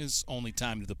his only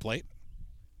time to the plate.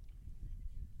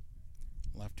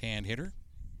 Left-hand hitter.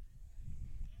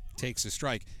 Takes a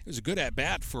strike. It was a good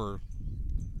at-bat for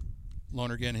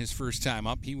Lonergan his first time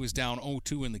up. He was down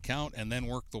 0-2 in the count and then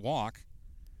worked the walk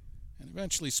and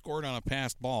eventually scored on a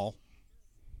passed ball.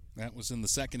 That was in the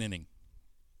 2nd inning.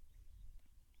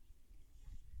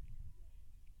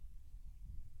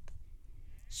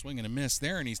 Swing and a miss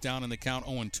there, and he's down in the count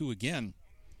 0-2 again.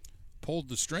 Pulled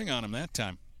the string on him that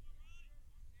time.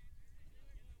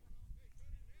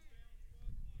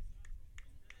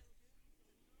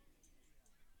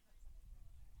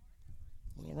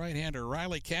 Little right-hander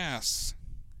Riley Cass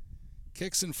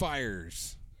kicks and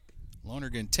fires.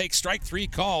 Lonergan takes strike 3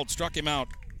 called, struck him out.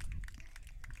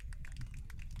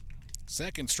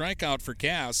 Second strikeout for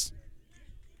Cass.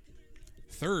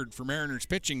 Third for Mariners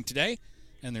pitching today.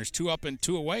 And there's 2 up and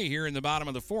 2 away here in the bottom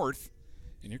of the 4th.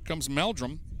 And here comes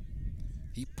Meldrum.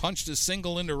 He punched a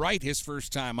single into right his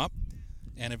first time up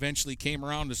and eventually came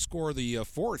around to score the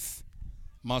 4th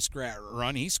Muskrat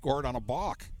run. He scored on a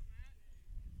balk.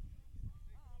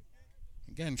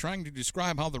 Again, trying to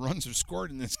describe how the runs are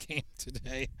scored in this game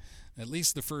today. At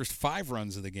least the first 5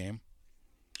 runs of the game.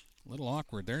 A little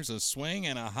awkward. There's a swing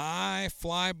and a high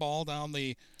fly ball down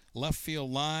the left field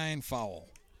line, foul.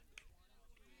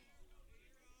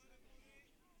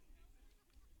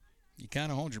 You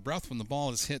kind of hold your breath when the ball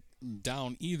is hit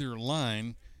down either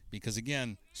line because,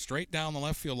 again, straight down the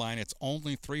left field line, it's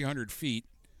only 300 feet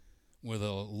with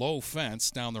a low fence.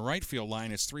 Down the right field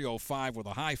line, it's 305 with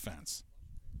a high fence.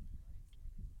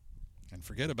 And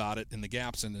forget about it in the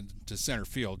gaps into center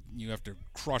field. You have to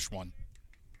crush one.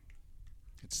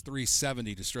 It's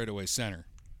 370 to straightaway center.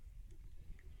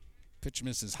 Pitch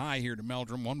misses high here to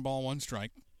Meldrum. 1 ball, 1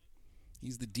 strike.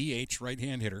 He's the DH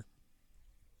right-hand hitter.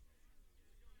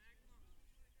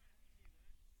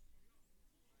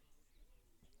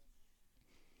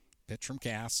 Pitch from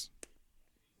Cass.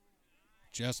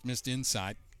 Just missed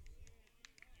inside.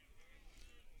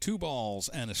 2 balls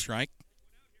and a strike.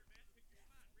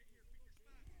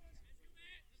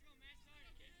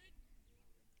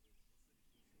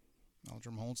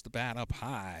 Meldrum holds the bat up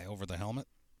high over the helmet.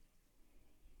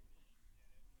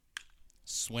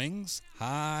 Swings,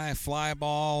 high fly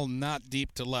ball, not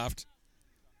deep to left.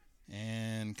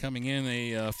 And coming in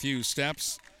a few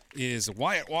steps is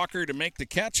Wyatt Walker to make the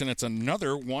catch, and it's another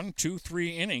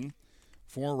 1-2-3 inning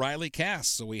for Riley Cass.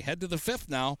 So we head to the 5th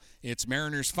now. It's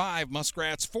Mariners 5,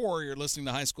 Muskrats 4. You're listening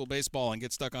to High School Baseball on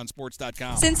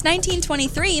GetStuckOnSports.com. Since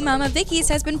 1923, Mama Vicky's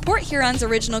has been Port Huron's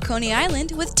original Coney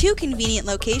Island with 2 convenient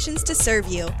locations to serve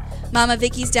you. Mama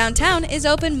Vicky's downtown is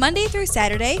open Monday through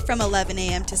Saturday from 11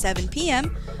 a.m. to 7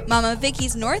 p.m. Mama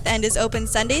Vicky's North End is open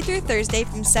Sunday through Thursday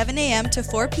from 7 a.m. to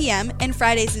 4 p.m. and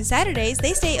Fridays and Saturdays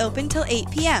they stay open till 8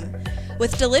 p.m.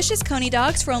 With delicious Coney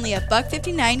dogs for only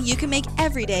 $1.59, you can make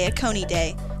every day a Coney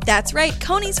day. That's right,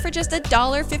 Coney's for just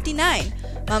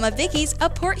 $1.59. Mama Vicky's, a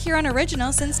Port Huron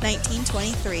original since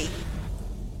 1923.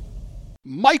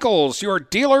 Michael's, your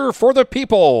dealer for the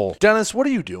people. Dennis, what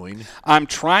are you doing? I'm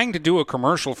trying to do a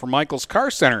commercial for Michael's Car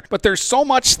Center, but there's so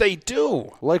much they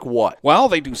do. Like what? Well,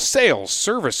 they do sales,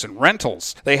 service, and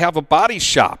rentals. They have a body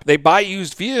shop. They buy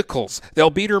used vehicles. They'll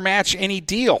beat or match any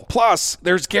deal. Plus,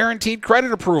 there's guaranteed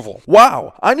credit approval.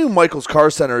 Wow, I knew Michael's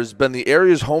Car Center has been the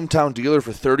area's hometown dealer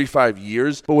for 35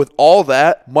 years, but with all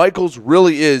that, Michael's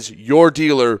really is your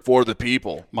dealer for the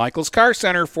people. Michael's Car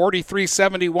Center,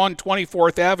 4371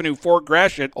 24th Avenue, Fort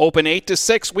Gratiot, open 8 to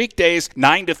 6 weekdays,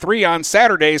 9 to 3 on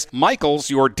Saturdays. Michael's,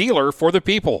 your dealer for the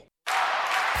people.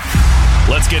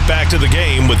 Let's get back to the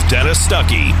game with Dennis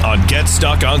Stuckey on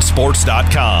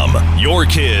GetStuckOnSports.com. Your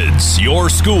kids, your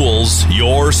schools,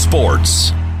 your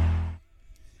sports.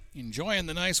 Enjoying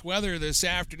the nice weather this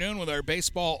afternoon with our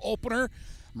baseball opener.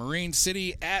 Marine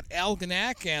City at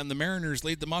Algonac, and the Mariners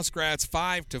lead the Muskrats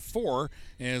 5-4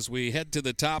 as we head to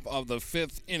the top of the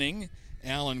 5th inning.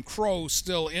 Alan Crow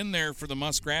still in there for the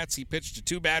Muskrats. He pitched to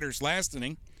 2 batters last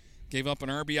inning, gave up an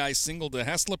RBI single to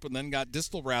Heslop, and then got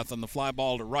Distelrath on the fly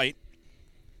ball to right.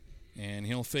 And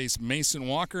he'll face Mason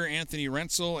Walker, Anthony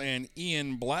Rentzel, and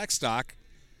Ian Blackstock,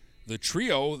 the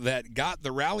trio that got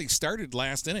the rally started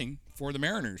last inning for the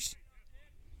Mariners.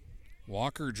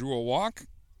 Walker drew a walk.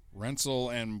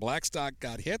 Rentzel and Blackstock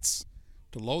got hits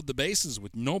to load the bases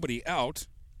with nobody out.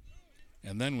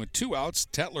 And then with 2 outs,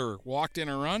 Tetler walked in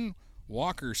a run,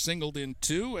 Walker singled in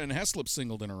 2, and Heslop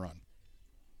singled in a run.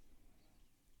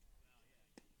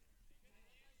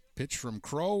 Pitch from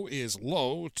Crow is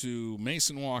low to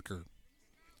Mason Walker.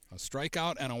 A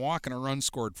strikeout and a walk and a run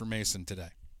scored for Mason today.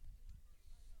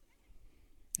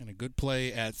 And a good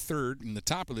play at third in the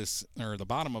top of this, or the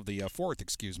bottom of the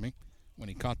 4th, when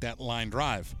he caught that line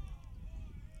drive.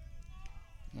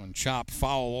 One chop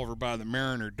foul over by the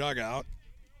Mariner dugout.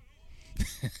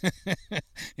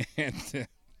 And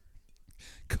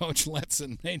Coach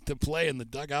Letson made the play, and the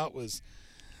dugout was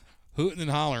hooting and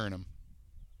hollering him.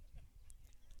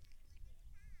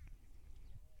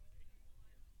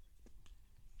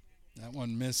 That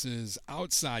one misses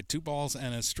outside. 2 balls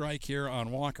and a strike here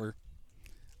on Walker,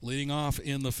 leading off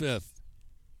in the 5th.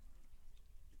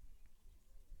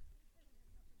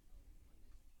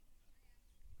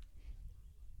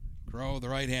 Crow, the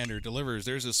right-hander, delivers.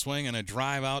 There's a swing and a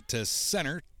drive out to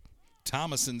center.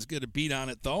 Thomason's going to beat on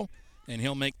it, though, and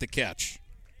he'll make the catch.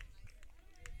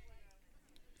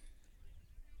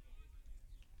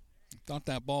 Thought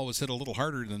that ball was hit a little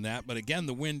harder than that, but again,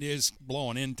 the wind is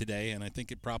blowing in today, and I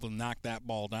think it probably knocked that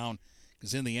ball down,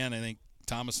 because in the end, I think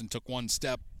Thomason took 1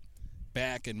 step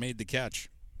back and made the catch.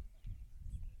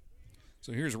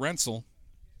 So here's Rentzel.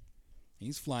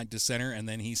 He's flied to center, and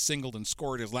then he singled and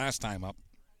scored his last time up.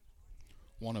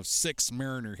 1 of 6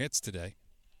 Mariner hits today.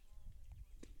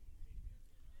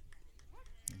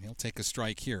 And he'll take a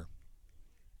strike here.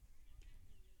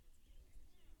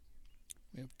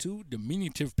 We have 2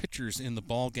 diminutive pitchers in the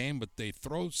ball game, but they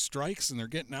throw strikes and they're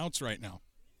getting outs right now.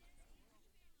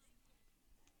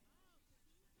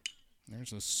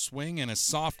 There's a swing and a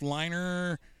soft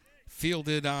liner,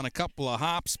 fielded on a couple of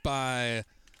hops by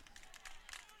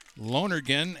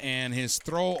Lonergan, and his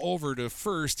throw over to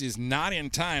first is not in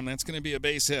time. That's going to be a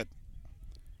base hit.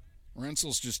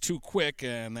 Rentzel's just too quick,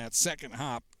 and that second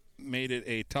hop made it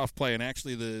a tough play. And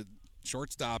actually, the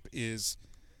shortstop is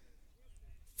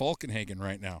Falkenhagen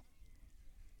right now.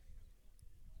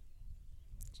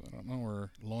 So I don't know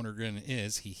where Lonergan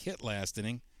is. He hit last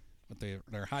inning, but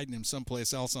they're hiding him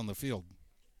someplace else on the field.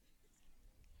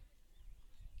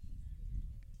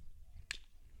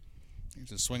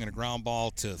 Here's a swing and a ground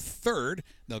ball to third.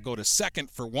 They'll go to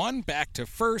second for 1, back to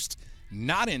first.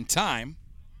 Not in time.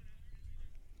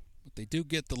 But they do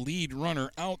get the lead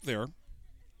runner out there.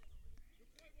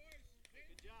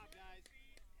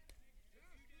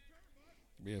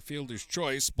 Be a fielder's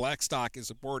choice. Blackstock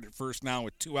is aboard at first now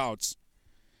with 2 outs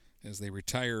as they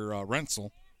retire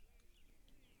Rentzel.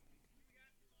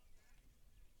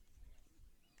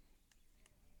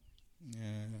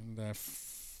 And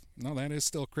no, that is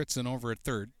still Kritzen over at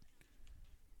third.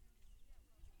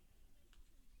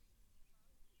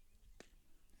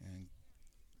 And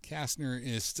Kastner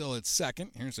is still at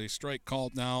second. Here's a strike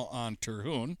called now on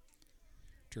Terhune.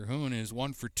 Terhune is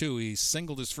 1 for 2. He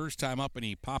singled his first time up and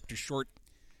he popped to short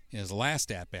his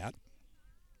last at-bat.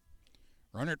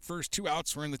 Runner at first, 2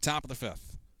 outs. We're in the top of the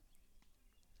 5th.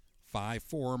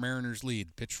 5-4 Mariners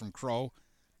lead. Pitch from Crow,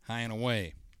 high and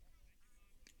away.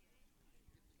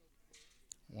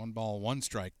 1 ball, 1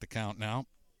 strike, the count now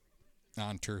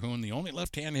on Terhune, the only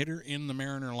left-hand hitter in the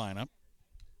Mariner lineup.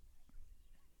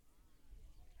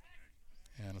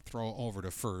 And a throw over to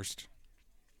first.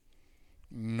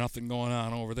 Nothing going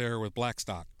on over there with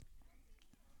Blackstock.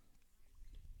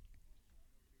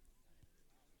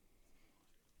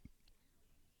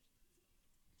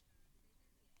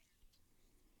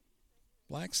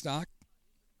 Blackstock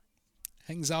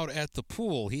hangs out at the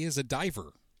pool. He is a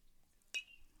diver.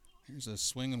 Here's a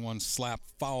swing and one slap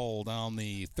foul down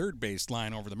the third base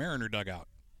line over the Mariner dugout.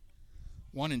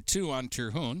 1-2 on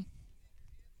Terhune.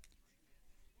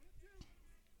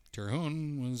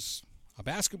 Terhune was a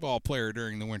basketball player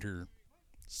during the winter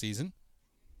season.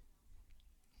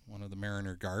 One of the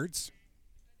Mariner guards.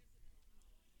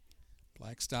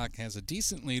 Blackstock has a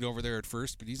decent lead over there at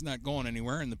first, but he's not going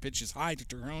anywhere, and the pitch is high to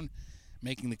Terhune,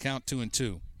 making the count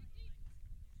 2-2.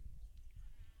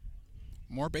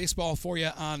 More baseball for you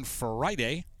on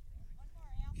Friday,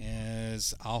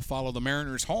 as I'll follow the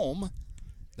Mariners home.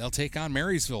 They'll take on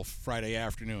Marysville Friday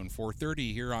afternoon,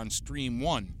 4:30 here on Stream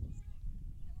 1.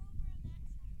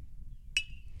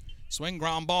 Swing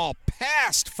ground ball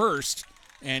past first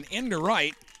and into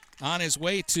right. On his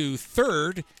way to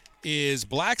third is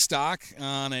Blackstock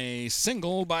on a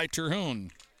single by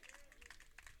Terhune.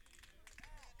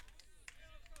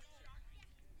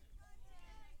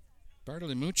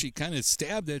 Bartolomucci kind of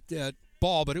stabbed at that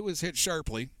ball, but it was hit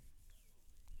sharply.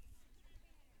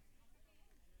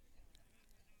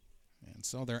 And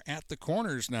so they're at the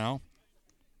corners now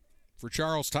for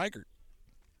Charles Tigert.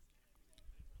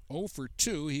 0 for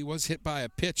 2. He was hit by a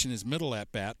pitch in his middle at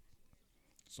bat.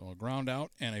 So a ground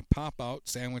out and a pop out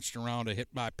sandwiched around a hit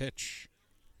by pitch.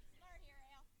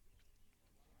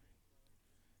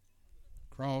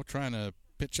 Crow trying to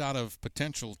pitch out of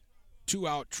potential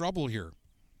 2-out trouble here.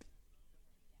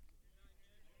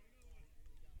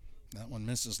 That one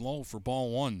misses low for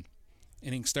ball 1.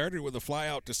 Inning started with a fly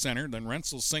out to center, then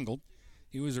Rensel singled.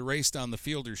 He was erased on the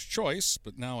fielder's choice,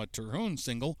 but now a Terhune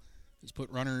single has put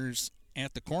runners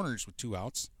at the corners with 2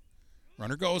 outs.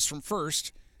 Runner goes from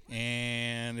first,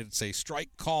 and it's a strike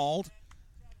called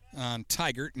on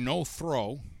Tigert. No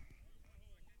throw.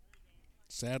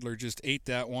 Sadler just ate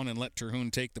that one and let Terhune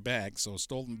take the bag, so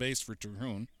stolen base for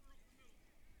Terhune.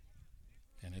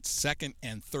 And it's second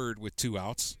and third with 2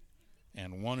 outs.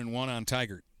 And 1-1 on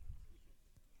Tigert.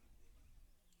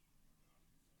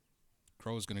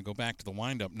 Crow's going to go back to the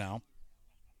windup now.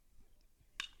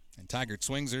 And Tigert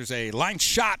swings. There's a line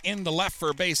shot in the left for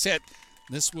a base hit.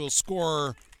 This will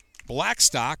score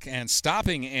Blackstock. And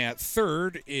stopping at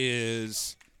third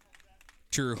is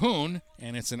Terhune.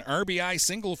 And it's an RBI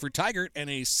single for Tigert and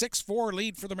a 6-4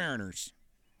 lead for the Mariners.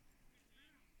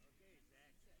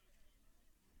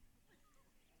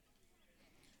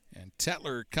 And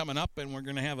Tetler coming up, and we're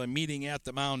going to have a meeting at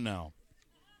the mound now.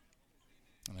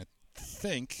 And I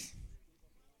think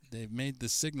they've made the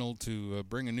signal to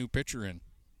bring a new pitcher in.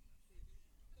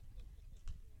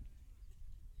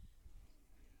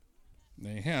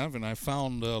 They have, and I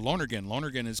found Lonergan.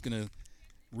 Lonergan is going to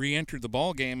re-enter the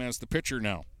ball game as the pitcher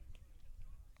now.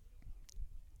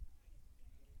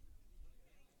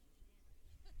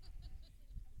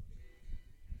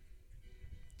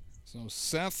 So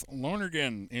Seth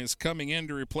Lonergan is coming in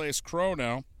to replace Crow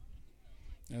now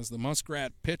as the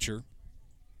Muskrat pitcher.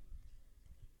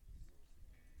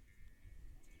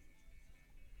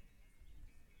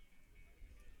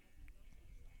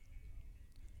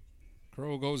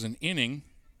 Crow goes an inning,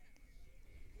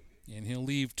 and he'll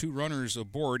leave 2 runners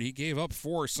aboard. He gave up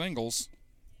 4 singles.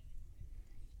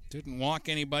 Didn't walk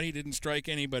anybody, didn't strike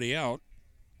anybody out.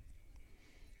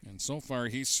 And so far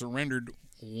he's surrendered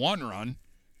 1 run.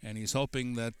 And he's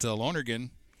hoping that Lonergan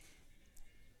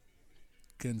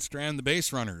can strand the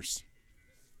base runners.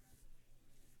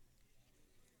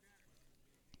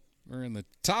 We're in the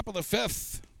top of the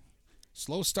 5th.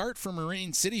 Slow start for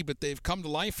Marine City, but they've come to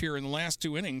life here in the last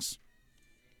 2 innings.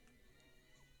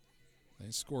 They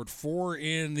scored 4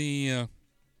 in the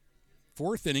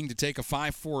 4th inning to take a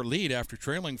 5-4 lead after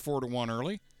trailing 4-1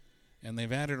 early. And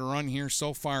they've added a run here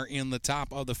so far in the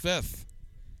top of the 5th.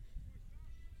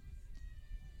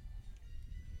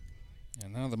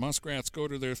 And now the Muskrats go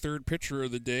to their 3rd pitcher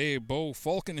of the day. Bo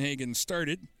Falkenhagen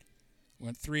started.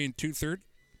 Went 3 2/3.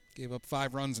 Gave up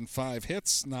 5 runs and 5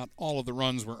 hits. Not all of the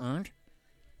runs were earned.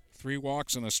 3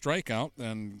 walks and a strikeout.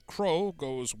 Then Crow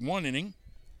goes 1 inning.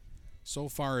 So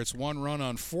far, it's 1 run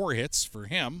on 4 hits for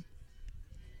him.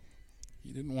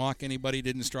 He didn't walk anybody,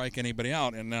 didn't strike anybody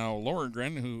out. And now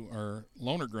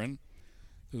Lonergren,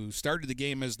 who started the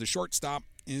game as the shortstop,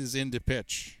 is in to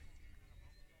pitch.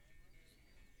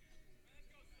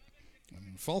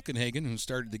 And Falkenhagen, who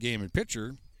started the game at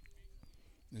pitcher,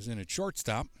 is in at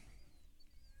shortstop.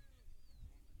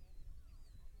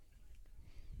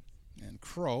 And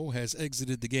Crow has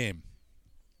exited the game.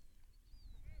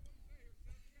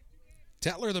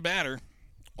 Tetler, the batter,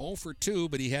 0 for 2,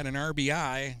 but he had an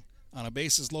RBI on a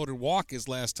bases-loaded walk his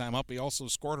last time up. He also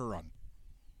scored a run.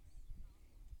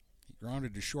 He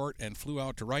grounded to short and flew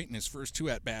out to right in his first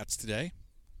 2 at-bats today.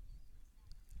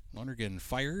 Lonergan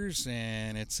fires,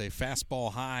 and it's a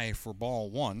fastball high for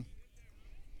ball 1.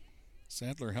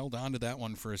 Sadler held on to that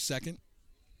one for a second.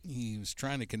 He was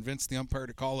trying to convince the umpire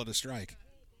to call it a strike.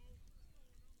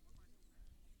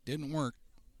 Didn't work.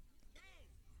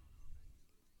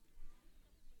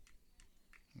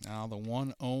 Now the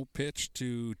 1-0 pitch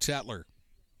to Tetler.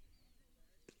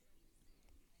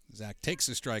 Zach takes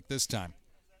a strike this time.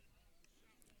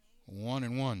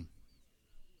 1-1.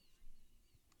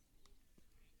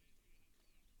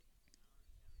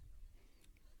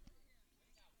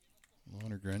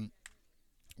 Lonergan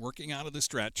working out of the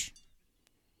stretch.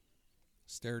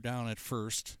 Stare down at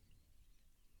first.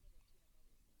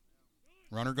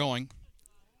 Runner going.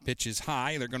 Pitch is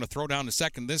high. They're going to throw down to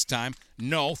second this time.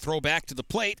 No. Throw back to the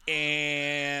plate.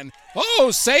 And,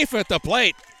 safe at the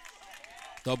plate.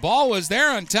 The ball was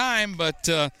there on time, but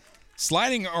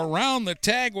sliding around the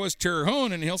tag was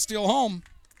Terhune, and he'll steal home.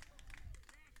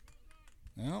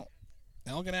 Well,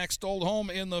 Algonac stole home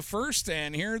in the first,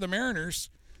 and here the Mariners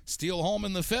steal home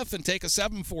in the 5th and take a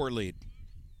 7-4 lead.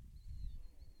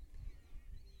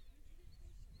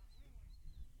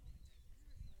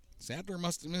 Sadler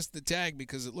must have missed the tag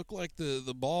because it looked like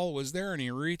the ball was there and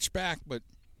he reached back, but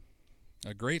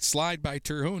a great slide by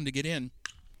Terhune to get in.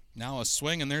 Now a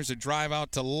swing, and there's a drive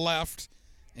out to left,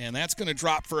 and that's going to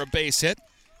drop for a base hit.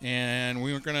 And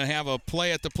we were going to have a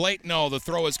play at the plate. No, the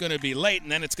throw is going to be late,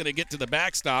 and then it's going to get to the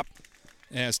backstop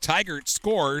as Tigert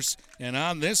scores. And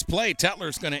on this play,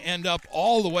 Tetler's going to end up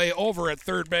all the way over at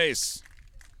third base.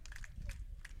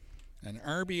 An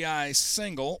RBI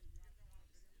single.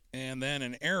 And then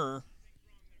an error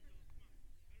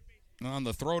on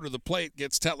the throw to the plate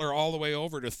gets Tetler all the way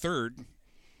over to third.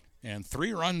 And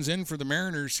 3 runs in for the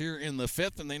Mariners here in the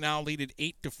 5th, and they now lead it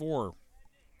 8-4.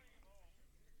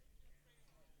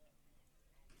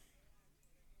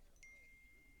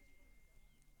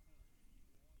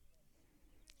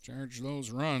 Charge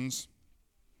those runs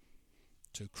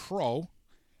to Crow.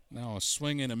 Now a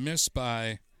swing and a miss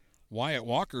by Wyatt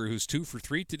Walker, who's 2 for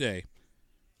 3 today.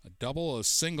 A double, a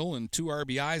single, and 2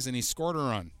 RBIs, and he scored a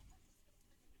run.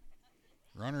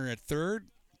 Runner at third,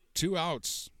 2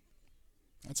 outs.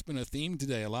 That's been a theme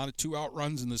today. A lot of 2-out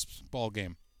runs in this ball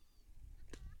game.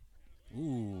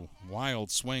 Ooh, wild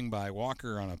swing by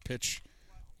Walker on a pitch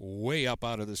way up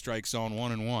out of the strike zone,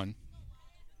 1-1.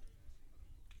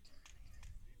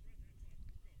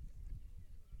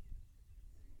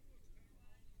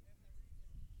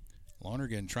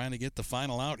 Lonergan trying to get the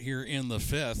final out here in the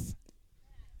 5th.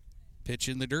 Pitch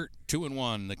in the dirt,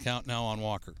 2-1. The count now on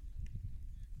Walker.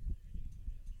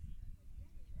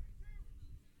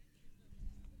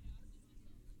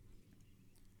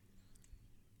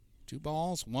 Two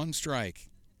balls, 1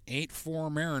 strike.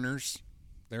 8-4 Mariners.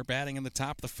 They're batting in the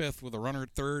top of the 5th with a runner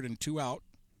at third and 2 out.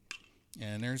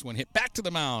 And there's one hit back to the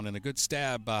mound and a good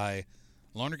stab by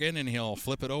Lonergan, and he'll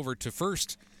flip it over to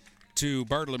first to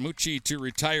Bartolomucci to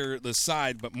retire the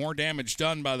side, but more damage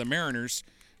done by the Mariners.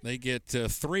 They get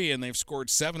 3, and they've scored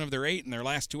 7 of their 8 in their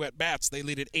last 2 at-bats. They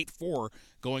lead it 8-4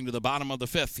 going to the bottom of the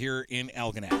 5th here in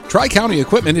Algonac. Tri-County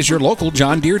Equipment is your local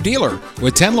John Deere dealer.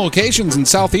 With 10 locations in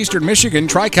southeastern Michigan,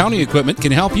 Tri-County Equipment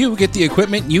can help you get the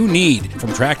equipment you need.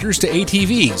 From tractors to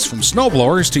ATVs, from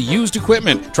snowblowers to used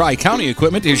equipment, Tri-County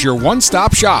Equipment is your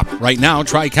one-stop shop. Right now,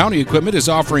 Tri-County Equipment is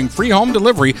offering free home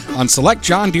delivery on select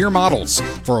John Deere models.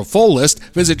 For a full list,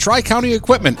 visit Tri-County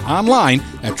Equipment online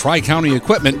at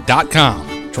tricountyequipment.com.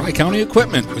 Tri-County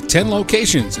Equipment with 10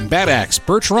 locations in Bad Axe,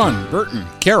 Birch Run, Burton,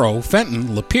 Caro, Fenton,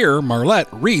 Lapeer, Marlette,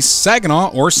 Reese,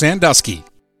 Saginaw, or Sandusky.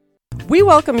 We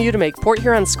welcome you to make Port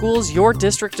Huron Schools your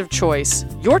district of choice.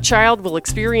 Your child will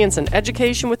experience an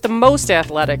education with the most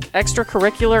athletic,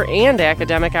 extracurricular, and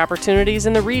academic opportunities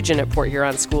in the region at Port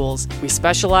Huron Schools. We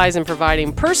specialize in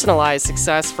providing personalized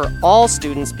success for all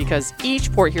students because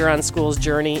each Port Huron Schools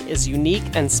journey is unique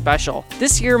and special.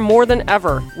 This year, more than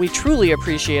ever, we truly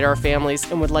appreciate our families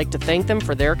and would like to thank them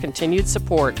for their continued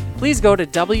support. Please go to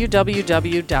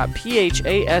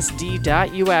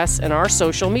www.phasd.us and our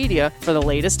social media for the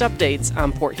latest updates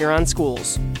on Port Huron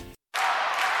Schools.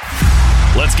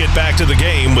 Let's get back to the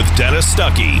game with Dennis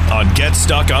Stuckey on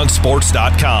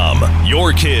GetStuckOnSports.com.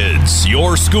 Your kids,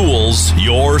 your schools,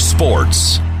 your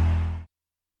sports.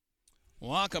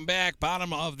 Welcome back.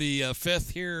 Bottom of the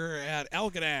fifth here at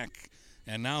Algonac.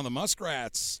 And now the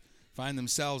Muskrats find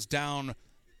themselves down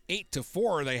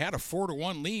 8-4. They had a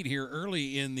 4-1 lead here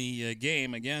early in the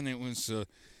game. Again, it was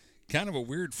kind of a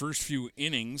weird first few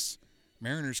innings.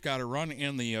 Mariners got a run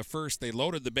in the first. They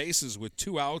loaded the bases with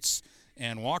 2 outs,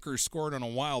 and Walker scored on a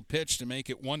wild pitch to make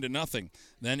it 1-0.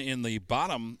 Then in the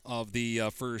bottom of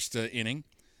the first inning,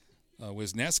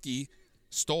 Wisniewski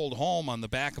stole home on the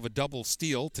back of a double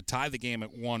steal to tie the game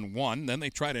at 1-1. Then they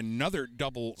tried another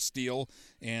double steal,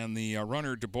 and the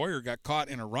runner DeBoyer got caught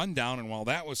in a rundown, and while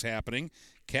that was happening,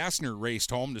 Kastner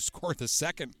raced home to score the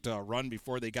second run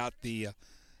before they got the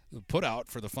put out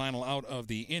for the final out of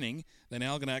the inning. Then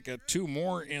Algonac got 2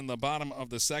 more in the bottom of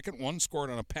the second. One scored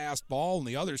on a passed ball, and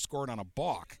the other scored on a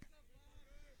balk.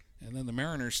 And then the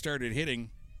Mariners started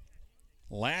hitting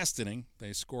last inning.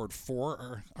 They scored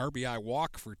 4 RBI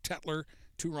walk for Tetler,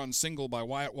 2-run single by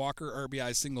Wyatt Walker,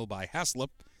 RBI single by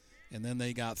Heslop. And then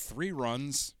they got 3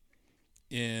 runs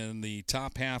in the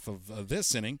top half of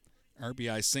this inning.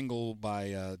 RBI single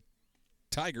by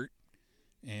Tigert,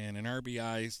 and an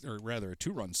RBI, or rather a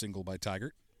 2-run single by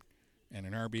Tigert, and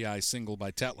an RBI single by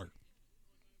Tetler.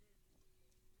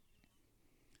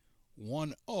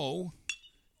 1-0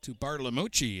 to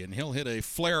Bartolomucci, and he'll hit a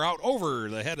flare out over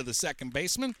the head of the second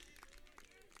baseman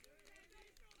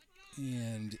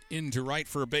and into right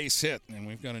for a base hit. And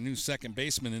we've got a new second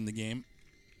baseman in the game.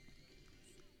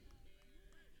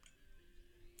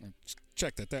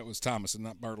 Check that was Thomas and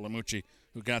not Bartolomucci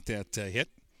who got that hit.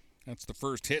 That's the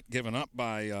first hit given up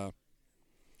by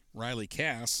Riley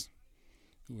Cass,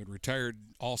 who had retired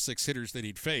all 6 hitters that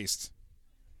he'd faced.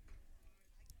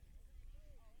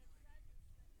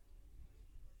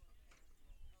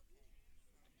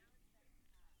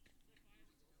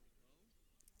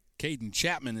 Caden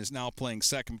Chapman is now playing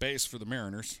second base for the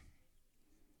Mariners.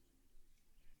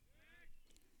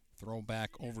 Throw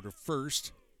back over to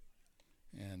first.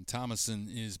 And Thomason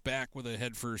is back with a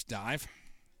head-first dive.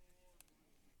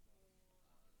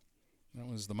 That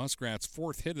was the Muskrats'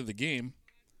 4th hit of the game.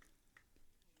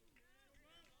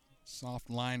 Soft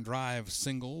line drive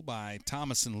single by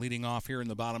Thomason leading off here in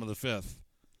the bottom of the 5th.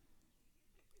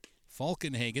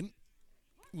 Falkenhagen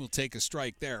will take a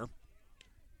strike there.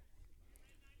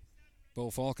 Bo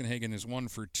Falkenhagen is 1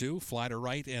 for 2. Fly to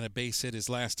right and a base hit his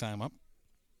last time up.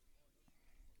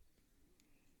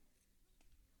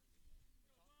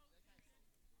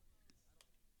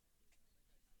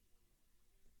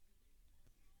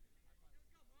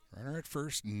 Runner at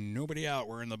first, nobody out.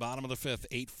 We're in the bottom of the 5th.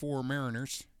 8-4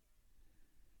 Mariners.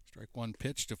 Strike 1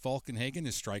 pitch to Falkenhagen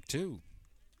is strike 2.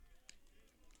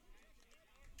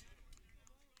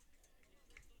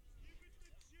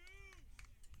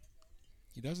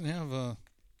 He doesn't have a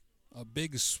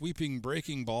big sweeping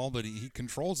breaking ball, but he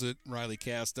controls it, Riley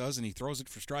Cass does, and he throws it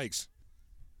for strikes.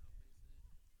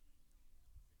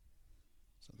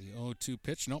 So the 0-2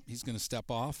 pitch, nope, he's going to step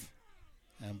off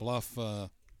and bluff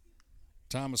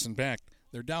Thomason back.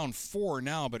 They're down 4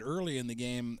 now, but early in the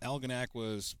game, Algonac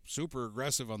was super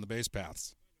aggressive on the base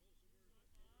paths.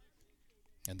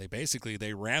 And they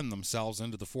ran themselves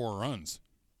into the 4 runs.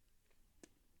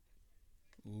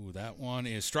 Ooh, that one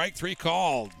is strike 3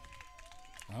 called.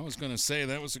 I was going to say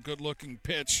that was a good-looking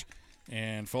pitch,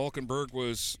 and Falkenberg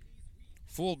was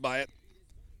fooled by it.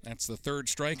 That's the 3rd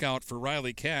strikeout for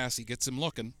Riley Cass. He gets him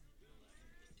looking.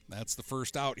 That's the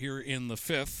first out here in the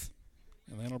 5th.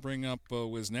 And that'll bring up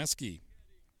Wisniewski.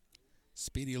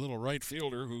 Speedy little right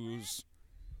fielder who's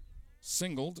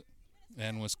singled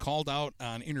and was called out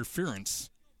on interference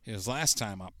his last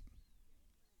time up.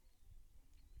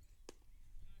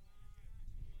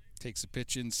 Takes a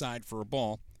pitch inside for a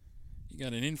ball. He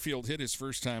got an infield hit his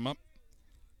first time up.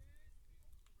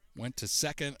 Went to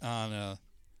second on a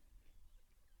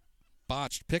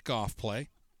botched pickoff play.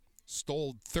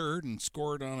 Stole third and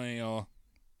scored on a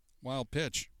wild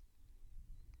pitch.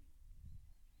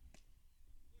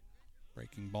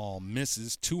 Breaking ball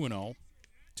misses, 2-0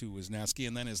 to Wisniewski.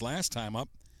 And then his last time up,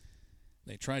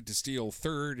 They tried to steal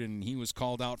third, and he was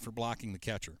called out for blocking the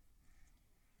catcher.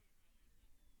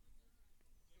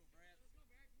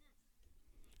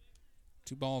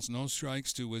 Two balls, no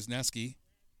strikes to Wisniewski.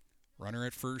 Runner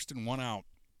at first and one out.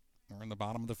 We're in the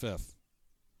bottom of the fifth.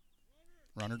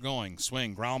 Runner going,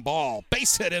 swing, ground ball,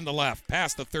 base hit into left,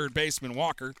 past the third baseman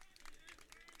Walker.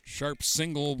 Sharp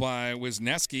single by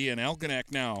Wisniewski, and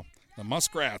Algonac now. The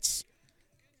Muskrats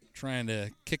trying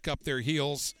to kick up their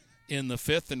heels in the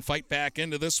fifth and fight back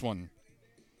into this one.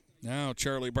 Now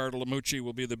Charlie Bartolomucci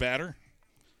will be the batter.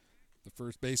 The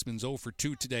first baseman's 0 for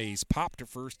 2 today. He's popped to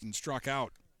first and struck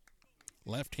out.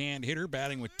 Left-hand hitter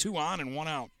batting with 2 on and 1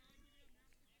 out.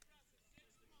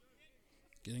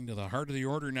 Getting to the heart of the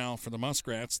order now for the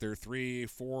Muskrats. They're 3,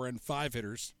 4, and 5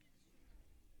 hitters.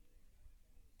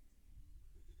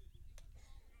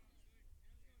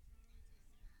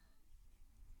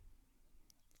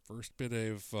 First bit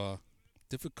of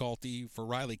difficulty for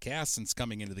Riley Cass since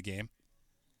coming into the game.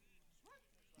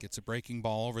 Gets a breaking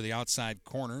ball over the outside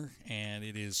corner, and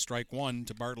it is strike one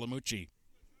to Bartolomucci.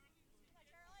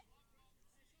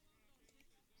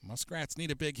 Muskrats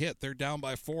need a big hit. They're down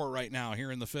by 4 right now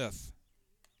here in the fifth.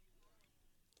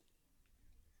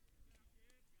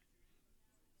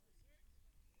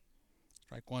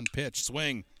 Strike one pitch,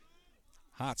 swing.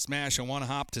 Hot smash and one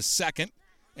hop to second.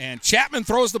 And Chapman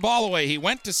throws the ball away. He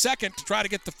went to second to try to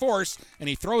get the force, and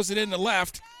he throws it into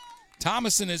left.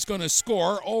 Thomason is going to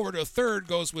score. Over to third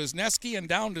goes Wisniewski, and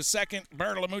down to second,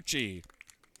 Bartolomucci.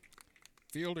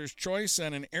 Fielder's choice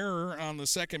and an error on the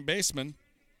second baseman.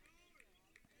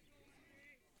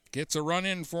 Gets a run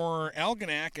in for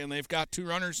Algonac, and they've got 2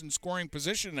 runners in scoring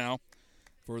position now.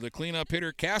 For the cleanup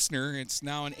hitter, Kastner, it's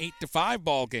now an 8-5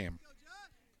 ball game.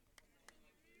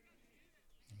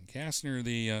 And Kastner,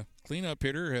 the cleanup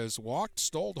hitter, has walked,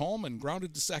 stole home, and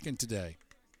grounded to second today.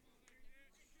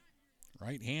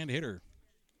 Right-hand hitter.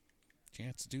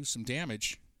 Chance to do some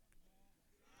damage.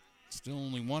 Still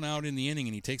only 1 out in the inning,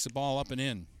 and he takes the ball up and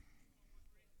in.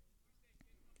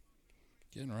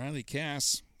 Again, Riley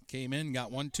Cass came in,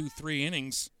 got 1, 2, 3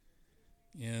 innings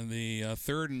in the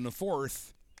third and the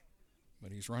fourth,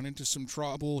 but he's run into some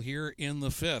trouble here in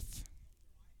the fifth.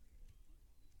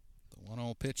 The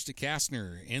 1-0 pitch to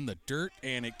Kastner in the dirt,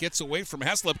 and it gets away from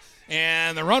Heslop,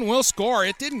 and the run will score.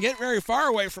 It didn't get very far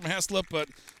away from Heslop, but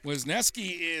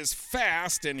Wisniewski is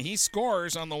fast, and he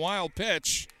scores on the wild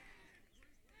pitch.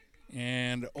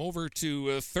 And over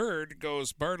to third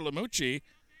goes Bartolomucci,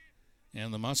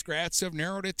 and the Muskrats have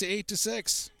narrowed it to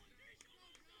 8-6.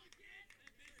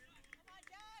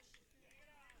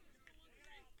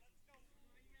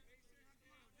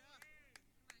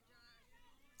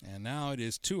 And now it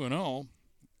is 2-0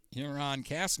 here on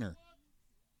Kastner.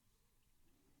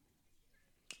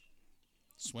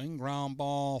 Swing, ground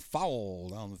ball, foul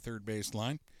down the third base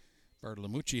line.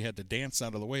 Bartolomucci had to dance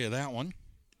out of the way of that one.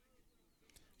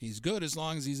 He's good as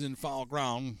long as he's in foul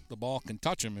ground. The ball can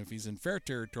touch him. If he's in fair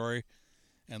territory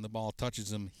and the ball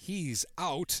touches him, he's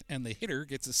out, and the hitter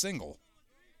gets a single.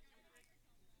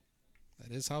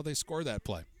 That is how they score that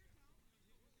play.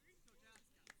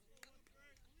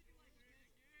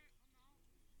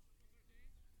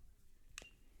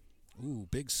 Ooh,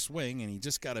 big swing, and he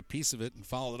just got a piece of it and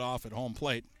fouled it off at home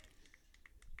plate.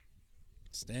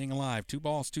 Staying alive. 2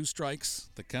 balls, 2 strikes.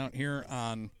 The count here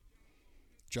on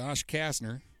Josh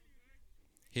Kastner.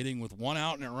 Hitting with 1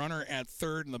 out and a runner at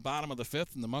third in the bottom of the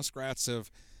fifth, and the Muskrats have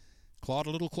clawed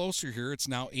a little closer here. It's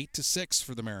now 8-6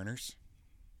 for the Mariners.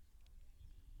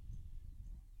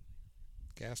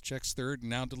 Cass checks third and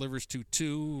now delivers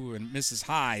 2-2 and misses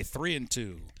high,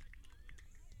 3-2.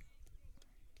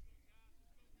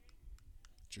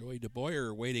 Joey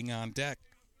DeBoyer waiting on deck.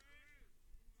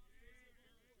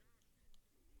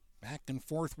 Back and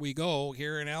forth we go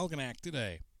here in Algonac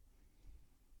today.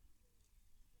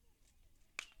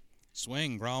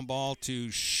 Swing, ground ball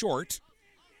to short.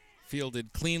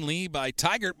 Fielded cleanly by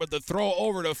Tigert, but the throw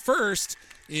over to first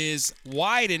is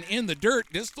wide and in the dirt.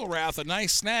 Distelrath, a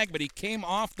nice snag, but he came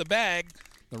off the bag.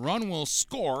 The run will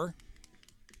score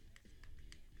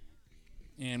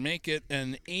and make it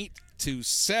an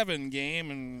 8-7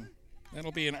 game, and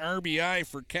that'll be an RBI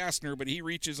for Kastner, but he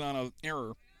reaches on an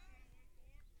error.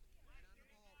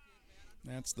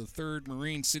 That's the third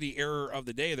Marine City error of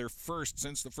the day, their first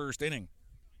since the first inning.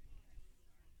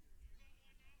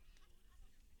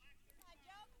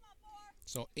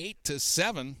 So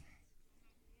 8-7,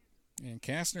 and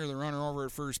Kastner the runner over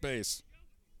at first base.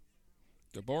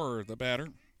 DeBoer the batter.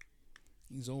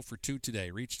 He's 0 for 2 today.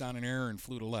 Reached on an error and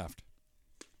flew to left.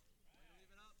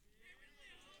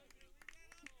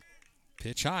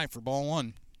 Pitch high for ball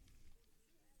 1.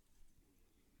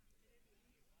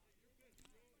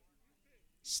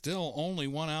 Still only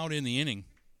one out in the inning.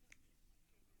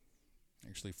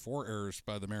 Actually, 4 errors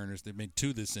by the Mariners. They've made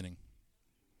 2 this inning.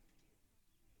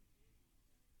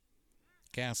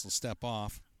 Cass will step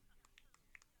off.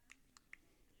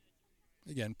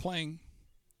 Again, playing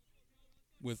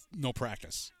with no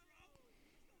practice.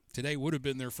 Today would have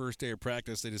been their first day of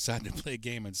practice. They decided to play a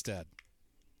game instead.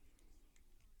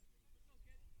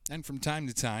 And from time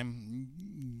to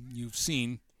time, you've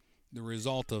seen the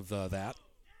result of that.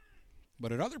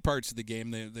 But at other parts of the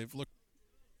game, they've looked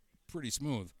pretty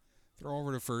smooth. Throw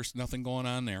over to first, nothing going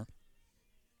on there.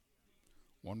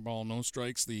 1 ball, no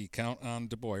strikes, the count on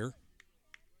DeBoyer.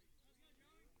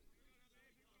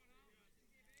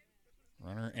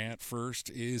 Runner at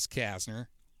first is Kasner.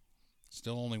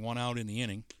 Still only 1 out in the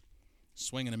inning.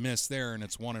 Swing and a miss there, and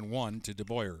it's 1-1 to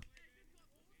DeBoyer.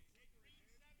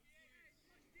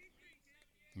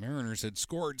 Mariners had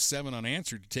scored 7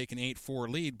 unanswered to take an 8-4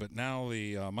 lead, but now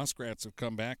the Muskrats have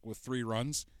come back with 3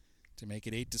 runs to make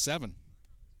it 8-7.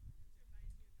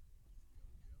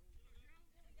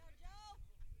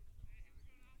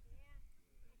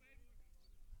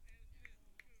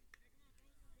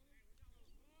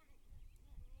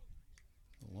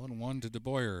 The 1-1 to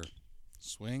DeBoyer.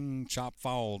 Swing, chop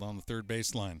fouled on the third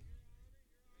baseline.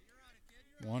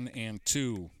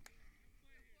 1-2.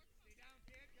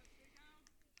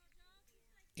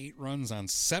 8 runs on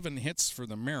 7 hits for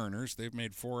the Mariners. They've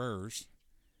made 4 errors.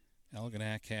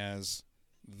 Algonac has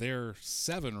their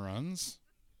 7 runs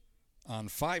on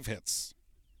 5 hits.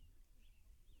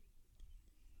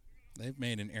 They've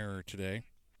made an error today.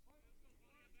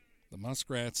 The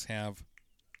Muskrats have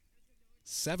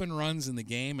 7 runs in the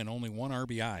game and only 1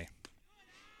 RBI.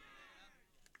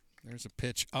 There's a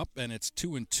pitch up, and it's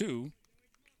 2-2 to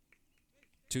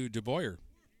DeBoyer.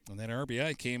 And that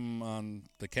RBI came on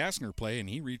the Kasner play, and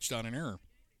he reached on an error.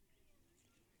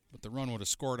 But the run would have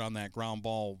scored on that ground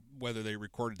ball, whether they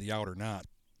recorded the out or not.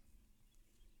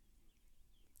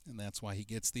 And that's why he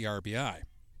gets the RBI.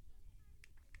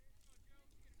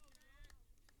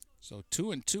 So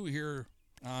 2-2 here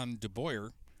on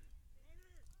DeBoyer.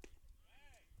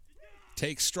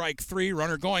 Takes strike 3,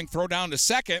 runner going, throw down to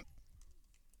second.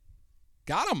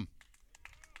 Got him.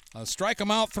 Strike him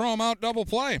out, throw him out, double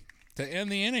play to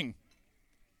end the inning.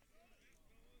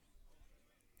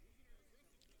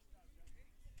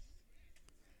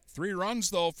 Three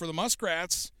runs, though, for the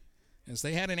Muskrats, as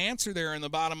they had an answer there in the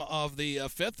bottom of the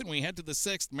 5th, and we head to the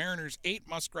 6th. Mariners 8,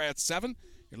 Muskrats 7.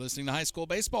 You're listening to High School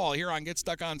Baseball here on Get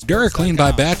Stuck On Sports. DuraClean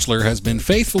by Bachelor has been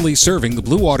faithfully serving the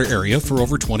Blue Water area for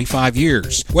over 25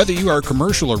 years. Whether you are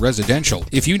commercial or residential,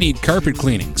 if you need carpet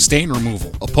cleaning, stain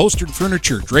removal, upholstered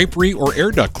furniture, drapery, or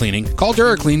air duct cleaning, call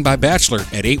DuraClean by Bachelor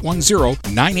at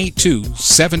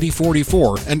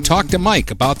 810-982-7044 and talk to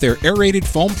Mike about their aerated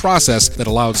foam process that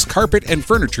allows carpet and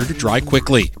furniture to dry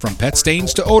quickly. From pet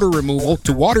stains to odor removal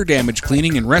to water damage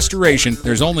cleaning and restoration,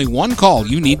 there's only one call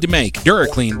you need to make.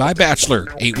 DuraClean by Bachelor.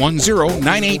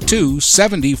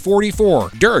 810-982-7044.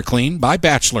 DuraClean by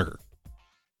Bachelor.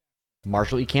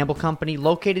 Marshall E. Campbell Company,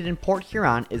 located in Port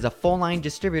Huron, is a full-line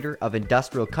distributor of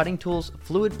industrial cutting tools,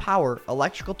 fluid power,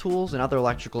 electrical tools, and other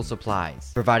electrical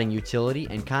supplies, providing utility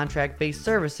and contract-based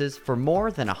services for more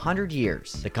than 100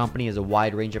 years. The company has a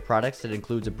wide range of products that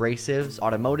includes abrasives,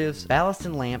 automotives, ballast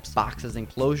and lamps, boxes and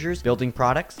closures, building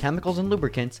products, chemicals and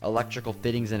lubricants, electrical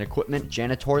fittings and equipment,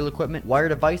 janitorial equipment, wire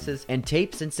devices, and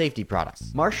tapes and safety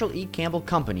products. Marshall E. Campbell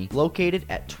Company, located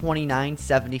at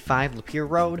 2975 Lapeer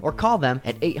Road, or call them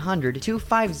at 800-250-7520.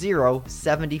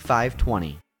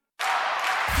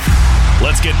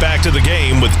 Let's get back to the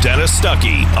game with Dennis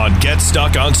Stuckey on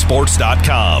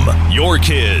GetStuckOnSports.com. Your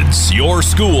kids, your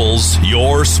schools,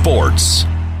 your sports.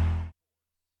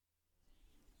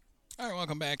 All right,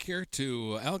 welcome back here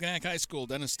to Algonac High School.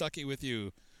 Dennis Stuckey with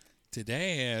you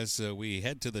today as we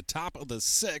head to the top of the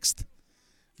 6th.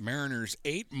 Mariners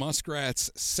 8,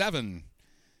 Muskrats 7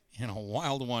 in a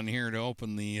wild one here to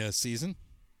open the season.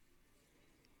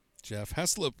 Jeff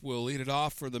Heslop will lead it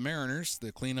off for the Mariners.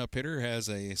 The cleanup hitter has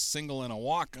a single and a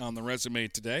walk on the resume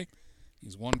today.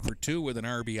 He's 1 for 2 with an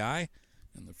RBI.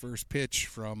 And the first pitch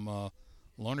from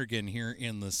Lonergan here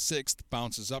in the 6th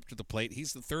bounces up to the plate.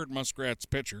 He's the third Muskrats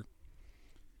pitcher.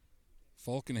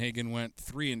 Falkenhagen went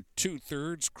 3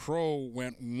 2/3. Crow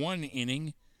went 1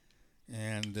 inning.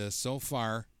 And so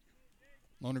far,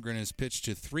 Lonergan has pitched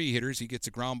to 3 hitters. He gets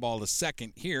a ground ball to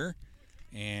second here.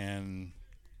 And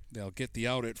they'll get the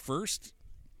out at first.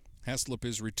 Heslop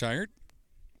is retired.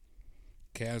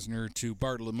 Kasner to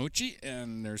Bartolomucci,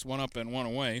 and there's 1 up and 1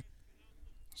 away.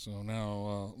 So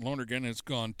now Lonergan has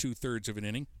gone 2/3 of an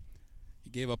inning. He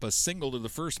gave up a single to the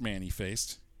first man he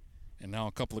faced, and now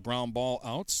a couple of ground ball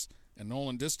outs And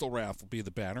Nolan Distelrath will be the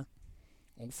batter.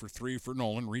 0 for 3 for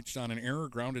Nolan. Reached on an error,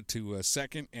 grounded to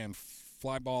second, and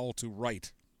fly ball to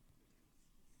right.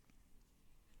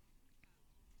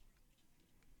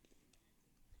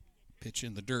 Pitch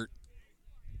in the dirt.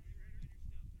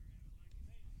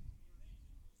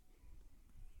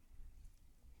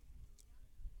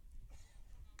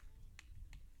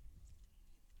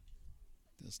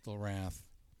 Distelrath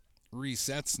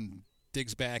resets and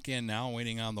digs back in now,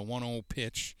 waiting on the 1-0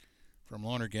 pitch from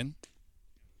Lonergan.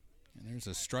 And there's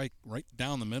a strike right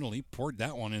down the middle. He poured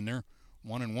that one in there.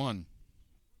 1-1.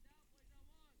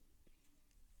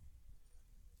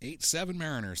 8-7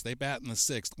 Mariners. They bat in the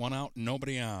sixth. 1 out,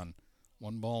 nobody on.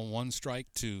 1 ball, 1 strike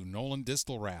to Nolan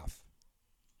Distelrath.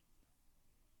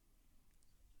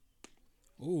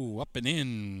 Ooh, up and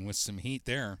in with some heat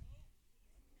there.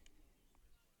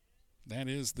 That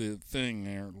is the thing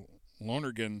there.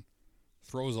 Lonergan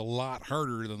throws a lot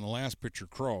harder than the last pitcher,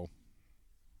 Crow.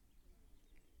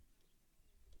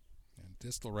 And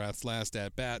Distelrath's last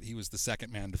at bat, he was the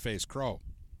second man to face Crow.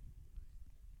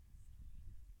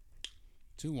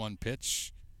 2-1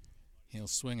 pitch. He'll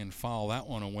swing and foul that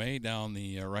one away down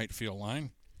the right field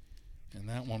line. And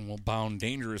that one will bound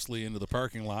dangerously into the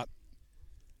parking lot,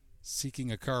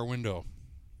 seeking a car window.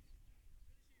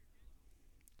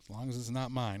 As long as it's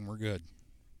not mine, we're good.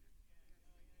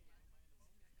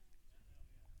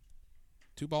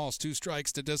 2 balls, 2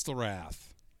 strikes to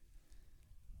Distelrath.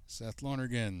 Seth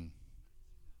Lonergan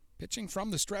pitching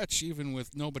from the stretch, even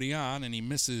with nobody on, and he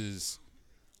misses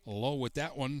low with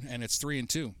that one, and it's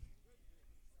 3-2.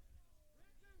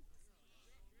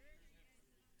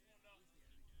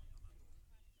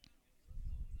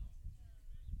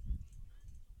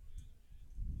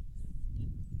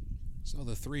 So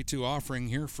the 3-2 offering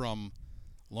here from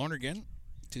Lonergan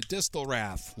to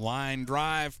Distelrath. Line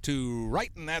drive to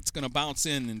right, and that's going to bounce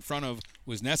in front of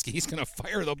Wisniewski. He's going to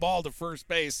fire the ball to first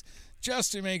base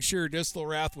just to make sure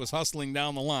Distelrath was hustling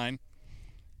down the line.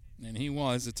 And he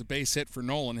was. It's a base hit for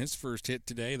Nolan, his first hit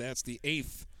today. That's the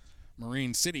 8th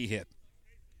Marine City hit.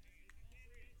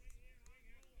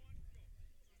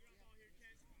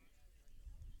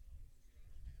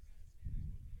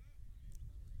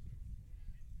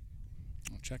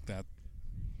 I'll check that.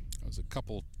 There was a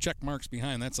couple check marks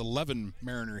behind. That's 11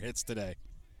 Mariner hits today.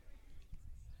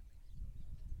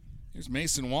 Here's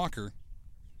Mason Walker.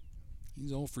 He's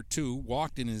 0 for 2.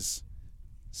 Walked in his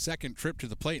second trip to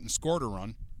the plate and scored a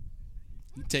run.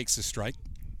 He takes a strike.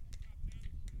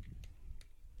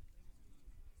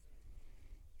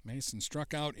 Mason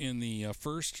struck out in the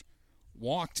first,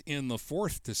 walked in the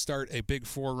fourth to start a big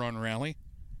 4-run rally.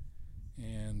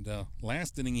 And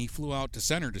last inning, he flew out to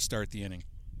center to start the inning.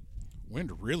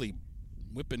 Wind really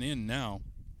whipping in now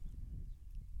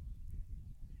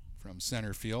from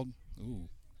center field. Ooh,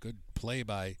 good play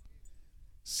by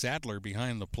Sadler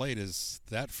behind the plate as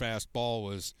that fastball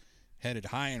was headed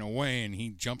high and away, and he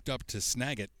jumped up to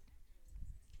snag it.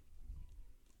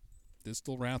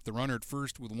 Distelrath, the runner at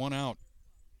first with 1 out.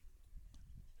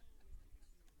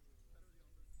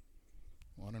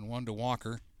 1-1 to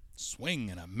Walker. Swing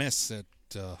and a miss at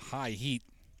high heat.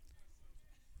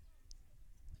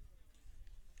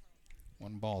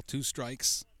 1 ball, 2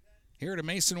 strikes. Here to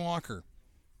Mason Walker.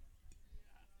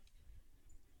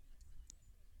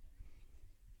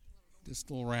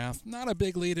 Distelrath, not a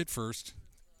big lead at first.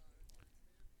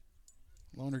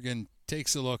 Lonergan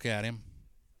takes a look at him.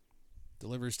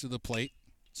 Delivers to the plate.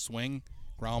 Swing.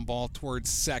 Ground ball towards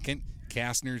second.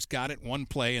 Kastner's got it. 1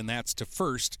 play, and that's to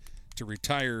first to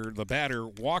retire the batter,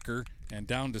 Walker. And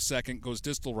down to second goes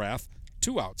Distelrath.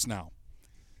 2 outs now.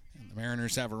 And the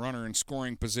Mariners have a runner in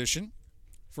scoring position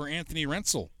for Anthony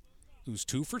Rensel, who's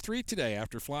 2 for 3 today.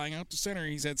 After flying out to center,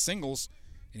 he's had singles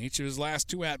in each of his last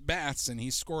 2 at-bats, and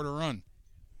he's scored a run.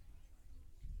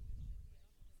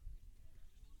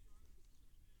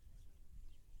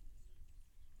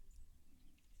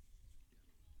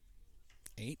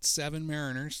 8-7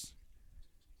 Mariners.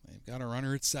 They've got a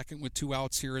runner at second with 2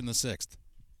 outs here in the 6th.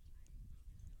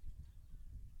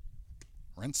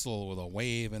 Rensel with a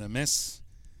wave and a miss.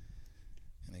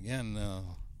 And again,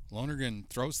 Lonergan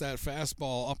throws that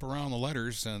fastball up around the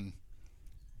letters, and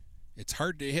it's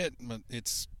hard to hit, but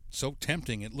it's so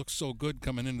tempting. It looks so good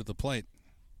coming into the plate.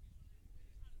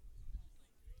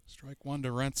 Strike 1 to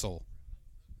Rensel.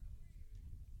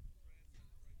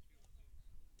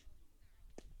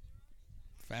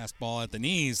 Fastball at the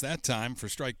knees that time for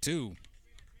strike 2.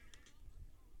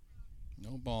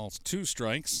 No balls, 2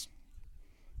 strikes.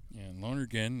 And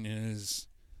Lonergan is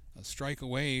a strike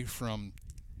away from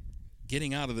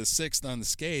getting out of the 6th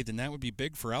unscathed, and that would be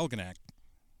big for Algonac.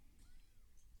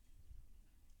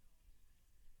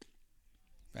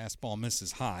 Fastball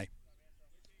misses high.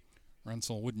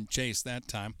 Rensel wouldn't chase that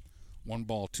time. 1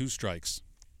 ball, 2 strikes.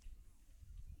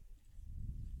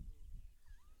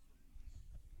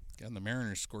 Again, the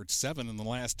Mariners scored 7 in the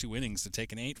last 2 innings to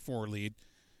take an 8-4 lead.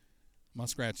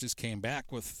 Muskrats just came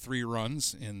back with 3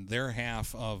 runs in their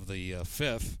half of the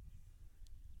 5th.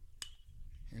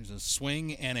 Here's a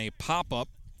swing and a pop-up.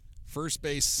 First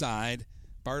base side.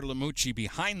 Bartolomucci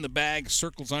behind the bag,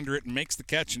 circles under it, and makes the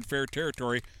catch in fair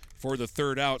territory for the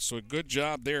 3rd out. So a good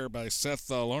job there by Seth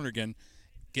Lonergan.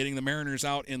 Getting the Mariners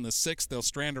out in the 6th. They'll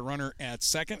strand a runner at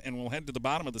 2nd, and we'll head to the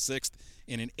bottom of the 6th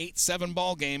in an 8-7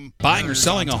 ball game. Buying or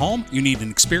selling a home? You need an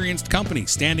experienced company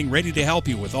standing ready to help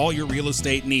you with all your real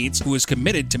estate needs, who is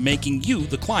committed to making you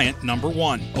the client number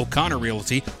 1. O'Connor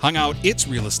Realty hung out its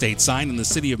real estate sign in the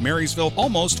city of Marysville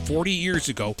almost 40 years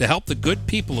ago to help the good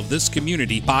people of this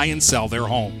community buy and sell their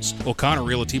homes. O'Connor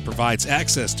Realty provides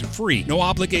access to free,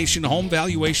 no-obligation home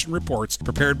valuation reports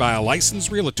prepared by a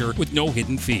licensed realtor with no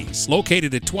hidden fees.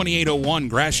 Located at 2801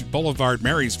 Gratiot Boulevard,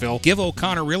 Marysville, give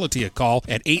O'Connor Realty a call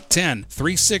at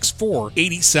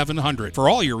 810-364-8700 for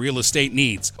all your real estate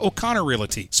needs. O'Connor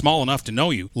Realty, small enough to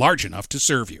know you, large enough to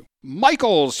serve you.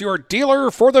 Michael's, your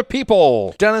dealer for the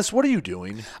people. Dennis, what are you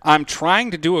doing? I'm trying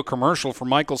to do a commercial for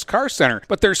Michael's Car Center,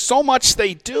 but there's so much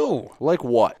they do. Like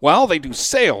what? Well, they do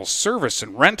sales, service,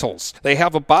 and rentals. They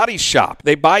have a body shop.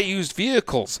 They buy used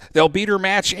vehicles. They'll beat or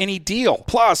match any deal.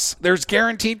 Plus, there's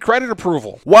guaranteed credit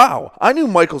approval. Wow, I knew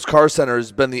Michael's Car Center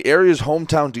has been the area's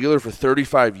hometown dealer for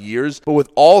 35 years, but with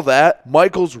all that,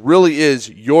 Michael's really is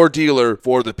your dealer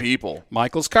for the people.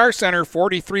 Michael's Car Center,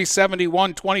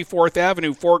 4371 24th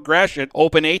Avenue, Fort Gratiot,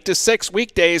 open 8 to 6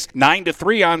 weekdays, 9 to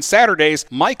 3 on Saturdays.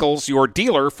 Michael's, your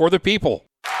dealer for the people.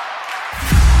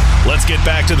 Let's get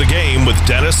back to the game with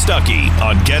Dennis Stuckey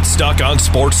on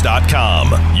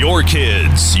GetStuckOnSports.com. Your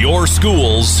kids, your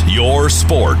schools, your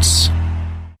sports.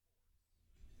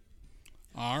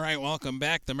 All right, welcome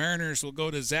back. The Mariners will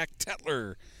go to Zach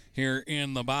Tetler here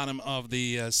in the bottom of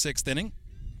the 6th inning.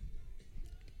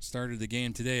 Started the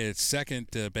game today at second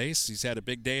base. He's had a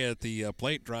big day at the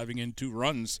plate, driving in 2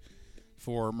 runs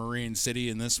for Marine City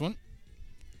in this one.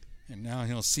 And now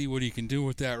he'll see what he can do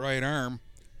with that right arm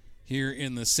here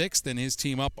in the 6th, and his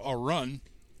team up a run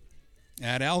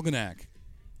at Algonac.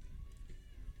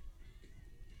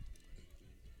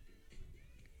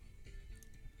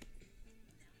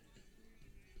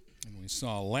 And we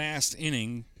saw last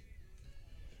inning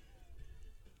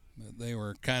that they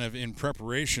were kind of in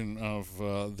preparation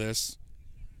of this.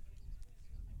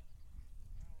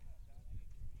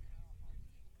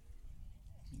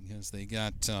 Because they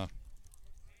got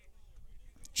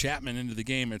Chapman into the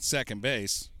game at second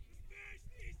base.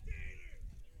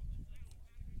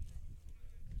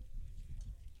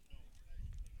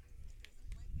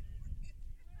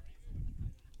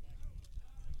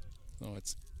 So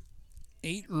it's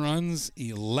 8 runs,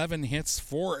 11 hits,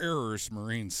 4 errors,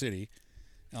 Marine City.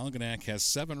 Algonac has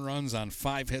 7 runs on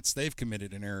 5 hits. They've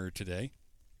committed an error today.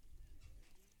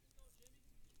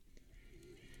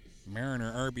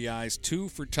 Mariner RBIs, 2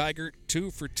 for Tigert, 2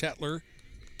 for Tetler,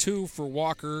 2 for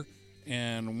Walker,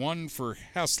 and 1 for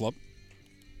Heslop.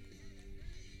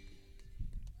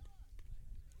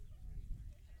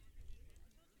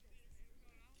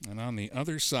 And on the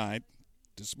other side,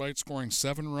 despite scoring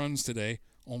 7 runs today,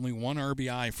 only 1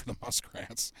 RBI for the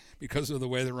Muskrats because of the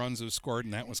way the runs have scored,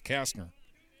 and that was Kastner.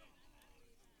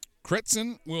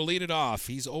 Critson will lead it off.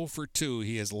 He's 0 for 2.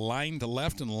 He is lined to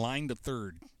left and lined to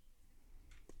third.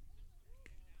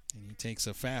 And he takes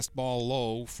a fastball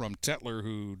low from Tetler,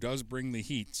 who does bring the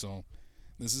heat. So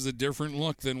this is a different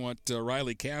look than what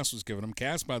Riley Cass was giving him.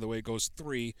 Cass, by the way, goes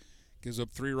 3, gives up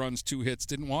 3 runs, 2 hits,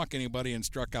 didn't walk anybody, and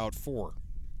struck out 4.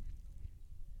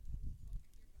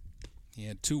 He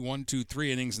had 2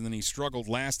 1-2-3 innings, and then he struggled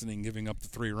last inning, giving up the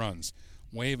 3 runs.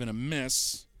 Wave and a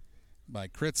miss by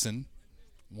Critson.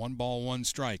 1 ball, 1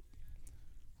 strike.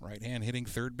 Right hand hitting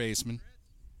third baseman.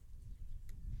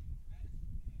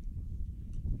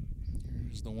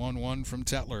 Here's the 1-1 from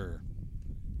Tetler.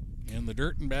 In the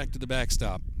dirt and back to the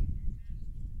backstop.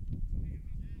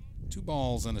 2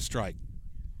 balls and a strike.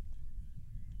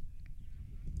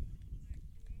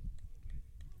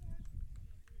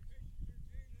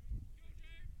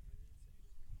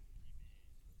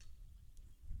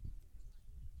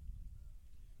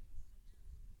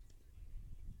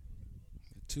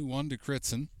 The 2-1 to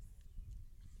Critson.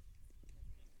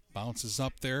 Bounces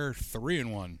up there,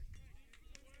 3-1.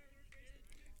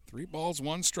 3 balls,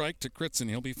 1 strike to Critson.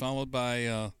 He'll be followed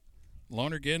by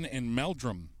Lonergan and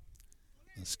Meldrum.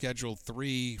 The scheduled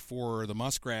 3 for the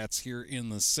Muskrats here in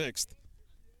the 6th.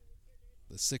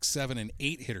 The 6, 7, and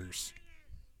 8 hitters.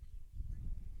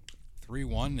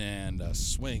 3-1 and a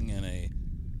swing and a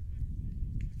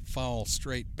foul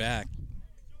straight back.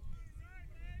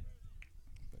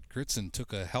 But Critson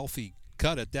took a healthy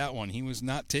cut at that one. He was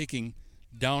not taking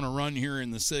down a run here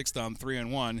in the 6th on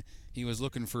 3-1. He was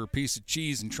looking for a piece of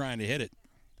cheese and trying to hit it.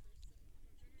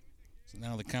 So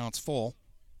now the count's full.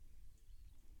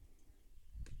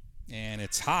 And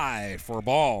it's high for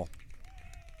ball.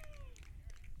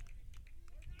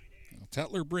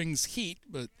 Tetler brings heat,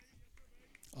 but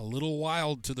a little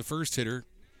wild to the first hitter.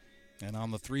 And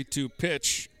on the 3-2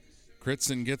 pitch,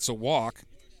 Critson gets a walk.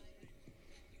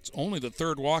 It's only the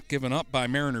third walk given up by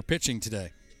Mariner pitching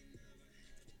today.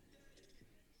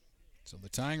 So the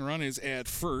tying run is at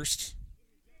first.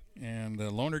 And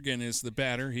Lonergan is the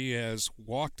batter. He has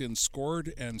walked and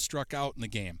scored and struck out in the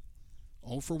game.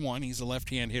 0 for 1. He's a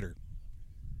left-hand hitter.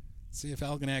 Let's see if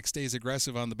Algonac stays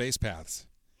aggressive on the base paths.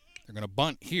 They're going to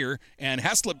bunt here, and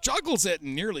Heslop juggles it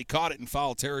and nearly caught it in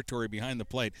foul territory behind the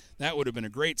plate. That would have been a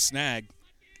great snag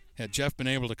had Jeff been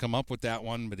able to come up with that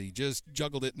one, but he just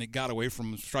juggled it and it got away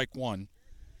from strike one,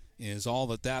 is all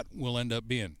that will end up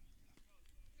being.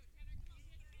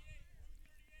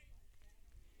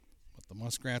 But the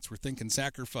Muskrats were thinking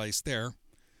sacrifice there.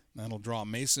 That'll draw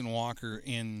Mason Walker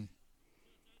in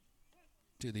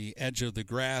to the edge of the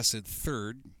grass at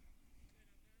third.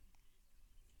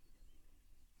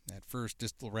 At first,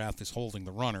 Distelrath is holding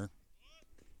the runner.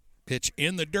 Pitch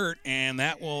in the dirt, and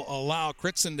that will allow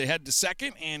Critson to head to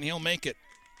second, and he'll make it.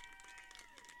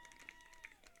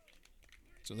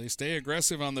 So they stay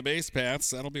aggressive on the base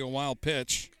paths. That'll be a wild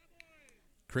pitch.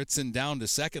 Critson down to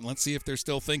second. Let's see if they're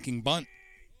still thinking bunt.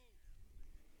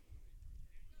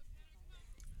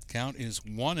 Count is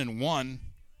 1-1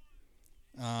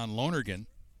 on Lonergan.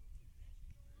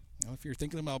 Now, if you're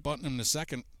thinking about bunting him to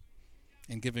second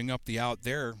and giving up the out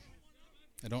there,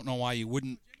 I don't know why you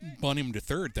wouldn't bunt him to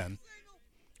third then.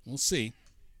 We'll see.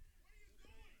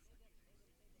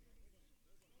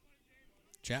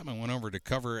 Chapman went over to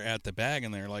cover at the bag,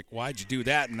 and they're like, why'd you do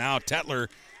that? And now Tetler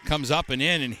comes up and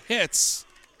in and hits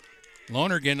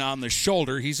Lonergan on the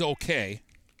shoulder. He's okay.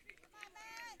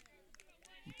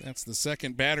 That's the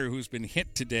second batter who's been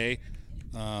hit today.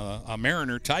 A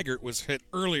Mariner, Tigert, was hit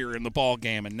earlier in the ball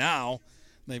game, and now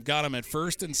they've got him at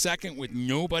first and second with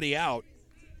nobody out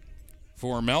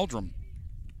for Meldrum.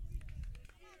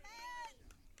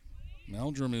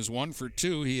 Meldrum is 1 for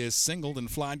 2. He is singled and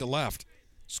flied to left.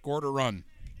 Scored a run.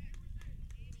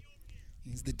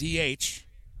 He's the DH.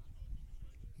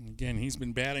 And again, he's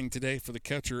been batting today for the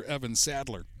catcher, Evan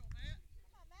Sadler.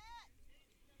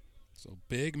 So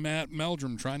big Matt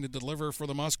Meldrum trying to deliver for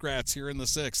the Muskrats here in the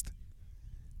 6th.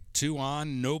 2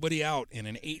 on, nobody out in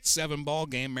an 8-7 ball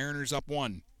game. Mariners up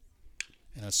 1.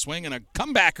 And a swing and a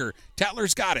comebacker.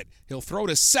 Tetler's got it. He'll throw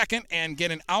to second and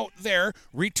get an out there.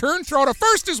 Return throw to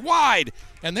first is wide.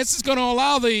 And this is going to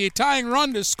allow the tying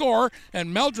run to score.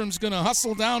 And Meldrum's going to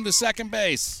hustle down to second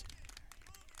base.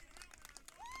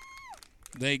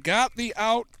 They got the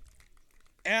out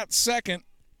at second.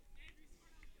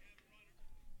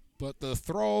 But the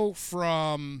throw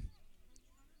from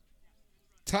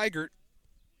Tigert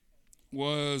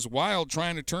was wild,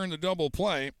 trying to turn the double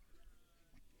play.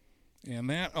 And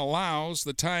that allows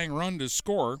the tying run to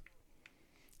score.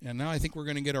 And now I think we're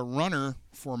going to get a runner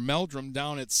for Meldrum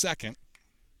down at second.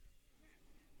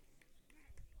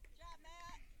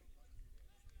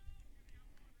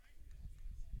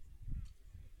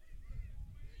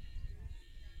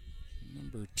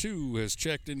 Number 2 has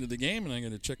checked into the game, and I'm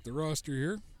going to check the roster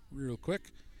here real quick.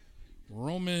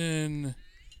 Roman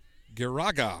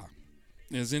Garaga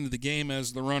is into the game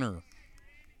as the runner.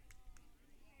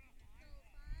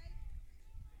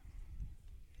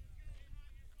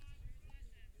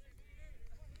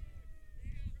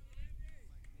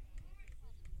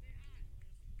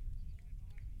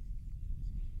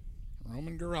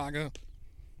 Roman Garaga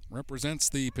represents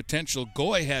the potential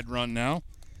go-ahead run now.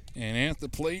 And at the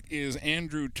plate is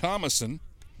Andrew Thomason,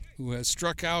 who has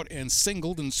struck out and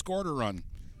singled and scored a run.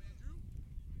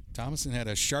 Thomason had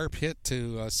a sharp hit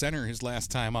to center his last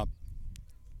time up.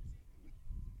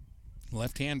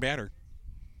 Left-hand batter.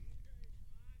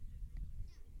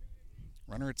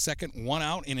 Runner at second, 1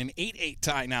 out in an 8-8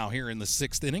 tie now here in the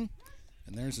 6th inning.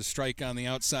 And there's a strike on the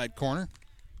outside corner.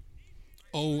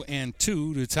 0-2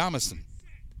 to Thomason.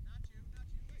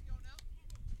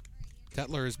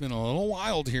 Tetler has been a little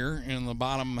wild here in the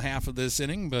bottom half of this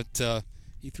inning, but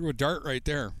he threw a dart right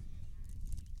there.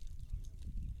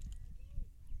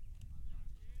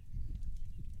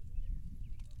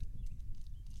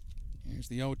 Here's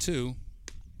the 0-2.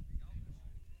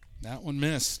 That one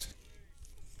missed.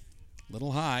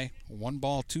 Little high. 1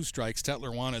 ball, 2 strikes.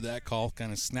 Tetler wanted that call.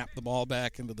 Kind of snapped the ball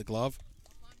back into the glove.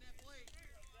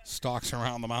 Stalks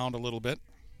around the mound a little bit.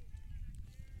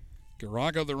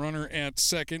 Garaga, the runner at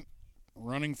second,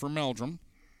 running for Meldrum.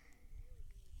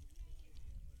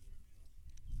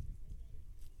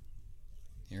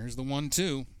 Here's the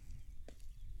 1-2.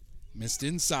 Missed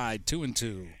inside,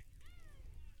 2-2.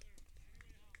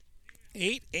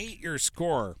 8-8 your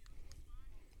score.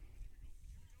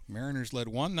 Mariners led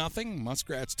 1-0.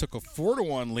 Muskrats took a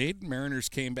 4-1 lead. Mariners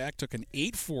came back, took an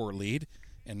 8-4 lead,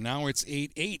 and now it's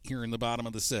 8-8 here in the bottom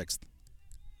of the 6th.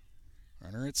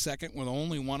 Runner at second with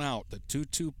only 1 out. The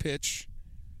 2-2 pitch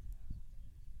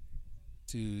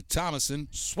to Thomason.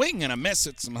 Swing and a miss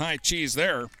at some high cheese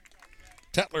there.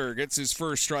 Tetler gets his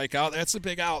first strikeout. That's a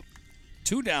big out.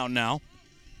 2 down now.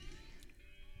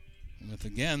 With,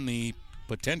 again, the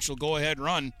potential go-ahead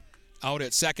run out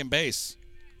at second base.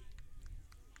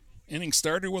 Inning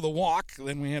started with a walk.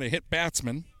 Then we had a hit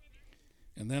batsman.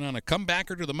 And then on a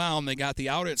comebacker to the mound, they got the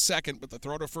out at second, but the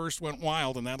throw to first went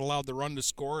wild, and that allowed the run to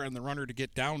score and the runner to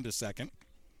get down to second.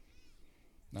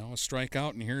 Now a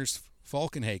strikeout, and here's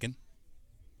Falkenhagen,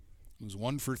 who's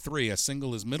 1 for 3. A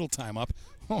single is middle time up.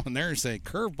 Oh, and there's a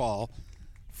curveball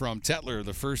from Tetler,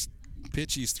 the first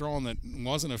pitch he's thrown that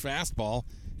wasn't a fastball,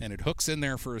 and it hooks in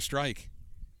there for a strike.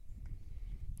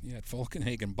 You had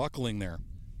Falkenhagen buckling there.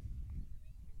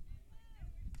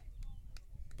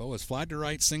 Boas flied to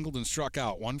right, singled, and struck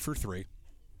out. 1 for 3.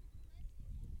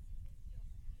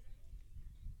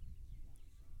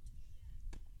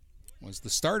 Was the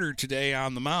starter today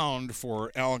on the mound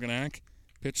for Algonac.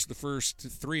 Pitched the first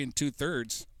 3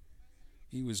 2/3.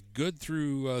 He was good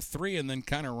through 3 and then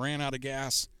kind of ran out of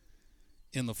gas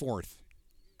in the 4th.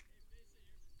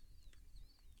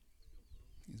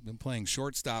 He's been playing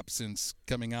shortstop since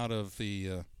coming out of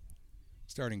the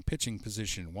starting pitching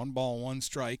position. 1 ball, 1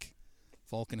 strike.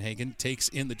 Falkenhagen takes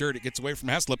in the dirt. It gets away from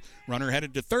Heslop. Runner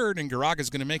headed to third, and Garaga's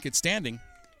going to make it standing.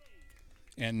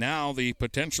 And now the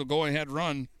potential go-ahead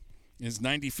run is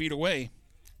 90 feet away.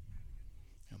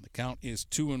 And the count is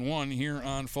 2-1 here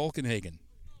on Falkenhagen.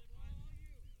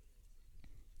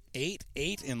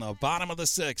 8-8 in the bottom of the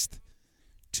 6th.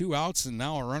 2 outs and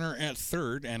now a runner at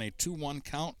third and a 2-1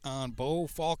 count on Bo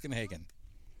Falkenhagen.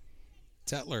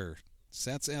 Tetler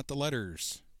sets at the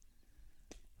letters.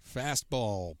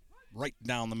 Fastball right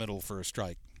down the middle for a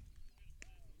strike.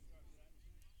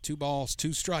 2 balls,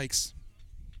 2 strikes.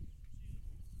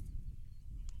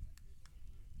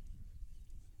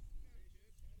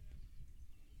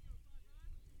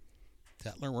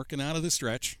 Tetler working out of the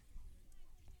stretch.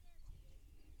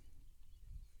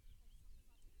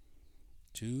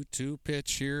 2-2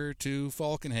 pitch here to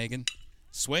Falkenhagen.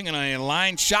 Swinging a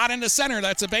line shot into center.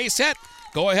 That's a base hit.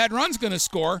 Go-ahead run's going to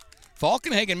score.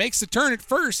 Falkenhagen makes the turn at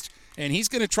first, and he's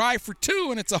going to try for 2,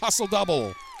 and it's a hustle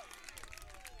double.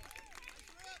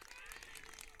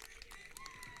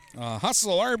 A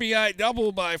hustle RBI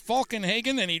double by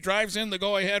Falkenhagen, and he drives in the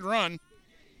go-ahead run.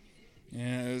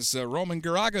 As Roman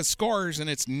Garaga scores, and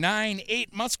it's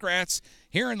 9-8 Muskrats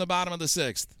here in the bottom of the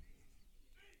 6th.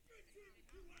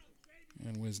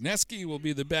 And Wisniewski will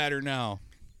be the batter now.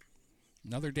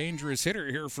 Another dangerous hitter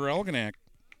here for Algonac.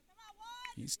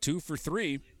 He's 2 for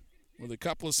 3 with a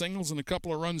couple of singles and a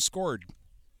couple of runs scored.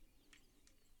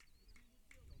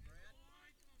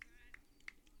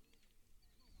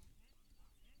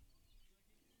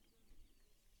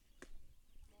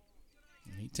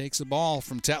 And he takes a ball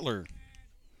from Tetler.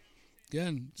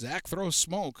 Again, Zach throws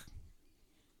smoke,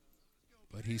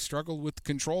 but he struggled with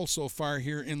control so far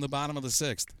here in the bottom of the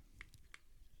 6th.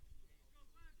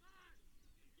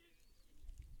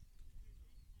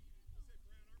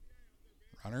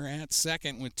 Runner at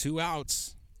second with 2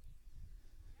 outs.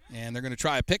 And they're going to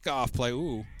try a pickoff play.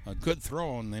 Ooh, a good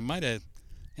throw, and they might have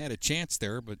had a chance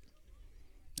there, but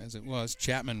as it was,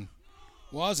 Chapman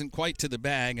wasn't quite to the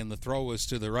bag, and the throw was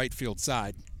to the right field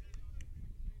side.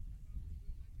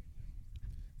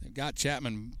 They've got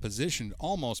Chapman positioned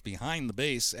almost behind the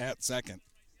base at second.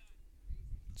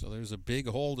 So there's a big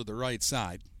hole to the right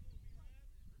side.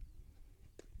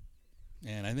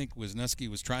 And I think Wisniewski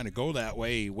was trying to go that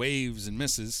way. He waves and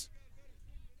misses.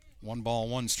 1 ball,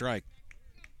 1 strike.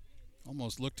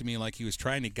 Almost looked to me like he was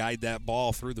trying to guide that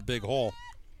ball through the big hole.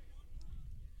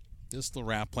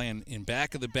 Distelrath playing in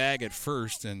back of the bag at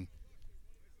first, and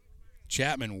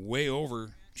Chapman way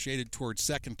over, shaded towards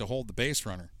second to hold the base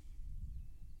runner.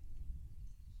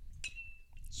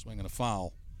 Swinging a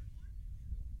foul.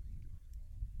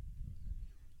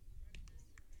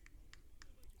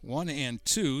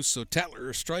 1-2, so Tetler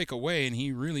a strike away, and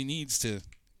he really needs to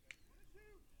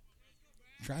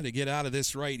try to get out of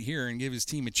this right here and give his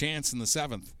team a chance in the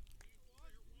 7th.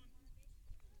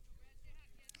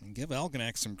 And give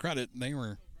Algonac some credit. They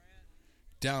were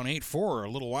down 8-4 a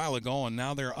little while ago, and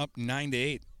now they're up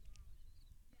 9-8.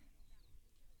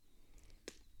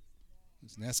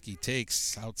 Wisniewski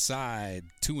takes outside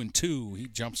 2-2. He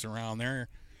jumps around there.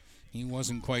 He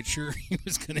wasn't quite sure he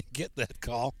was going to get that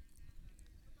call.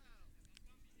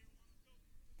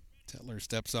 Tetler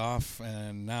steps off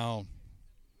and now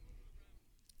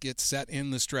gets set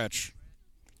in the stretch.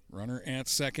 Runner at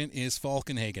second is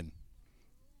Falkenhagen.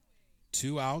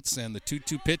 2 outs, and the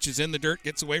 2-2 pitch is in the dirt,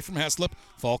 gets away from Heslop.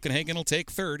 Falkenhagen will take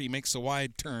third. He makes a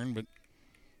wide turn, but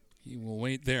he will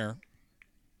wait there.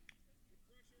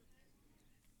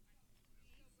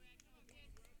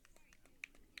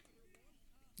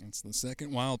 It's the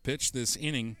second wild pitch this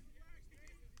inning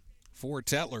for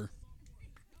Tetler.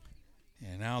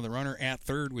 And now the runner at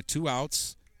third with 2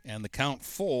 outs and the count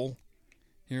full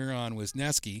here on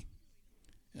Wisniewski.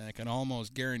 And I can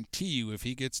almost guarantee you if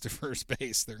he gets to first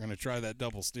base, they're going to try that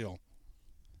double steal.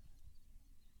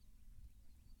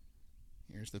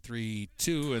 Here's the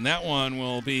 3-2, and that one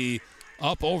will be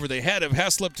up over the head of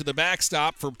Heslop to the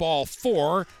backstop for ball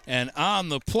 4. And on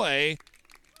the play,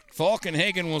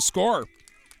 Falkenhagen will score.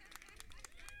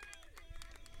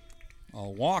 A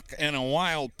walk and a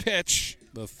wild pitch,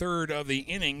 the third of the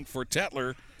inning for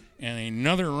Tetler, and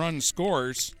another run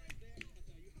scores.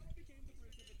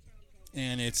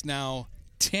 And it's now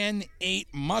 10-8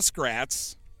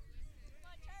 Muskrats.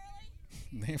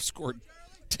 They have scored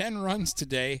 10 runs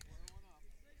today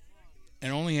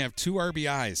and only have 2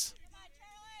 RBIs.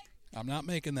 I'm not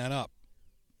making that up.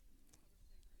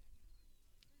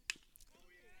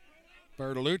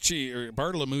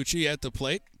 Bartolomucci at the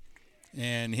plate,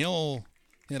 and he'll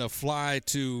hit a fly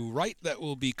to right that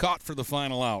will be caught for the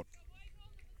final out.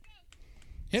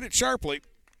 Hit it sharply,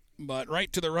 but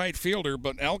right to the right fielder.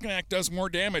 But Algonac does more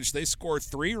damage. They score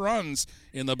 3 runs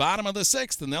in the bottom of the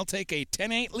 6th, and they'll take a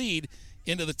 10-8 lead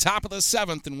into the top of the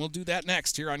 7th, and we'll do that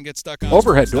next here on Get Stuck On.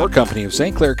 Overhead Door Company of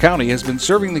St. Clair County has been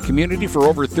serving the community for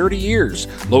over 30 years.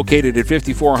 Located at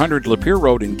 5400 Lapeer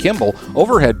Road in Kimball,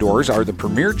 Overhead Doors are the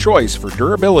premier choice for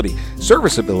durability,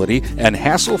 serviceability, and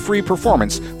hassle-free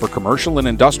performance for commercial and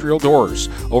industrial doors.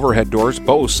 Overhead Doors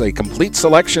boasts a complete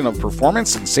selection of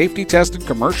performance and safety-tested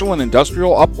commercial and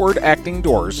industrial upward-acting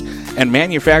doors and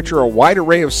manufacture a wide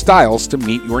array of styles to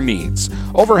meet your needs.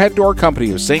 Overhead Door Company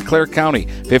of St. Clair County,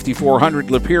 5400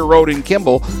 Lapeer Road in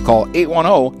Kimball. Call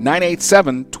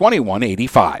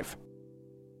 810-987-2185.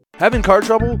 Having car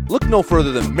trouble? Look no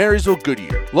further than Marysville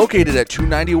Goodyear. Located at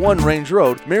 291 Range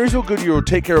Road, Marysville Goodyear will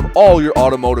take care of all your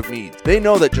automotive needs. They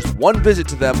know that just one visit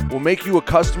to them will make you a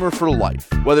customer for life.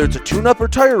 Whether it's a tune-up or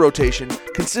tire rotation,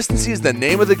 consistency is the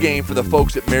name of the game for the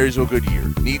folks at Marysville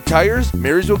Goodyear. Need tires?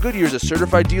 Marysville Goodyear is a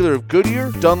certified dealer of Goodyear,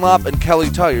 Dunlop, and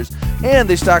Kelly tires, and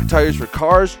they stock tires for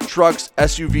cars, trucks,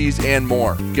 SUVs, and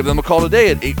more. Give them a call today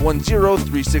at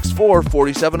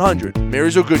 810-364-4700.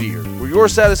 Marysville Goodyear, where your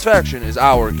satisfaction is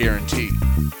our guarantee.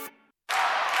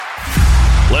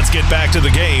 Let's get back to the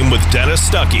game with Dennis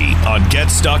Stuckey on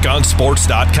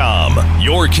GetStuckOnSports.com.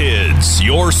 Your kids,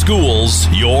 your schools,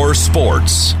 your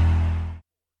sports.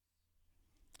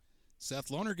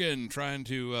 Seth Lonergan trying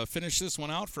to finish this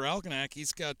one out for Algonac.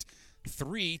 He's got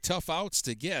 3 tough outs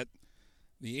to get.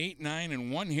 The 8, 9,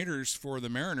 and 1 hitters for the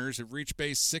Mariners have reached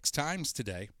base 6 times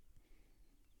today.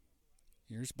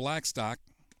 Here's Blackstock.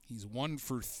 He's 1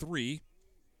 for 3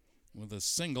 with a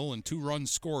single and 2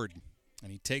 runs scored.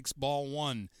 And he takes ball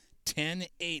 1.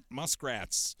 10-8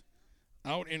 Muskrats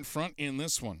out in front in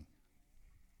this one.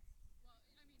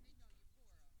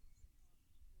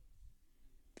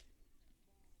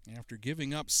 After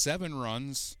giving up 7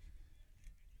 runs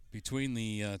between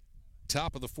the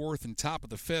top of the 4th and top of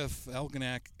the 5th,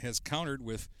 Algonac has countered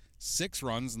with 6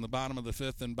 runs in the bottom of the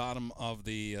 5th and bottom of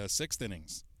the 6th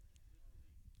innings.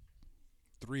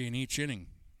 3 in each inning.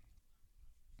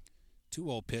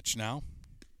 2-0 pitch now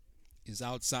is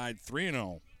outside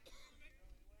 3-0.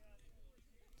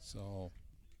 So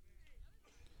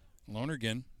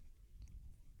Lonergan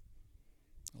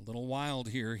a little wild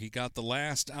here. He got the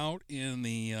last out in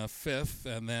the 5th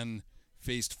and then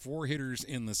faced 4 hitters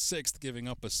in the 6th, giving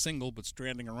up a single but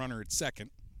stranding a runner at second.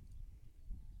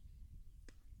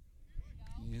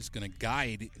 He's going to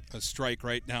guide a strike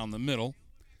right down the middle.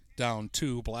 Down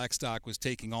 2. Blackstock was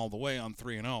taking all the way on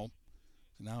 3-0. So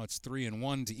now it's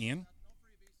 3-1 to Ian.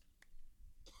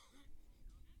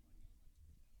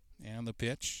 And the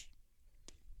pitch.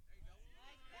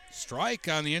 Strike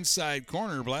on the inside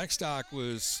corner. Blackstock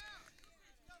was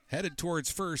headed towards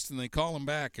first, and they call him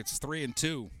back. It's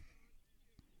 3-2.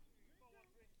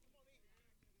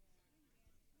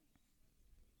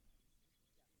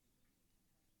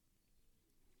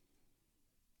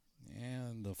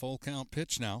 And the full count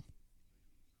pitch now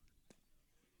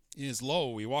is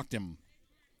low. He walked him.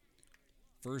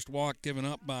 First walk given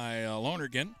up by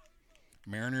Lonergan.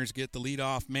 Mariners get the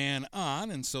leadoff man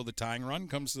on, and so the tying run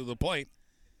comes to the plate.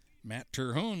 Matt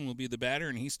Terhune will be the batter,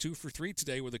 and he's 2 for 3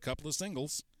 today with a couple of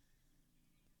singles.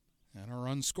 And a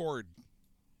run scored.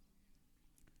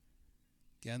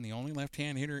 Again, the only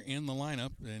left-hand hitter in the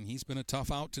lineup, and he's been a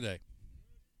tough out today.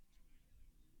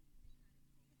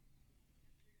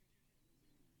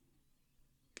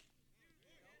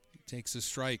 He takes a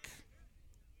strike.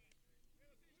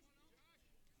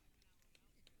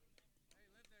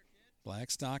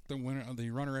 Blackstock, the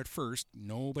runner at first.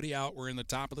 Nobody out. We're in the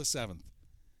top of the 7th.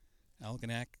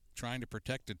 Algonac trying to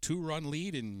protect a 2-run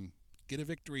lead and get a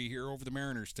victory here over the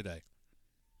Mariners today.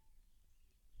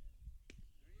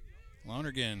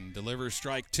 Lonergan delivers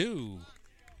strike 2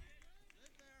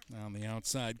 on the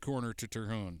outside corner to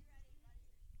Terhune.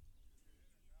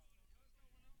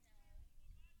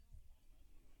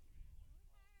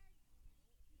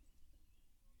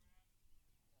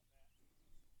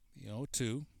 The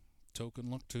 0-2.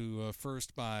 Token look to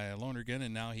first by Lonergan,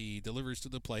 and now he delivers to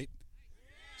the plate.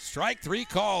 Strike 3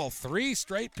 call. 3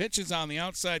 straight pitches on the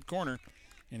outside corner,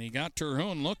 and he got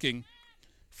Terhune looking.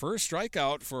 First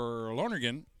strikeout for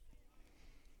Lonergan,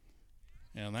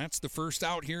 and that's the first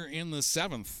out here in the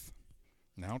 7th.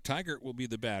 Now Tigert will be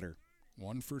the batter.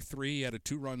 1 for 3 at a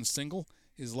 2-run single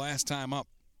his last time up.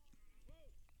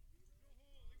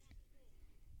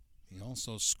 He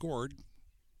also scored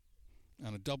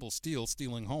on a double steal,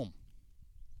 stealing home.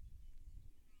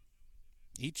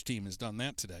 Each team has done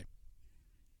that today.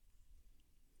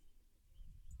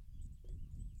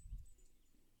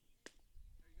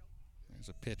 There's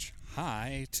a pitch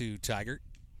high to Tigert.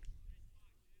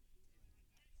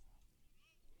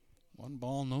 1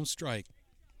 ball, no strike.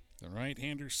 The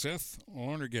right-hander Seth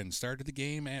Lonergan started the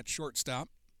game at shortstop,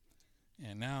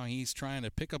 and now he's trying to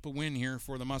pick up a win here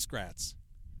for the Muskrats.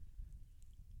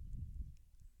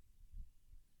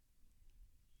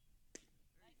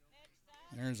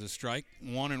 There's a strike,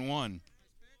 1-1.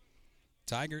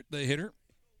 Tigert, the hitter.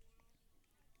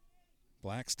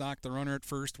 Blackstock, the runner at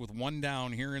first, with 1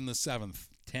 down here in the 7th.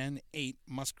 10-8,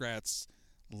 Muskrats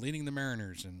leading the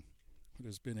Mariners, and it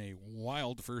has been a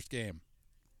wild first game.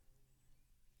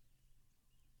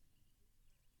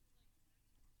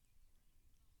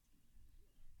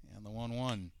 And the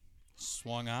 1-1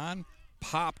 swung on,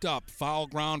 popped up, foul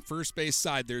ground, first base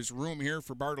side. There's room here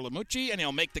for Bartolomucci, and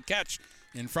he'll make the catch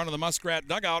in front of the Muskrat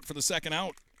dugout for the second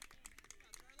out.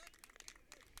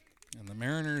 And the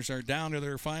Mariners are down to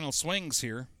their final swings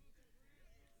here.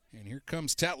 And here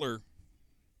comes Tetler.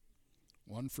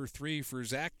 1 for 3 for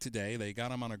Zach today. They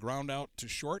got him on a ground out to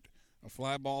short, a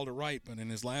fly ball to right, but in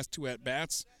his last 2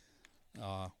 at-bats,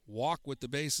 walk with the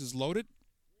bases loaded,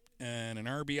 and an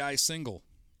RBI single.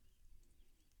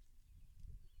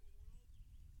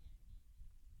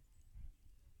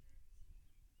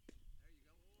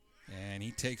 And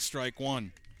he takes strike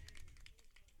 1.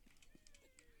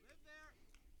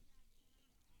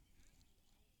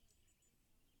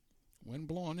 Wind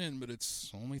blowing in, but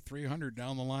it's only 300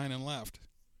 down the line and left.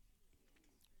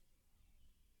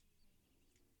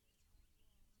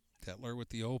 Tetler with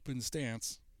the open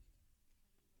stance.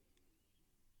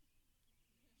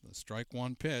 The strike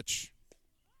 1 pitch.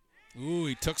 Ooh,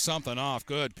 he took something off.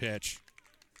 Good pitch.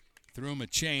 Threw him a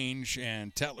change,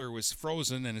 and Tetler was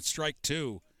frozen, and it's strike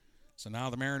 2. So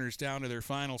now the Mariners down to their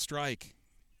final strike.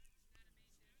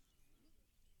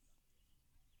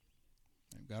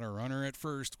 They've got a runner at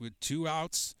first with 2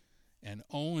 outs and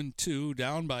 0-2,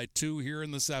 down by 2 here in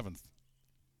the 7th.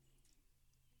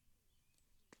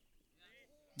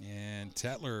 And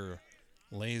Tetler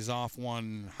lays off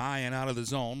one high and out of the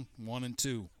zone,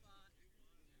 1-2.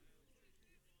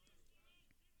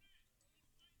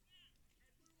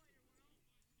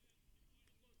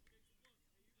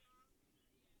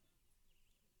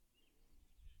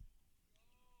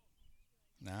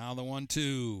 Now the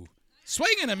 1-2.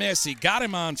 Swing and a miss. He got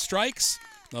him on strikes.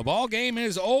 The ball game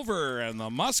is over, and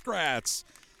the Muskrats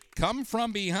come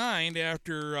from behind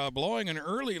after blowing an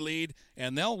early lead,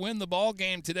 and they'll win the ball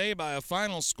game today by a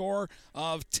final score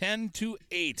of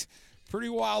 10-8. Pretty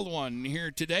wild one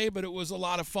here today, but it was a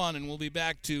lot of fun, and we'll be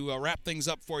back to wrap things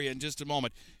up for you in just a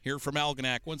moment here from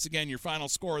Algonac. Once again, your final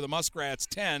score, the Muskrats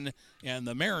 10 and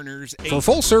the Mariners 8. For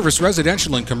full-service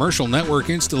residential and commercial network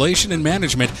installation and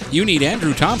management, you need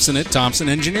Andrew Thompson at Thompson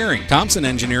Engineering. Thompson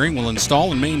Engineering will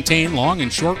install and maintain long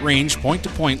and short-range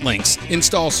point-to-point links,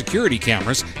 install security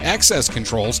cameras, access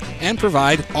controls, and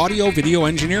provide audio-video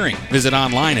engineering. Visit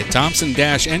online at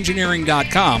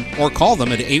thompson-engineering.com or call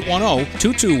them at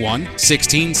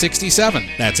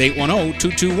 810-221-1667. That's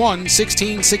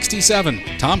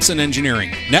 810-221-1667. Thompson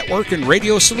Engineering, network and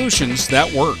radio solutions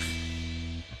that work.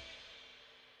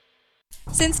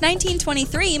 Since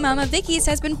 1923, Mama Vicky's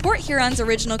has been Port Huron's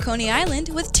original Coney Island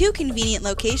with 2 convenient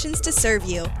locations to serve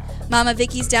you. Mama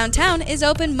Vicky's downtown is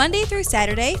open Monday through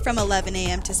Saturday from 11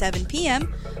 a.m. to 7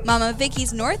 p.m. Mama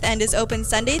Vicky's North End is open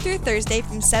Sunday through Thursday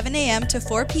from 7 a.m. to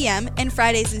 4 p.m. and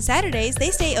Fridays and Saturdays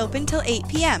they stay open till 8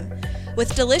 p.m.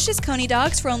 With delicious Coney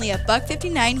dogs for only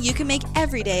 $1.59, you can make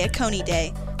every day a Coney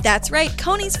day. That's right,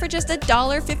 Coney's for just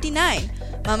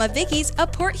 $1.59. Mama Vicky's, a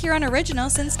Port Huron original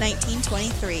since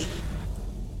 1923.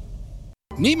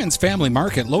 Neiman's Family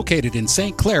Market, located in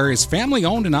St. Clair, is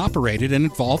family-owned and operated and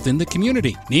involved in the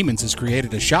community. Neiman's has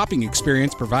created a shopping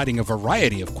experience providing a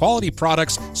variety of quality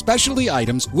products, specialty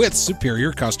items with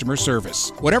superior customer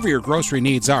service. Whatever your grocery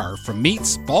needs are, from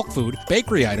meats, bulk food,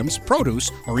 bakery items,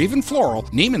 produce, or even floral,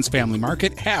 Neiman's Family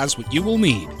Market has what you will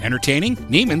need. Entertaining?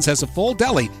 Neiman's has a full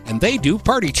deli, and they do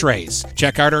party trays.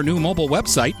 Check out our new mobile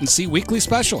website and see weekly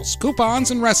specials,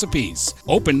 coupons, and recipes.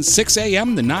 Open 6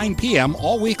 a.m. to 9 p.m.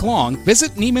 all week long.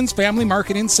 Visit Neiman's Family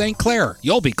Market in St. Clair.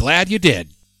 You'll be glad you did.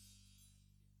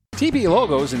 TP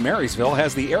Logos in Marysville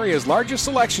has the area's largest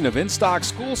selection of in-stock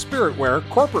school spirit wear,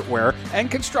 corporate wear,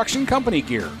 and construction company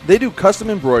gear. They do custom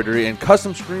embroidery and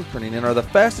custom screen printing and are the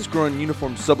fastest growing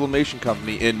uniform sublimation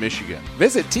company in Michigan.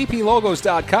 Visit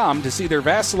tplogos.com to see their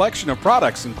vast selection of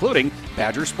products, including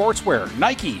Badger Sportswear,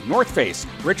 Nike, North Face,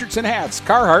 Richardson Hats,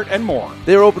 Carhartt, and more.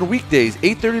 They are open weekdays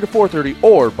 8:30 to 4:30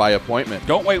 or by appointment.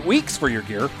 Don't wait weeks for your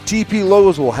gear. TP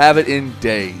Logos will have it in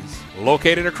days.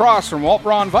 Located across from Walt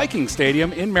Braun Viking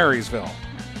Stadium in Marysville.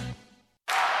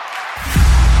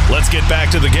 Let's get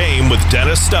back to the game with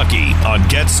Dennis Stuckey on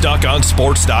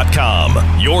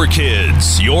GetStuckOnSports.com. Your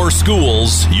kids, your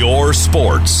schools, your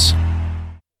sports.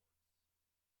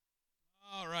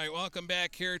 All right, welcome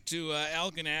back here to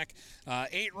Algonac.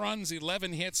 8 runs,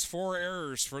 11 hits, 4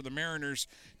 errors for the Mariners.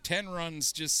 10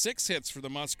 runs, just 6 hits for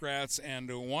the Muskrats, and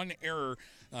 1 error.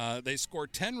 They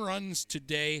scored 10 runs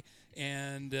today,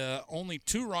 and only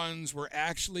 2 runs were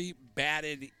actually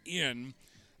batted in.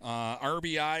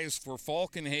 RBIs for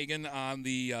Falkenhagen on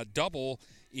the double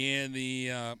in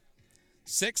the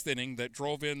 6th inning that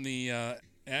drove in the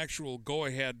actual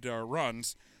go-ahead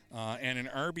runs, and an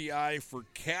RBI for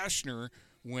Kashner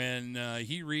when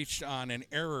he reached on an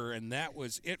error, and that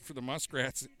was it for the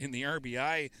Muskrats in the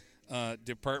RBI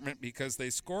department, because they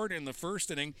scored in the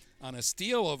 1st inning on a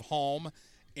steal of home,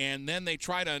 and then they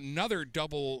tried another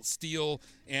double steal,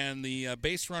 and the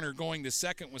base runner going to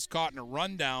second was caught in a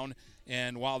rundown,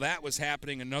 and while that was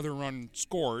happening, another run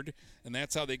scored, and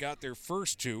that's how they got their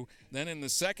first 2. Then in the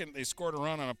 2nd, they scored a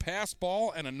run on a pass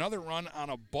ball and another run on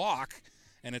a balk,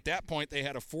 and at that point they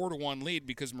had a 4-1 lead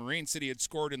because Marine City had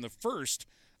scored in the 1st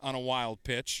on a wild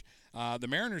pitch. The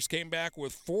Mariners came back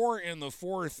with 4 in the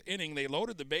 4th inning. They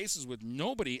loaded the bases with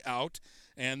nobody out,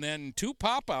 and then 2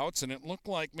 pop-outs, and it looked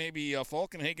like maybe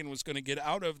Falkenhagen was going to get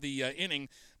out of the inning,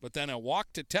 but then a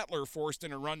walk to Tetler forced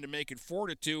in a run to make it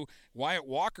 4-2. Wyatt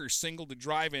Walker singled to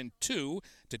drive in 2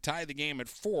 to tie the game at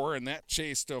 4, and that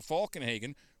chased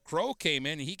Falkenhagen. Crow came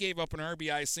in. He gave up an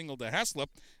RBI single to Heslop,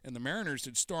 and the Mariners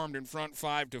had stormed in front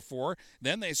 5-4.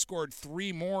 Then they scored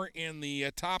 3 more in the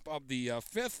top of the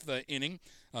 5th inning.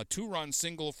 A 2-run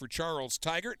single for Charles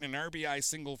Tigert and an RBI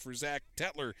single for Zach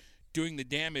Tetler doing the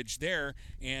damage there,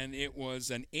 and it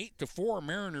was an 8-4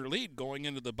 Mariner lead going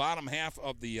into the bottom half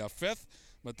of the 5th.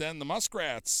 But then the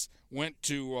Muskrats went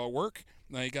to work.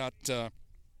 They got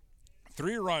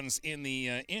 3 runs in the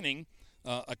inning,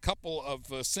 a couple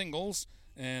of singles,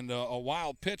 and a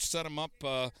wild pitch set them up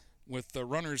with the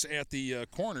runners at the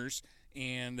corners.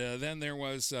 And then there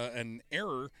was an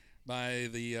error by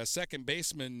the second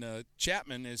baseman,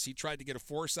 Chapman, as he tried to get a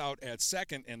force out at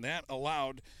second, and that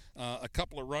allowed a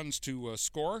couple of runs to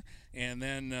score. And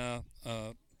then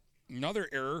another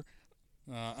error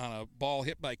on a ball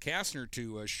hit by Kastner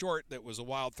to short that was a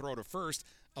wild throw to first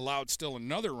allowed still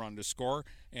another run to score.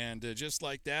 And just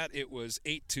like that, it was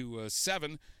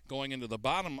 8-7 going into the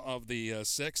bottom of the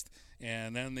 6th.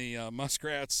 And then the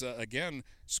Muskrats again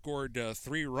scored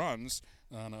 3 runs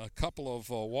on a couple of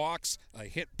walks, a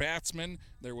hit batsman.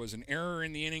 There was an error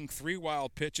in the inning, 3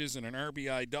 wild pitches, and an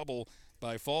RBI double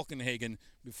by Falkenhagen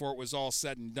before it was all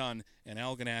said and done, and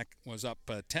Algonac was up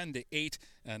 10-8.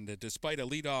 And despite a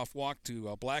leadoff walk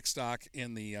to Blackstock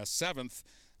in the 7th,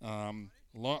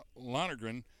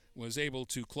 Lonergan was able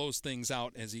to close things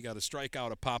out as he got a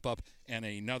strikeout, a pop-up, and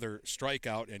another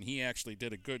strikeout, and he actually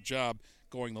did a good job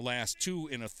going the last 2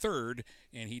 1/3,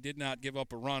 and he did not give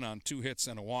up a run on 2 hits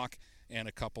and a walk and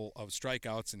a couple of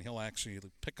strikeouts, and he'll actually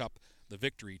pick up the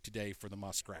victory today for the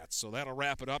Muskrats. So that'll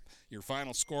wrap it up. Your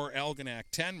final score, Algonac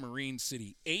 10, Marine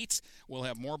City 8. We'll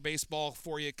have more baseball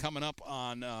for you coming up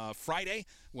on Friday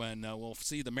when we'll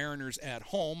see the Mariners at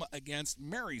home against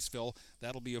Marysville.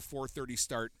 That'll be a 4:30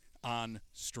 start on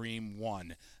Stream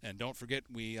 1. And don't forget,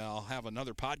 I'll have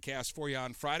another podcast for you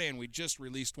on Friday, and we just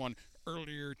released one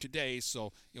earlier today,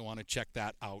 so you'll want to check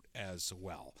that out as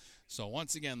well. So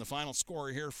once again, the final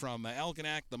score here from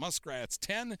Algonac, the Muskrats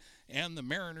 10 and the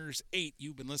Mariners 8.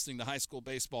 You've been listening to High School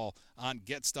Baseball on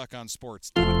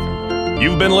GetStuckOnSports.com.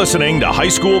 You've been listening to High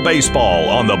School Baseball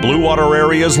on the Blue Water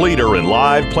Area's leader in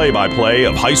live play-by-play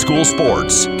of high school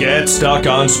sports.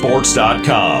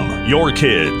 GetStuckOnSports.com. Your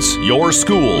kids, your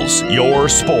schools, your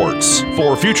sports.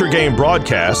 For future game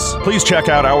broadcasts, please check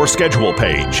out our schedule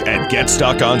page at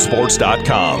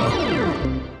GetStuckOnSports.com.